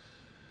like,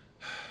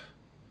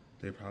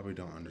 they probably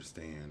don't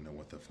understand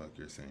what the fuck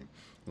you're saying.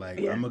 Like,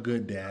 yeah. I'm a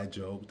good dad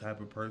joke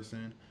type of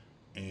person.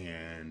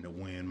 And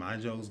when my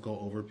jokes go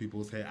over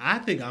people's head, I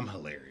think I'm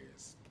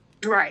hilarious.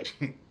 Right.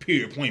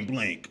 Period, point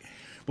blank.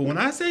 But when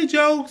I say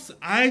jokes,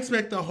 I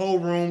expect the whole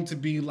room to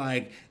be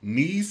like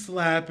knee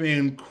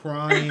slapping,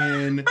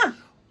 crying,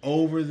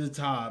 over the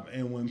top.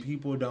 And when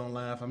people don't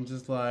laugh, I'm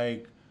just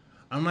like,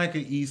 I'm like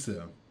an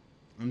Issa.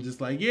 I'm just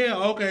like, yeah,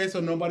 okay,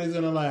 so nobody's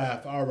going to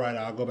laugh. All right,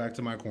 I'll go back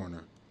to my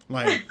corner.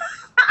 Like,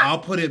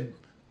 I'll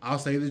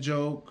say the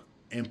joke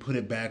and put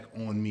it back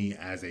on me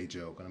as a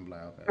joke. And I'm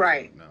like, okay.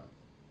 Right. No.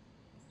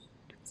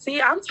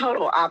 See, I'm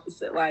total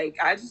opposite. Like,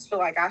 I just feel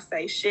like I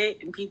say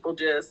shit and people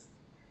just,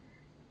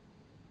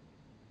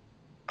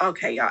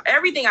 okay, y'all.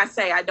 Everything I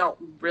say, I don't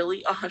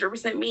really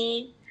 100%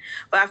 mean.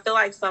 But I feel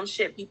like some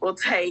shit people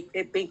take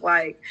and think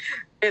like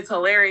it's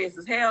hilarious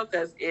as hell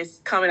because it's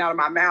coming out of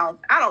my mouth.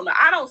 I don't know.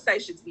 I don't say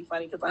shit to be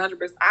funny because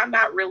 100%, I'm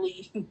not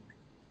really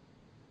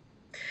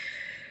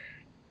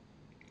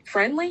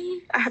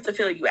friendly. I have to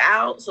feel you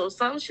out. So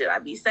some shit I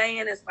be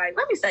saying, it's like,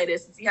 let me say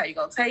this and see how you're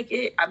going to take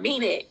it. I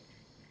mean it.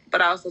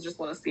 But I also just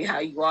want to see how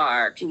you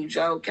are. Can you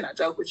joke? Can I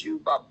joke with you?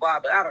 Blah, blah.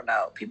 But I don't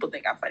know. People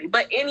think I'm funny.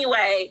 But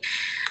anyway,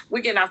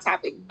 we're getting off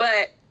topic.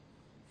 But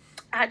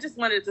I just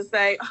wanted to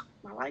say, oh,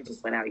 my light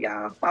just went out,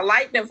 y'all. My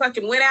light then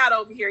fucking went out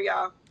over here,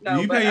 y'all.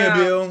 No, you pay your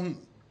bill.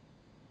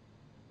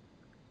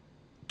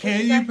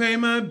 Can you pay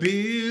my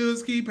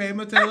bills? Can you pay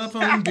my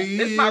telephone bill?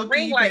 It's my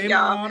ring light,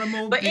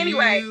 y'all. But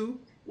anyway,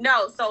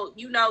 no. So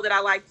you know that I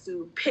like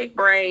to pick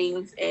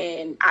brains,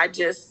 and I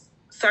just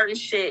certain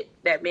shit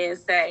that men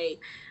say.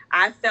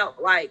 I felt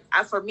like,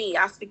 for me,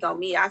 I speak on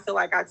me. I feel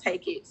like I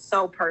take it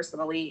so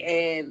personally,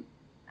 and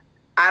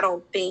I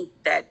don't think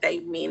that they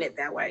mean it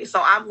that way.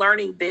 So I'm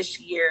learning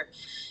this year,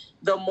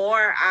 the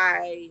more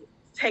I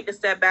take a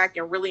step back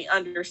and really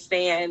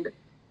understand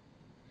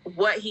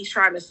what he's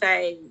trying to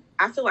say,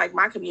 I feel like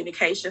my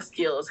communication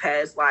skills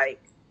has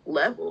like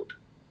leveled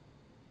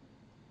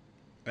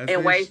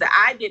in ways that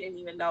I didn't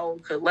even know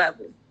could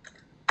level.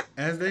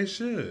 As they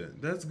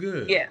should. That's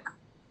good. Yeah.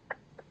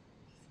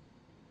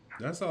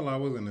 That's all I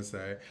was going to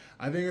say.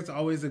 I think it's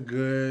always a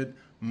good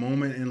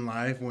moment in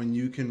life when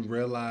you can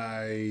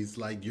realize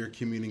like your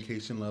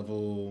communication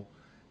level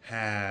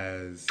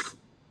has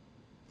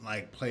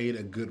like played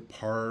a good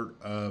part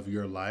of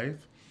your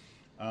life.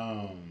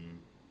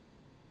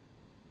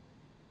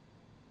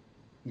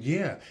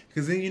 Yeah,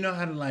 because then you know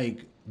how to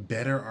like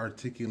better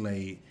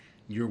articulate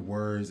your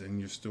words and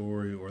your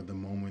story or the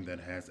moment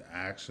that has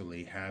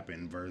actually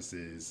happened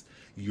versus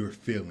your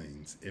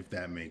feelings, if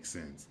that makes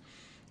sense.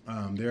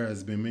 There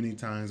has been many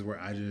times where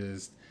I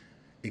just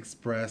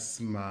express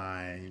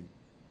my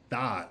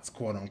thoughts,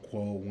 quote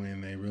unquote,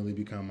 when they really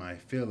become my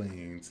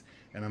feelings.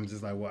 And I'm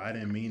just like, well, I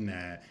didn't mean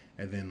that.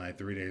 And then like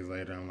 3 days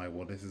later, I'm like,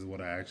 well, this is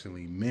what I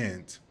actually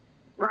meant.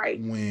 Right.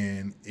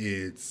 When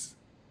it's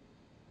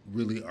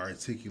really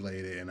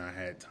articulated and I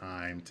had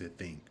time to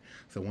think.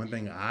 So one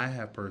thing I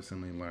have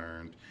personally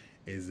learned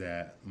is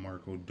that,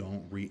 Marco,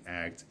 don't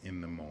react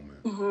in the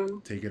moment. Mm-hmm.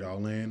 Take it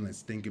all in.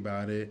 Let's think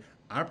about it.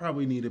 I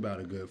probably need about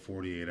a good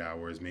 48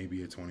 hours,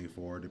 maybe a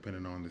 24,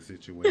 depending on the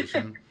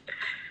situation.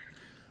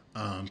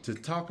 to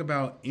talk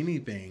about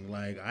anything.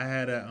 Like I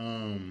had a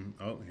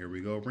oh, here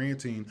we go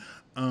ranting.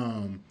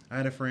 I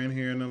had a friend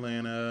here in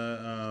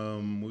Atlanta.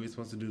 We were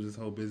supposed to do this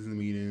whole business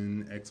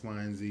meeting, X, Y,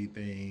 and Z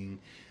thing.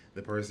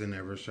 The person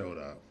never showed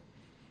up.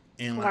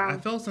 And like I Wow.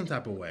 felt some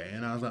type of way.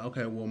 And I was like,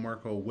 okay, well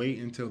Marco, wait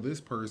until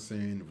this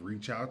person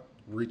reach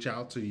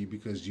out to you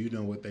because you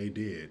know what they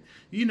did.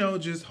 You know,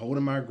 just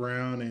holding my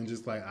ground and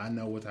just like I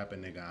know what type of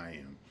nigga I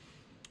am.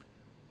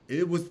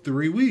 It was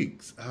 3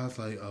 weeks. I was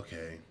like,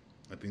 okay,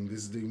 I think this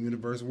is the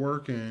universe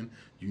working.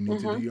 You need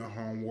to do Mm-hmm. your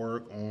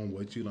homework on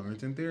what you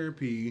learned in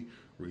therapy.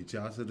 Reach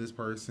out to this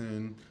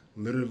person.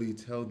 Literally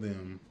tell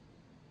them,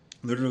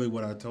 literally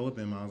what I told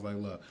them. I was like,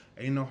 look,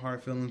 ain't no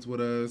hard feelings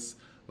with us.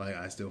 Like,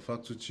 I still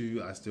fucks with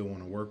you. I still want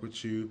to work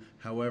with you.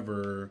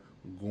 However,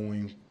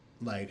 going,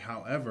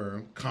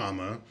 however,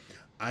 comma,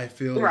 I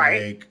feel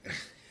Right.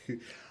 like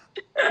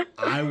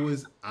I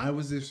was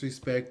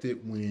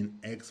disrespected when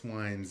X,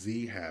 Y, and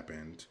Z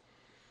happened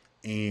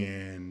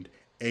and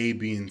A,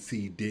 B, and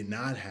C did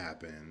not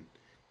happen.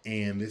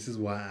 And this is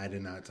why I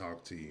did not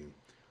talk to you.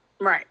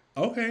 Right.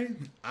 Okay,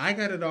 I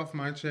got it off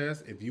my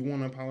chest. If you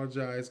want to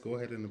apologize, go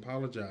ahead and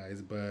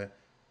apologize. But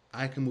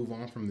I can move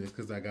on from this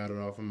because I got it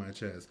off of my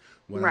chest.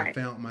 What I Right.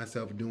 found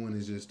myself doing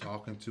is just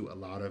talking to a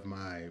lot of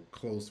my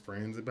close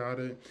friends about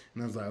it.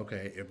 And I was like,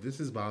 okay, if this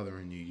is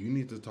bothering you, you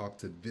need to talk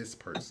to this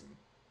person.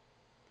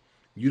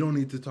 You don't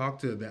need to talk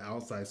to the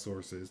outside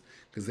sources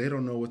because they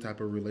don't know what type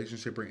of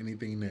relationship or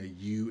anything that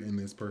you and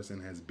this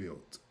person has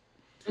built.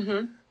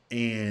 Mm-hmm.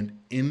 And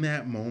in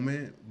that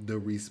moment, the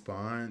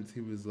response,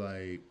 he was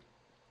like,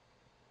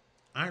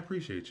 I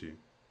appreciate you.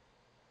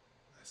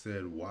 I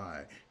said,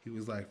 why? He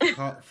was like,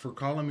 for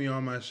calling me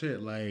on my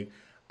shit. Like,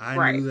 I knew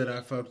Right. that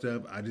I fucked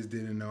up. I just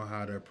didn't know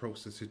how to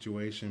approach the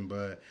situation.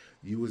 But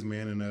you was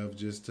man enough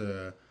just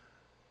to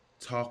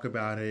talk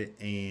about it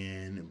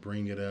and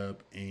bring it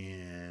up.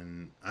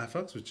 And I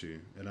fucks with you.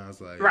 And I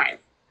was like, Right.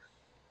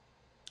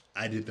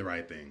 I did the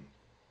right thing.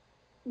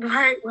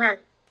 Right. Right.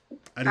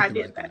 I did I the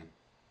did right that. thing.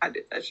 I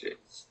did that shit.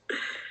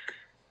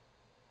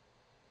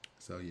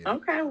 So, yeah.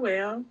 Okay.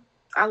 Well,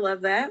 I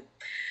love that.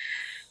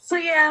 So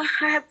yeah,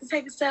 I have to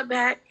take a step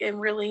back and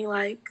really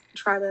like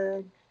try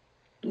to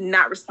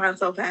not respond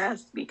so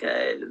fast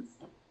because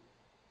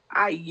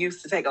I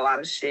used to take a lot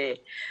of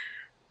shit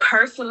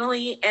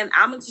personally. And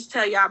I'm gonna just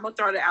tell you, I'm gonna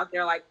throw it out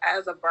there. Like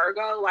as a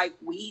Virgo, like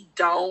we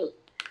don't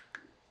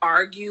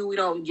argue, we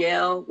don't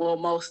yell. Well,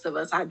 most of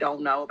us, I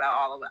don't know about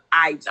all of it.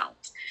 I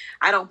don't.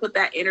 I don't put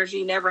that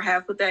energy, never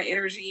have put that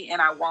energy,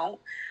 and I won't.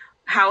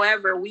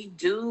 However, we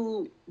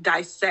do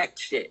dissect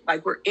shit.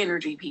 Like we're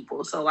energy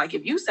people. So like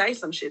if you say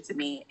some shit to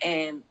me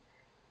and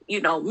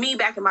me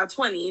back in my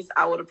 20s,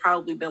 I would have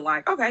probably been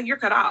like, okay, you're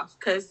cut off.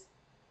 Cause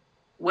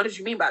what did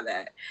you mean by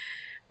that?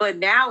 But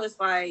now it's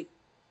like,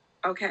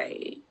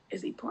 okay,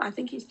 is he I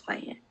think he's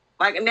playing.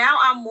 Like now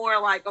I'm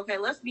more like, okay,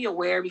 let's be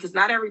aware because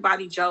not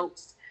everybody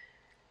jokes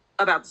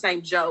about the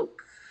same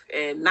joke.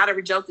 And not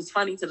every joke is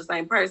funny to the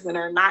same person,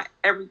 or not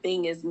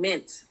everything is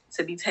meant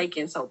to be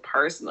taken so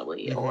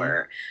personally Mm-hmm.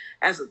 or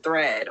as a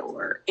threat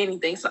or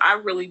anything. So I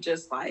really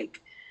just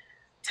like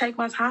take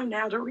my time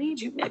now to read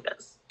you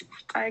niggas.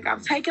 Like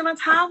I'm taking my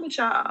time with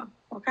y'all,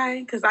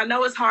 okay? Because I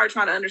know it's hard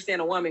trying to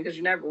understand a woman because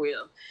you never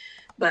will.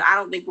 But I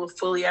don't think we'll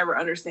fully ever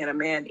understand a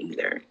man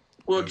either.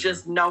 We'll Okay.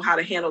 just know how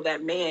to handle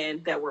that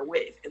man that we're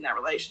with in that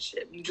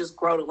relationship. You just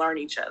grow to learn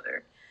each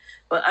other.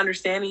 But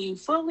understanding you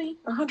fully,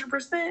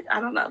 100%, I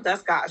don't know.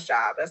 That's God's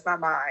job. That's not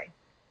mine.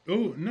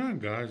 Oh, not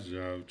God's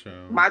job,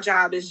 child. My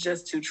job is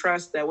just to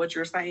trust that what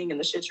you're saying and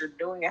the shit you're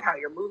doing and how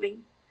you're moving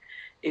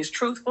is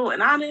truthful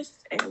and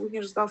honest, and we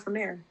can just go from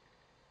there.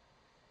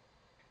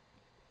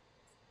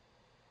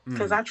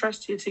 Because I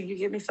trust you till you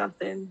give me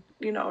something,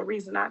 a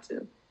reason not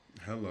to,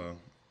 Hello.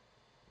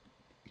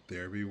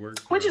 Therapy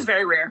works. which is y'all.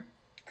 very rare.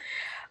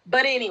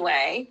 But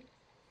anyway,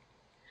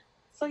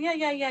 so yeah.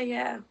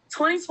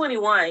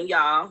 2021,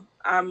 y'all.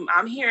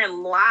 I'm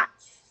hearing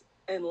lots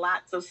and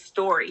lots of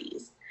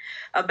stories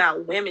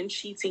about women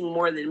cheating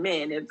more than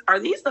men. Are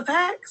these the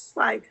facts?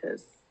 Like,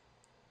 'cause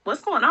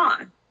what's going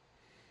on?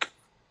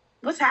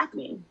 What's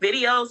happening?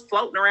 Videos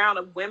floating around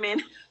of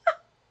women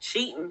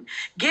cheating,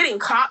 getting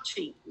caught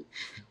cheating.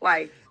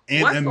 Like,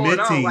 And what's going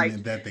on? admitting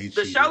Like, that they the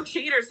cheated. show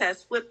Cheaters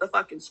has flipped the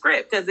fucking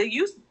script because they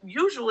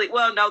usually,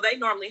 well, no, they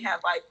normally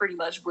have like pretty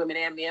much women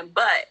and men,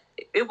 but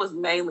it was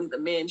mainly the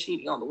men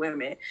cheating on the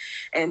women.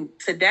 And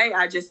today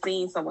I just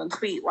seen someone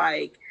tweet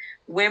like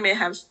women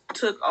have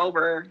took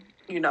over,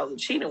 the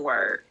cheating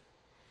word.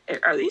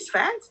 Are these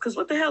facts? Because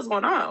what the hell's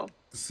going on?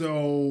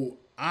 So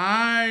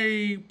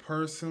I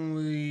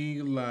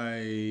personally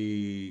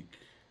like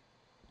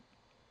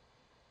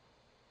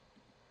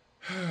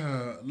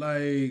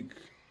like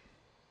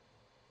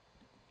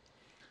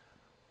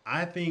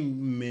I think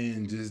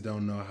men just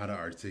don't know how to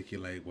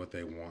articulate what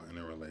they want in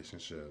a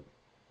relationship.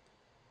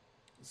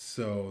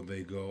 So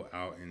they go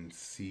out and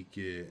seek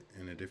it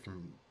in a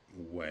different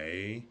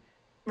way.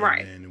 And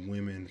Right. then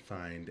women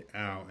find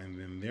out and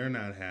then they're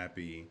not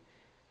happy.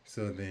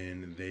 So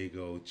then they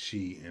go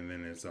cheat, and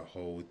then it's a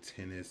whole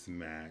tennis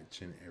match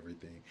and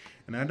everything.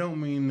 And I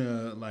don't mean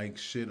to like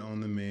shit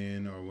on the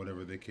men or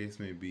whatever the case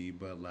may be,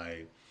 but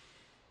like,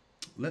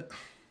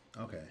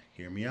 okay,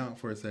 hear me out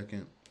for a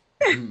second.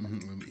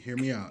 Hear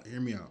me out.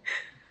 Hear me out.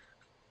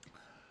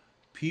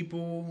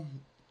 People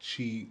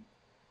cheat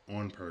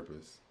on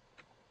purpose.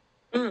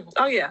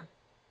 Oh yeah.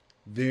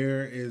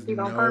 There is Cheat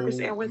no on purpose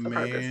and with a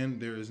purpose. man,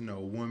 there is no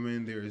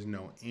woman, there is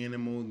no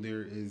animal,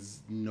 there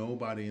is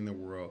nobody in the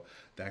world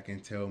that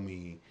can tell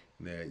me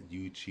that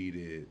you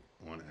cheated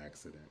on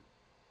accident.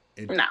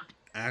 No.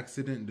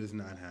 Accident does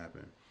not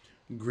happen.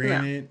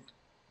 Granted,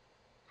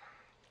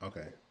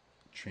 okay,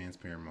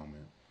 transparent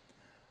moment.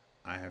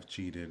 I have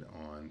cheated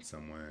on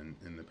someone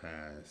in the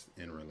past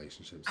in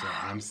relationships. So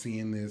I'm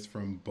seeing this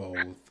from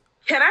both.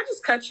 Can I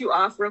just cut you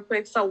off real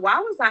quick? So why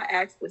was I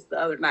asked this the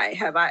other night?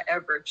 Have I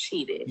ever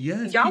cheated?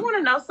 Yes. Y'all want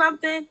to know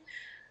something?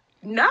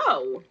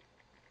 No.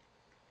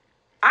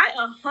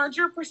 I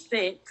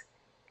 100%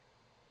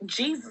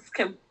 Jesus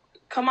can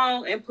come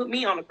on and put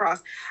me on the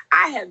cross.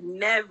 I have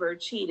never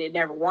cheated,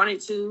 never wanted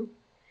to,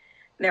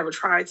 never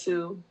tried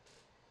to.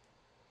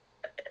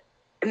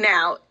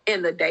 Now,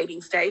 in the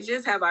dating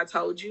stages, have I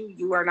told you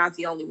you are not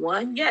the only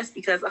one? Yes,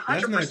 because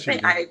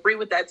 100% I agree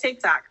with that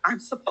TikTok. I'm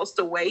supposed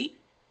to wait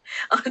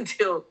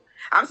until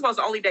I'm supposed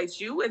to only date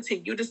you until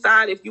you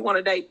decide if you want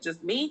to date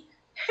just me.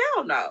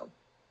 Hell no.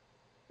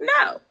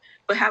 No.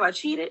 But have I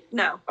cheated?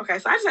 No. Okay,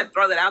 so I just had to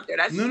throw that out there.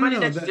 That's just funny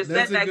that you just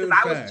said that, because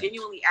I was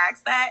genuinely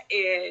asked that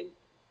and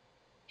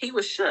he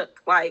was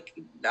shook. Like,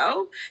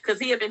 no, because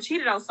he had been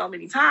cheated on so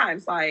many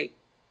times. Like,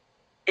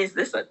 is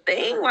this a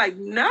thing? Like,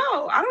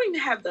 no, I don't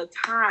even have the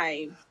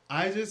time.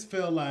 I just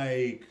feel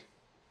like,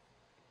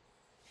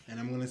 and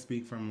I'm going to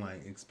speak from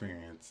like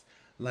experience,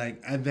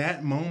 like at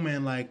that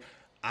moment, like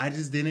I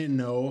just didn't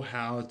know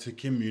how to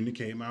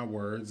communicate my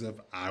words if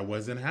I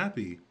wasn't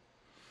happy.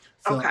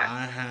 So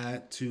I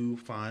had to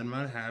find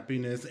my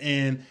happiness.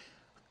 And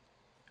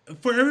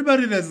for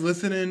everybody that's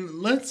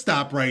listening, let's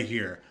stop right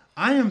here.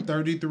 I am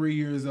 33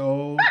 years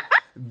old.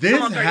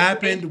 This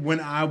happened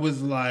when I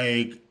was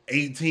like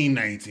 18,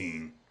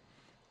 19.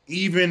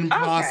 Even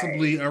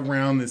possibly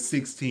around the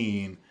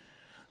 16.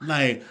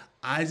 Like,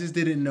 I just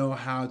didn't know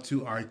how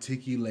to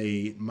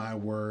articulate my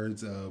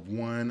words of,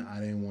 one, I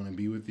didn't want to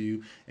be with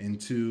you,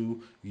 and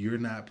two, you're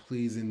not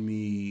pleasing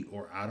me,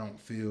 or I don't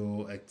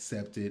feel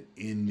accepted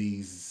in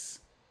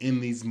these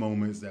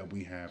moments that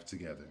we have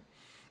together.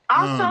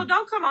 Also,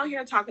 don't come on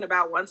here talking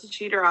about once a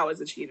cheater, always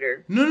a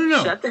cheater.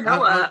 No. Shut the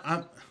hell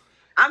up.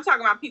 I'm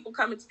talking about people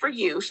coming for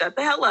you. Shut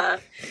the hell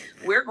up.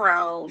 We're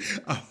grown.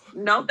 Oh.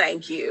 No,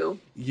 thank you.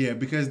 Yeah,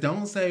 because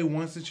don't say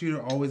once a cheater,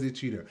 always a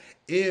cheater.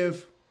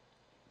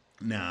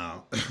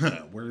 Now,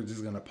 we're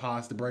just going to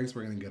pause the brakes.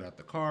 We're going to get out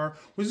the car.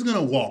 We're just going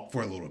to walk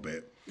for a little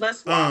bit.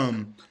 Let's walk.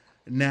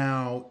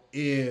 Now,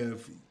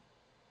 if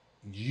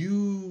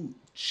you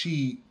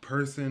cheat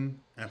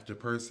person after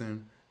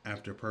person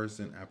after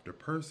person after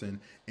person,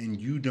 and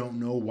you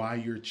don't know why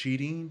you're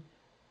cheating,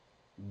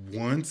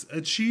 once a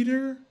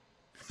cheater,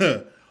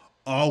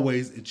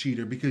 always a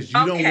cheater, because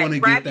you don't want to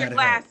get that help. Grab your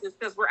glasses,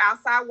 because we're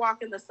outside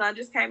walking. The sun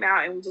just came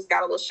out and we just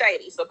got a little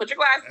shady. So put your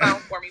glasses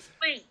on for me,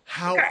 please.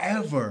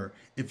 However,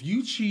 if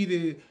you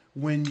cheated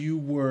when you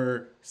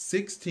were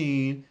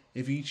 16,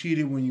 if you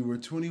cheated when you were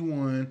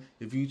 21,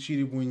 if you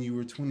cheated when you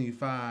were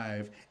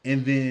 25,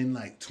 and then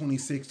like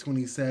 26,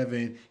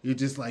 27, you're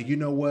just like, you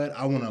know what?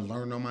 I want to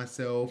learn on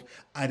myself.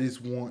 I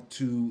just want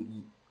to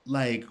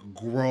like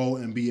grow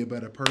and be a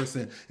better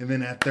person. And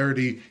then at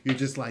 30, you're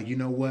just like, you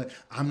know what?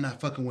 I'm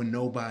not fucking with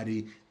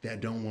nobody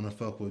that don't want to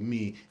fuck with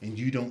me. And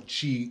you don't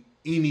cheat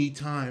any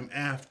time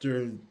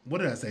after, what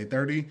did I say,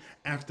 30?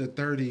 After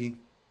 30,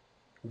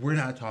 we're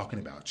not talking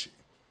about you.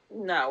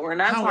 No, we're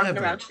not talking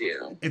about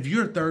you. If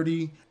you're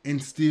 30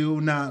 and still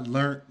not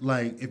learn,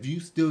 like if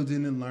you still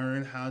didn't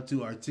learn how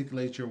to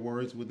articulate your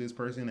words with this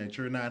person that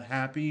you're not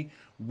happy,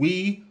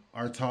 we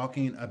are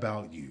talking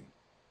about you.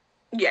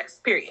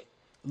 Yes, period.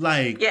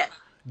 Like,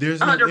 there's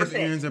no 100%. Ifs,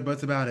 ands, or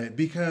buts about it.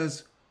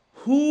 Because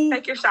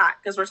take your shot,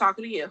 because we're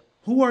talking to you.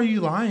 Who are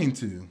you lying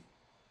to?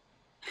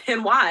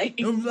 And why?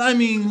 I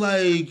mean,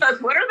 like,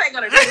 because what are they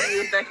gonna do to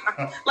you?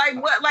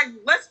 Like, what? Like,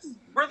 let's just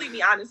really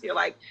be honest here.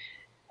 Like,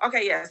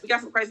 okay, yes, we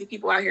got some crazy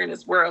people out here in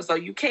this world, so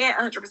you can't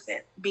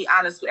 100% be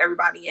honest with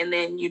everybody. And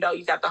then you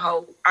got the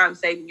whole I'm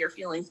saving your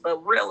feelings,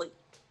 but really,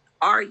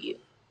 are you?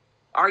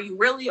 Are you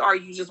really? Or are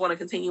you just want to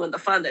continue in the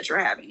fun that you're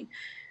having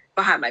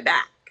behind my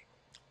back?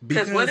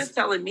 Because what is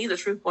telling me the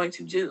truth going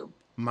to do?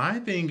 My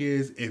thing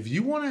is, if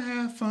you want to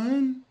have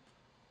fun,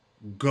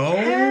 go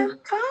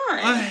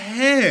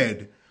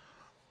ahead.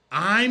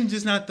 I'm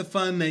just not the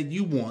fun that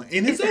you want.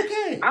 And it's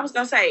okay. I was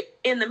going to say,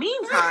 in the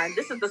meantime,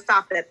 this is the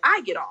stop that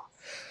I get off.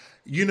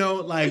 You know,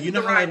 like, this you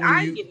know how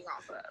I'm getting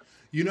off of.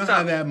 You know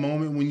how that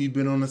moment when you've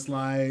been on the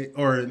slide,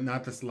 or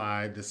not the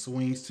slide, the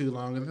swings too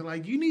long, and they're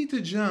like, you need to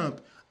jump.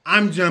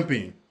 I'm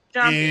jumping.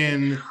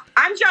 And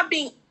I'm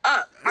jumping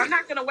up. I'm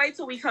not going to wait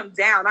till we come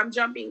down. I'm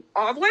jumping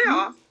all the way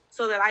off,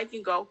 so that I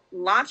can go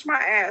launch my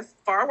ass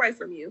far away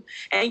from you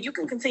and you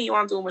can continue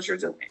on doing what you're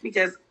doing,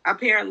 because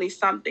apparently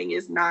something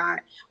is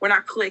not, we're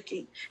not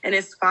clicking, and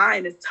it's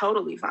fine. It's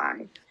totally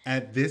fine.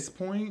 At this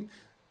point,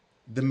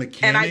 the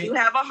mechanic... And I do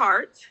have a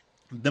heart.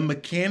 The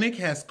mechanic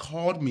has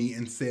called me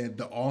and said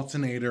the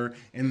alternator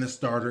and the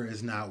starter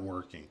is not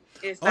working.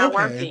 It's not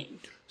working.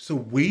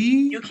 So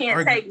you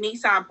can't take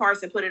Nissan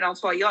parts and put it on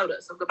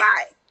Toyota. So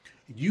goodbye.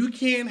 You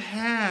can't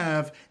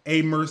have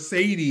a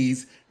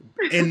Mercedes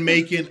and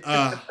making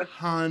a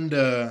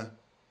Honda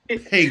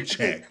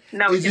paycheck.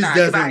 No, it just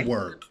doesn't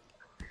work.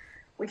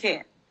 We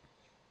can't.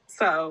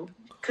 So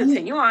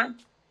continue on.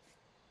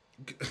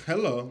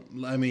 Hello.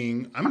 I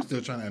mean, I'm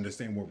still trying to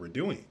understand what we're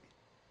doing.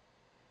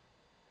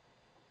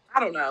 I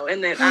don't know.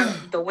 And then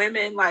the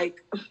women,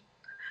 like,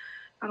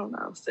 I don't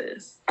know,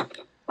 sis.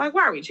 Like,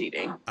 why are we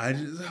cheating? Why? I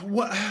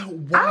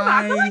don't know.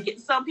 I feel like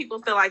some people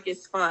feel like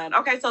it's fun.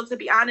 Okay, so to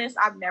be honest,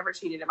 I've never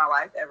cheated in my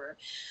life ever.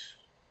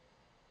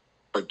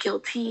 But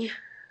guilty.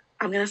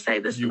 I'm gonna say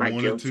this is like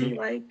guilty,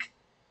 like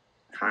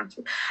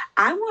conscious.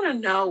 I want to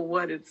know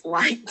what it's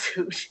like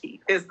to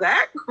cheat. Is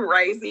that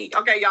crazy?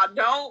 Okay, y'all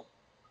don't.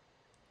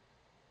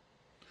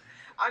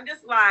 I'm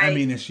just like. I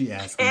mean, is she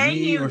asking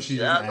me or she's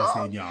just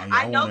asking y'all?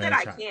 I know that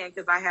I can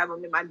because I have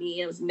them in my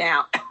DMs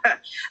now,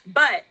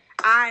 but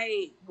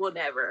I will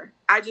never.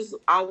 I just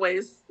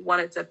always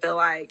wanted to feel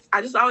like,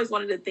 I just always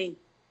wanted to think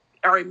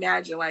or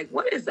imagine, like,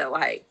 what is that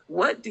like?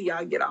 What do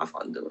y'all get off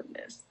on doing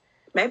this?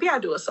 Maybe I'll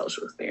do a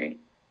social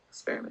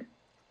experiment.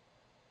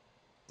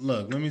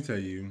 Look, let me tell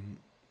you.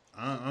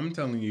 I'm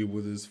telling you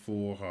with this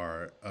full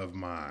heart of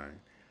mine.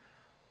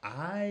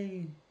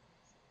 I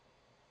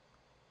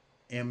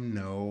am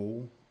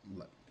no...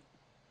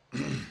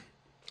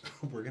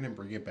 We're going to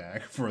bring it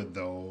back for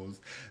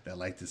those that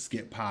like to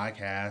skip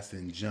podcasts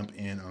and jump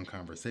in on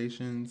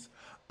conversations.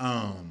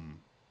 I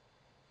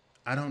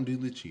don't do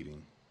the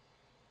cheating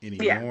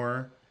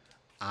anymore. Yeah.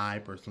 I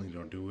personally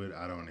don't do it.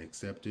 I don't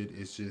accept it.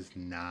 It's just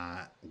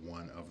not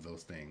one of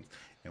those things.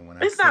 And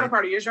when it's not a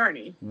part of your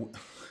journey.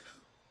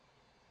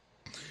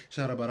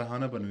 Shout out about a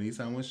Honda, but a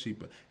Nissan was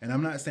cheaper. And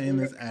I'm not saying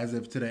this as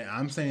of today.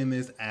 I'm saying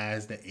this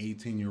as the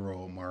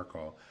 18-year-old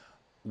Marco.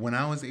 When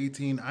I was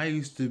 18, I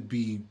used to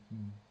be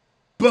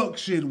buck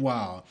shit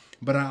wild.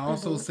 But I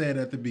also said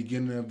at the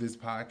beginning of this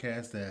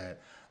podcast that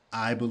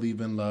I believe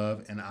in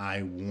love and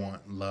I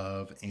want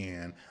love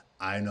and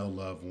I know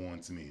love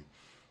wants me.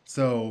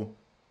 So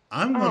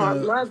I'm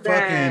going to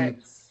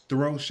fucking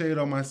throw shade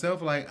on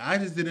myself. Like, I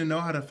just didn't know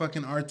how to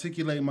fucking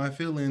articulate my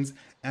feelings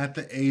at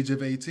the age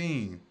of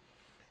 18.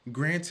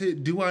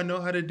 Granted, do I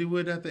know how to do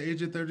it at the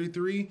age of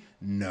 33?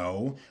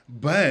 No.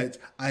 But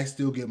I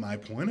still get my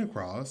point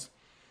across.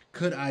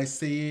 Could I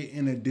say it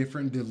in a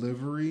different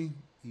delivery?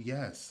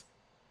 Yes.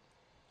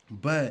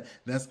 But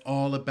that's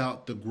all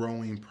about the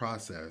growing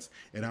process.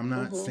 And I'm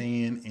not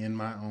saying in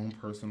my own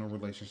personal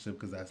relationship,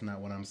 because that's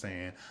not what I'm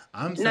saying.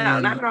 I'm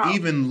saying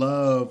even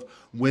love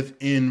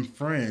within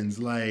friends.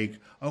 Like,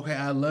 okay,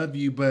 I love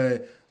you,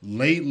 but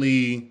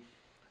lately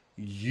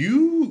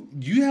you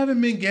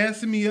haven't been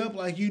gassing me up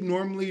like you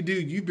normally do.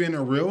 You've been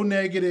a real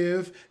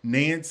negative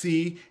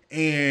Nancy,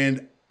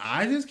 and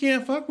I just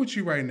can't fuck with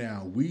you right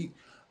now. We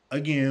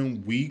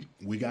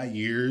got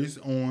years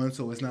on,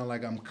 so it's not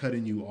like I'm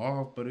cutting you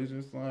off, but it's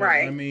just like,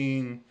 I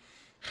mean,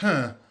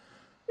 Yeah,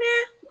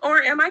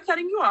 or am I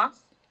cutting you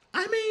off?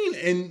 I mean,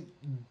 and...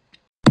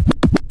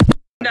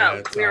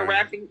 No, we're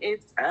wrapping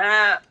it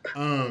up.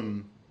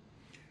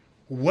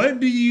 What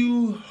do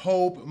you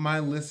hope my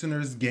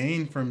listeners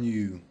gain from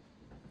you?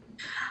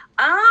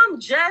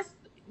 Just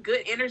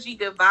good energy,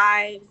 good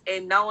vibes,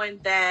 and knowing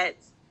that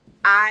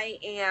I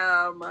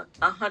am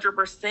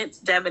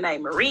 100%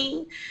 Devonay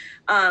Marie,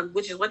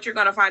 which is what you're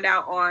going to find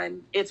out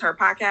on It's Her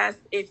Podcast.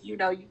 If you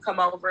come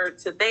over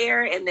to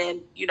there, and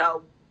then,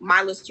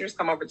 my listeners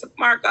come over to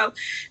Marco,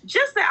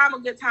 just that I'm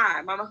a good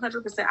time. I'm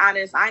 100%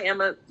 honest. I am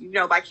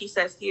like he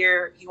says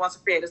here, he wants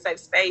to create a safe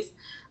space.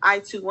 I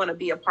too want to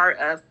be a part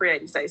of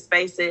creating safe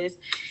spaces.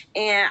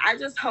 And I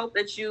just hope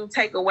that you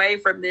take away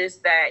from this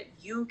that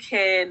you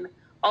can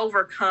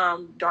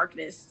overcome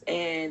darkness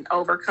and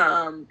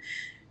overcome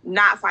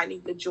not finding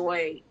the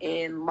joy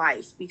in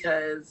life,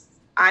 because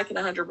I can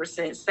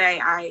 100% say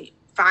I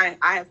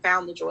have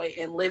found the joy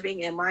in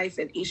living in life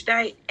in each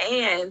day,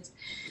 and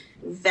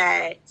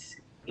that,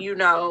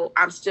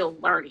 I'm still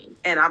learning,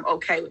 and I'm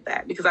okay with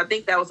that, because I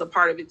think that was a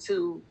part of it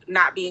too,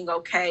 not being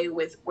okay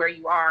with where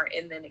you are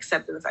and then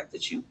accepting the fact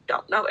that you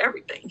don't know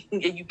everything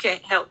and you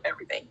can't help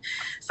everything.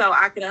 So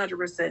I can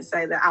 100%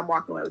 say that I'm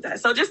walking away with that.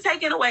 So just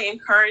taking away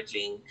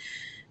encouraging,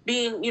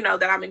 being,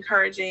 that I'm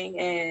encouraging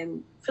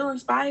and feel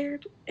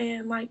inspired,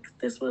 and like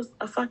this was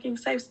a fucking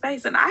safe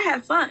space, and I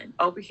had fun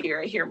over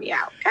here and hear me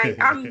out. Okay,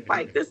 I'm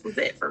like, this was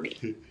it for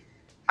me.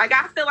 Like,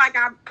 I feel like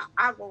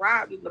I've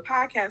arrived in the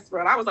podcast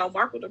world. I was on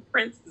Marco the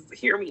Prince's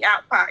Hear Me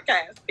Out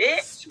podcast,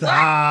 bitch.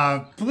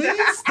 Stop.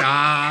 Please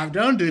stop.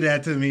 Don't do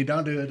that to me.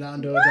 Don't do it. Don't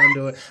do it. Don't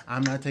do it.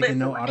 I'm not taking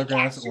no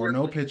autographs or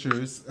no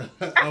pictures.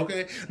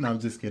 Okay? No, I'm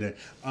just kidding.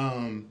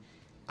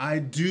 I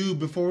do.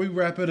 Before we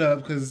wrap it up,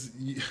 because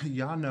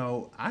y'all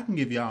know I can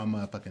give y'all a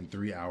motherfucking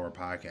 3-hour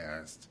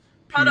podcast.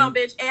 Hold on,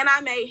 bitch. And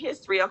I made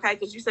history, okay?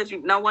 Because you said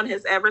no one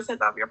has ever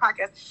sent off your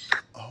podcast.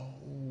 Oh,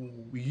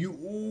 we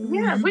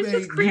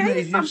just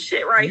created some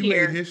shit right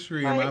here. You made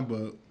history in my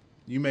book.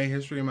 You made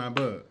history in my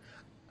book.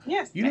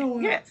 Yes. You know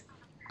what? Yes.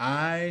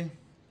 I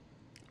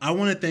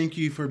want to thank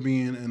you for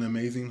being an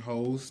amazing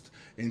host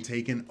and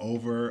taking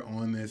over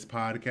on this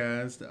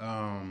podcast.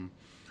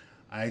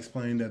 I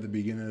explained at the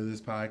beginning of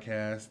this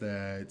podcast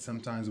that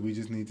sometimes we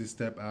just need to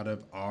step out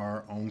of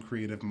our own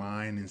creative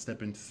mind and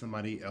step into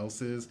somebody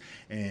else's.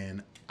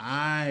 And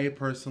I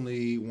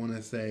personally want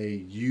to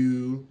say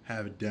you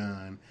have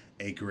done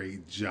a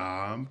great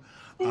job.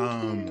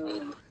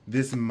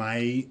 This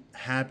might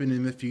happen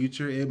in the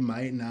future. It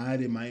might not.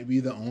 It might be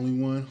the only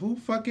one. Who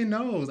fucking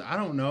knows? I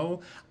don't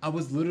know. I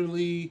was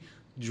literally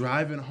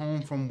driving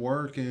home from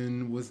work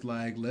and was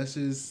like, let's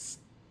just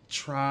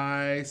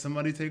try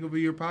somebody take over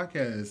your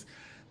podcast.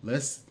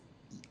 Let's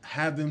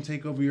have them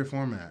take over your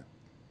format.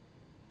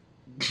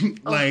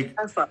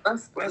 That's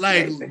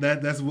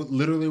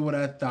literally what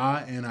I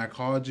thought. And I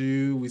called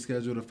you. We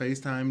scheduled a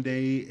FaceTime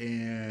date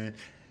and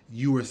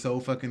you were so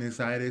fucking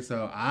excited.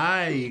 So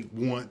I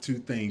want to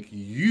thank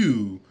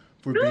you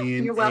for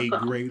being a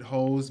great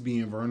host,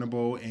 being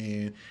vulnerable,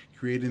 and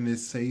creating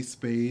this safe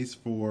space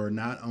for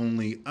not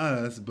only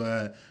us,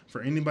 but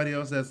for anybody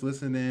else that's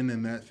listening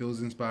and that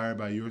feels inspired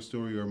by your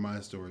story or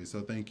my story. So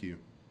thank you.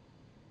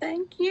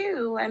 Thank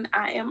you. And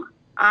I am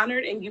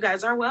honored, and you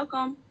guys are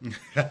welcome.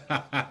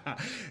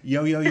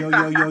 Yo. You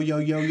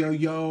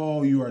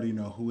already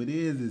know who it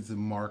is. It's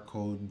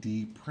Marco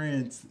D.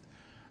 Prince.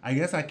 I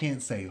guess I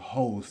can't say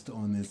host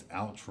on this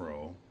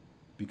outro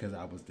because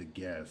I was the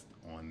guest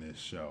on this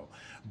show.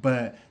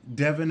 But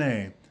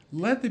Devonay,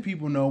 let the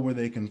people know where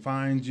they can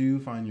find you,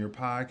 find your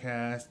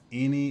podcast,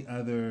 any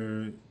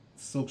other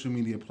social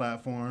media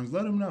platforms.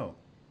 Let them know.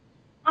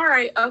 All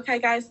right. Okay,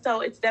 guys.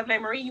 So it's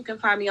Devonay Marie. You can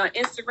find me on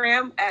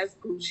Instagram as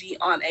Bougie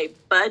on a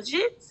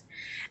Budget.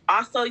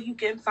 Also, you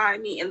can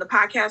find me in the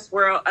podcast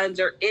world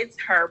under It's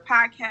Her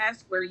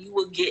Podcast, where you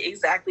will get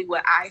exactly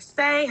what I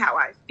say, how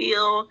I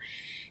feel,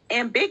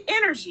 and big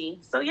energy.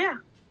 So, yeah,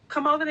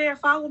 come over there.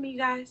 Follow me,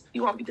 guys.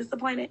 You won't be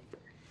disappointed.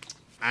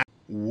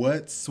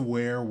 What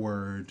swear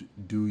word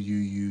do you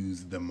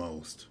use the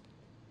most?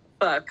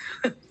 Fuck.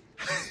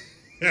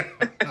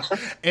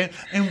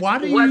 and why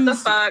do you What the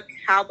fuck?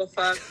 How the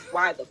fuck?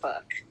 Why the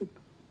fuck?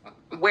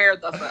 Where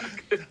the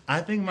fuck? I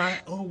think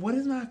what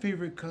is my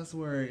favorite cuss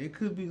word? It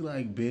could be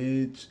like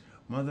bitch,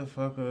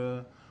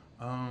 motherfucker,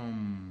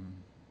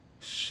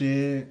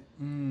 shit.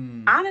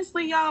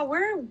 Honestly, y'all,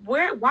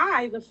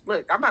 why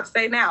look, I'm about to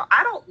say now,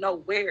 I don't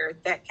know where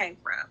that came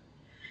from.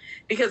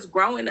 Because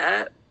growing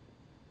up,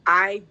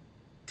 I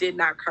did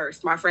not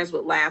curse. My friends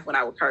would laugh when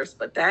I would curse,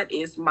 but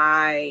that's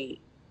my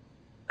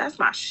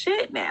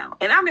shit now.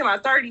 And I'm in my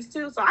 30s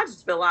too, so I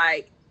just feel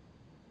like,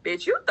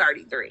 bitch, you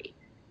 33.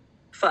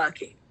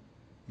 Fuck it.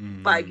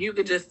 Mm-hmm. Like, you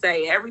could just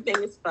say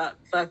everything is fuck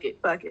it,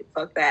 fuck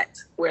that.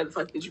 Where the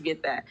fuck did you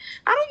get that?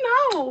 I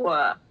don't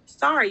know.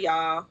 Sorry,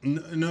 y'all.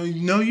 No,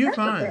 you're that's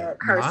fine. A bad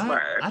curse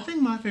word. I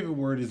think my favorite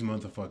word is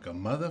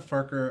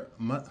motherfucker.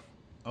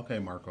 Okay,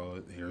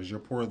 Marco, here's your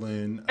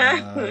Portland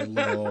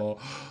little...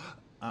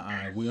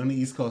 we on the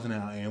East Coast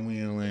now, and we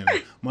in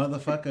Atlanta.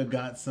 Motherfucker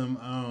got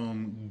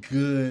some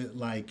good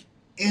like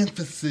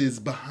emphasis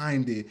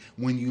behind it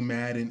when you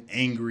mad and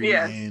angry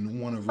and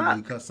want to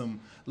really cuss them.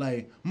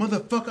 Like,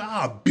 motherfucker,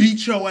 I'll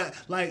beat your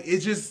ass. Like,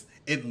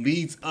 it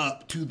leads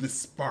up to the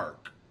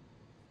spark.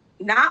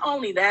 Not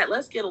only that,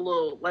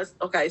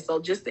 so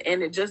just to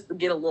end it, just to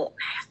get a little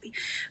nasty.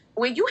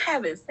 When you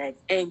having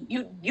sex and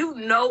you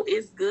know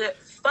it's good,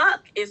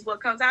 fuck is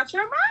what comes out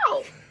your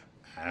mouth.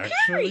 Actually.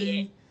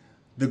 Period.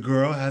 The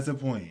girl has a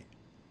point.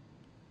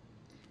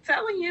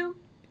 Telling you.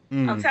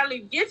 I'm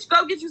telling you,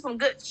 go get you some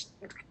good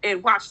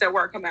and watch that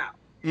word come out.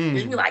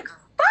 Just be like,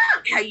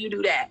 fuck, how you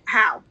do that?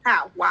 How?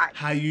 Why?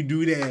 How you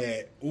do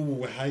that?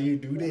 Ooh, how you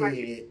do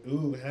that?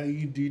 Ooh, how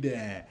you do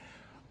that?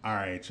 All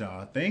right,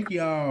 y'all. Thank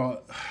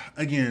y'all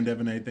again,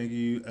 Devonay. Thank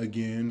you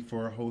again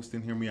for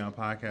hosting Hear Me Out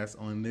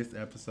Podcast on this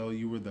episode.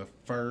 You were the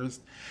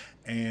first.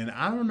 And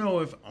I don't know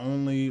if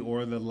only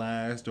or the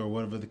last or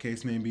whatever the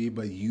case may be,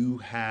 but you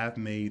have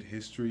made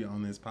history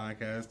on this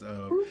podcast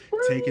of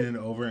taking it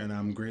over, and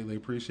I'm greatly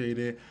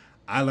appreciated.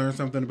 I learned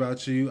something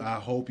about you. I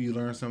hope you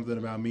learned something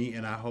about me,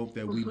 and I hope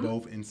that we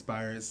both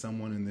inspired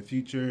someone in the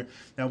future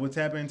that would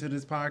tap into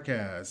this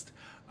podcast.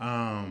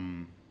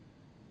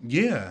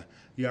 Yeah.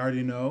 You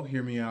already know,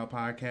 Hear Me Out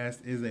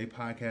Podcast is a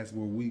podcast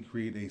where we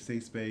create a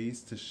safe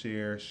space to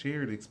share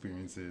shared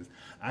experiences.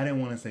 I didn't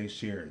want to say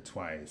share it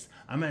twice.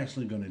 I'm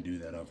actually going to do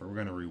that over. We're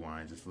going to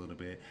rewind just a little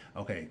bit.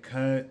 Okay,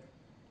 cut,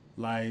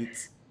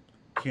 lights,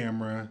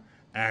 camera,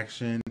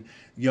 action.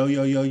 Yo. You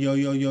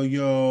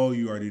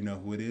already know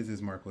who it is.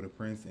 It's Marco the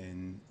Prince,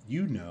 and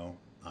you know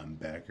I'm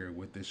back here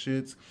with the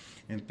shits.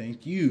 And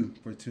thank you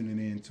for tuning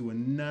in to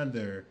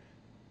another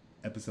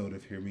episode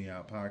of Hear Me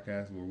Out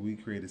Podcast, where we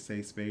create a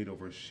safe space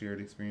over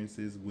shared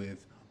experiences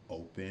with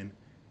open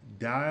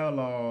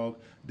dialogue.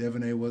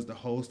 Devonay was the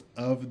host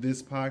of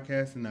this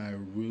podcast, and I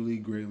really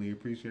greatly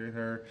appreciate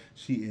her.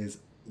 She is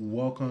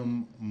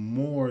welcome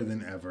more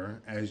than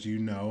ever, as you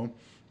know.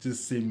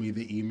 Just send me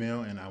the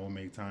email and I will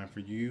make time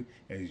for you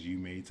as you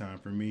made time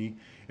for me.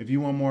 If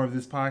you want more of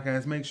this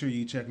podcast, make sure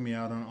you check me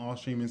out on all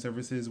streaming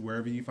services.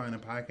 Wherever you find a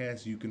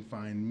podcast, you can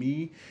find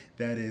me.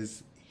 That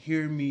is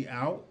Hear Me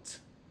Out,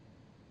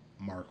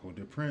 Marco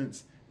the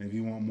Prince. And if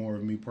you want more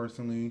of me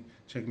personally,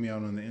 check me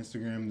out on the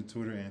Instagram, the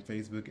Twitter, and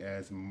Facebook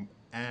as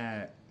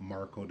at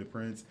Marco the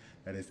Prince.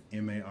 That is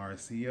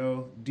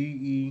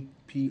MarcoDeprence.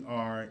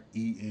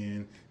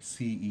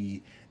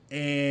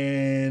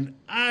 And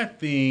I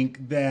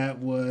think that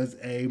was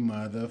a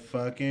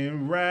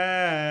motherfucking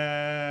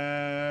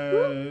rap.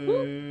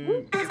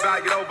 He's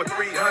valued over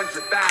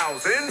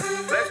 300,000.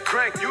 Let's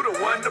drink, you the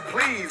one to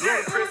please.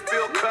 Ludacris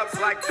fill cups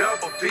like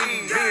double D. Me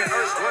and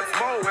Ursh, what's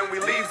more when we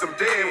leave them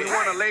dead? We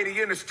want a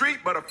lady in the street,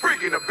 but a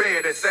freak in the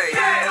bed that say,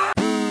 yeah.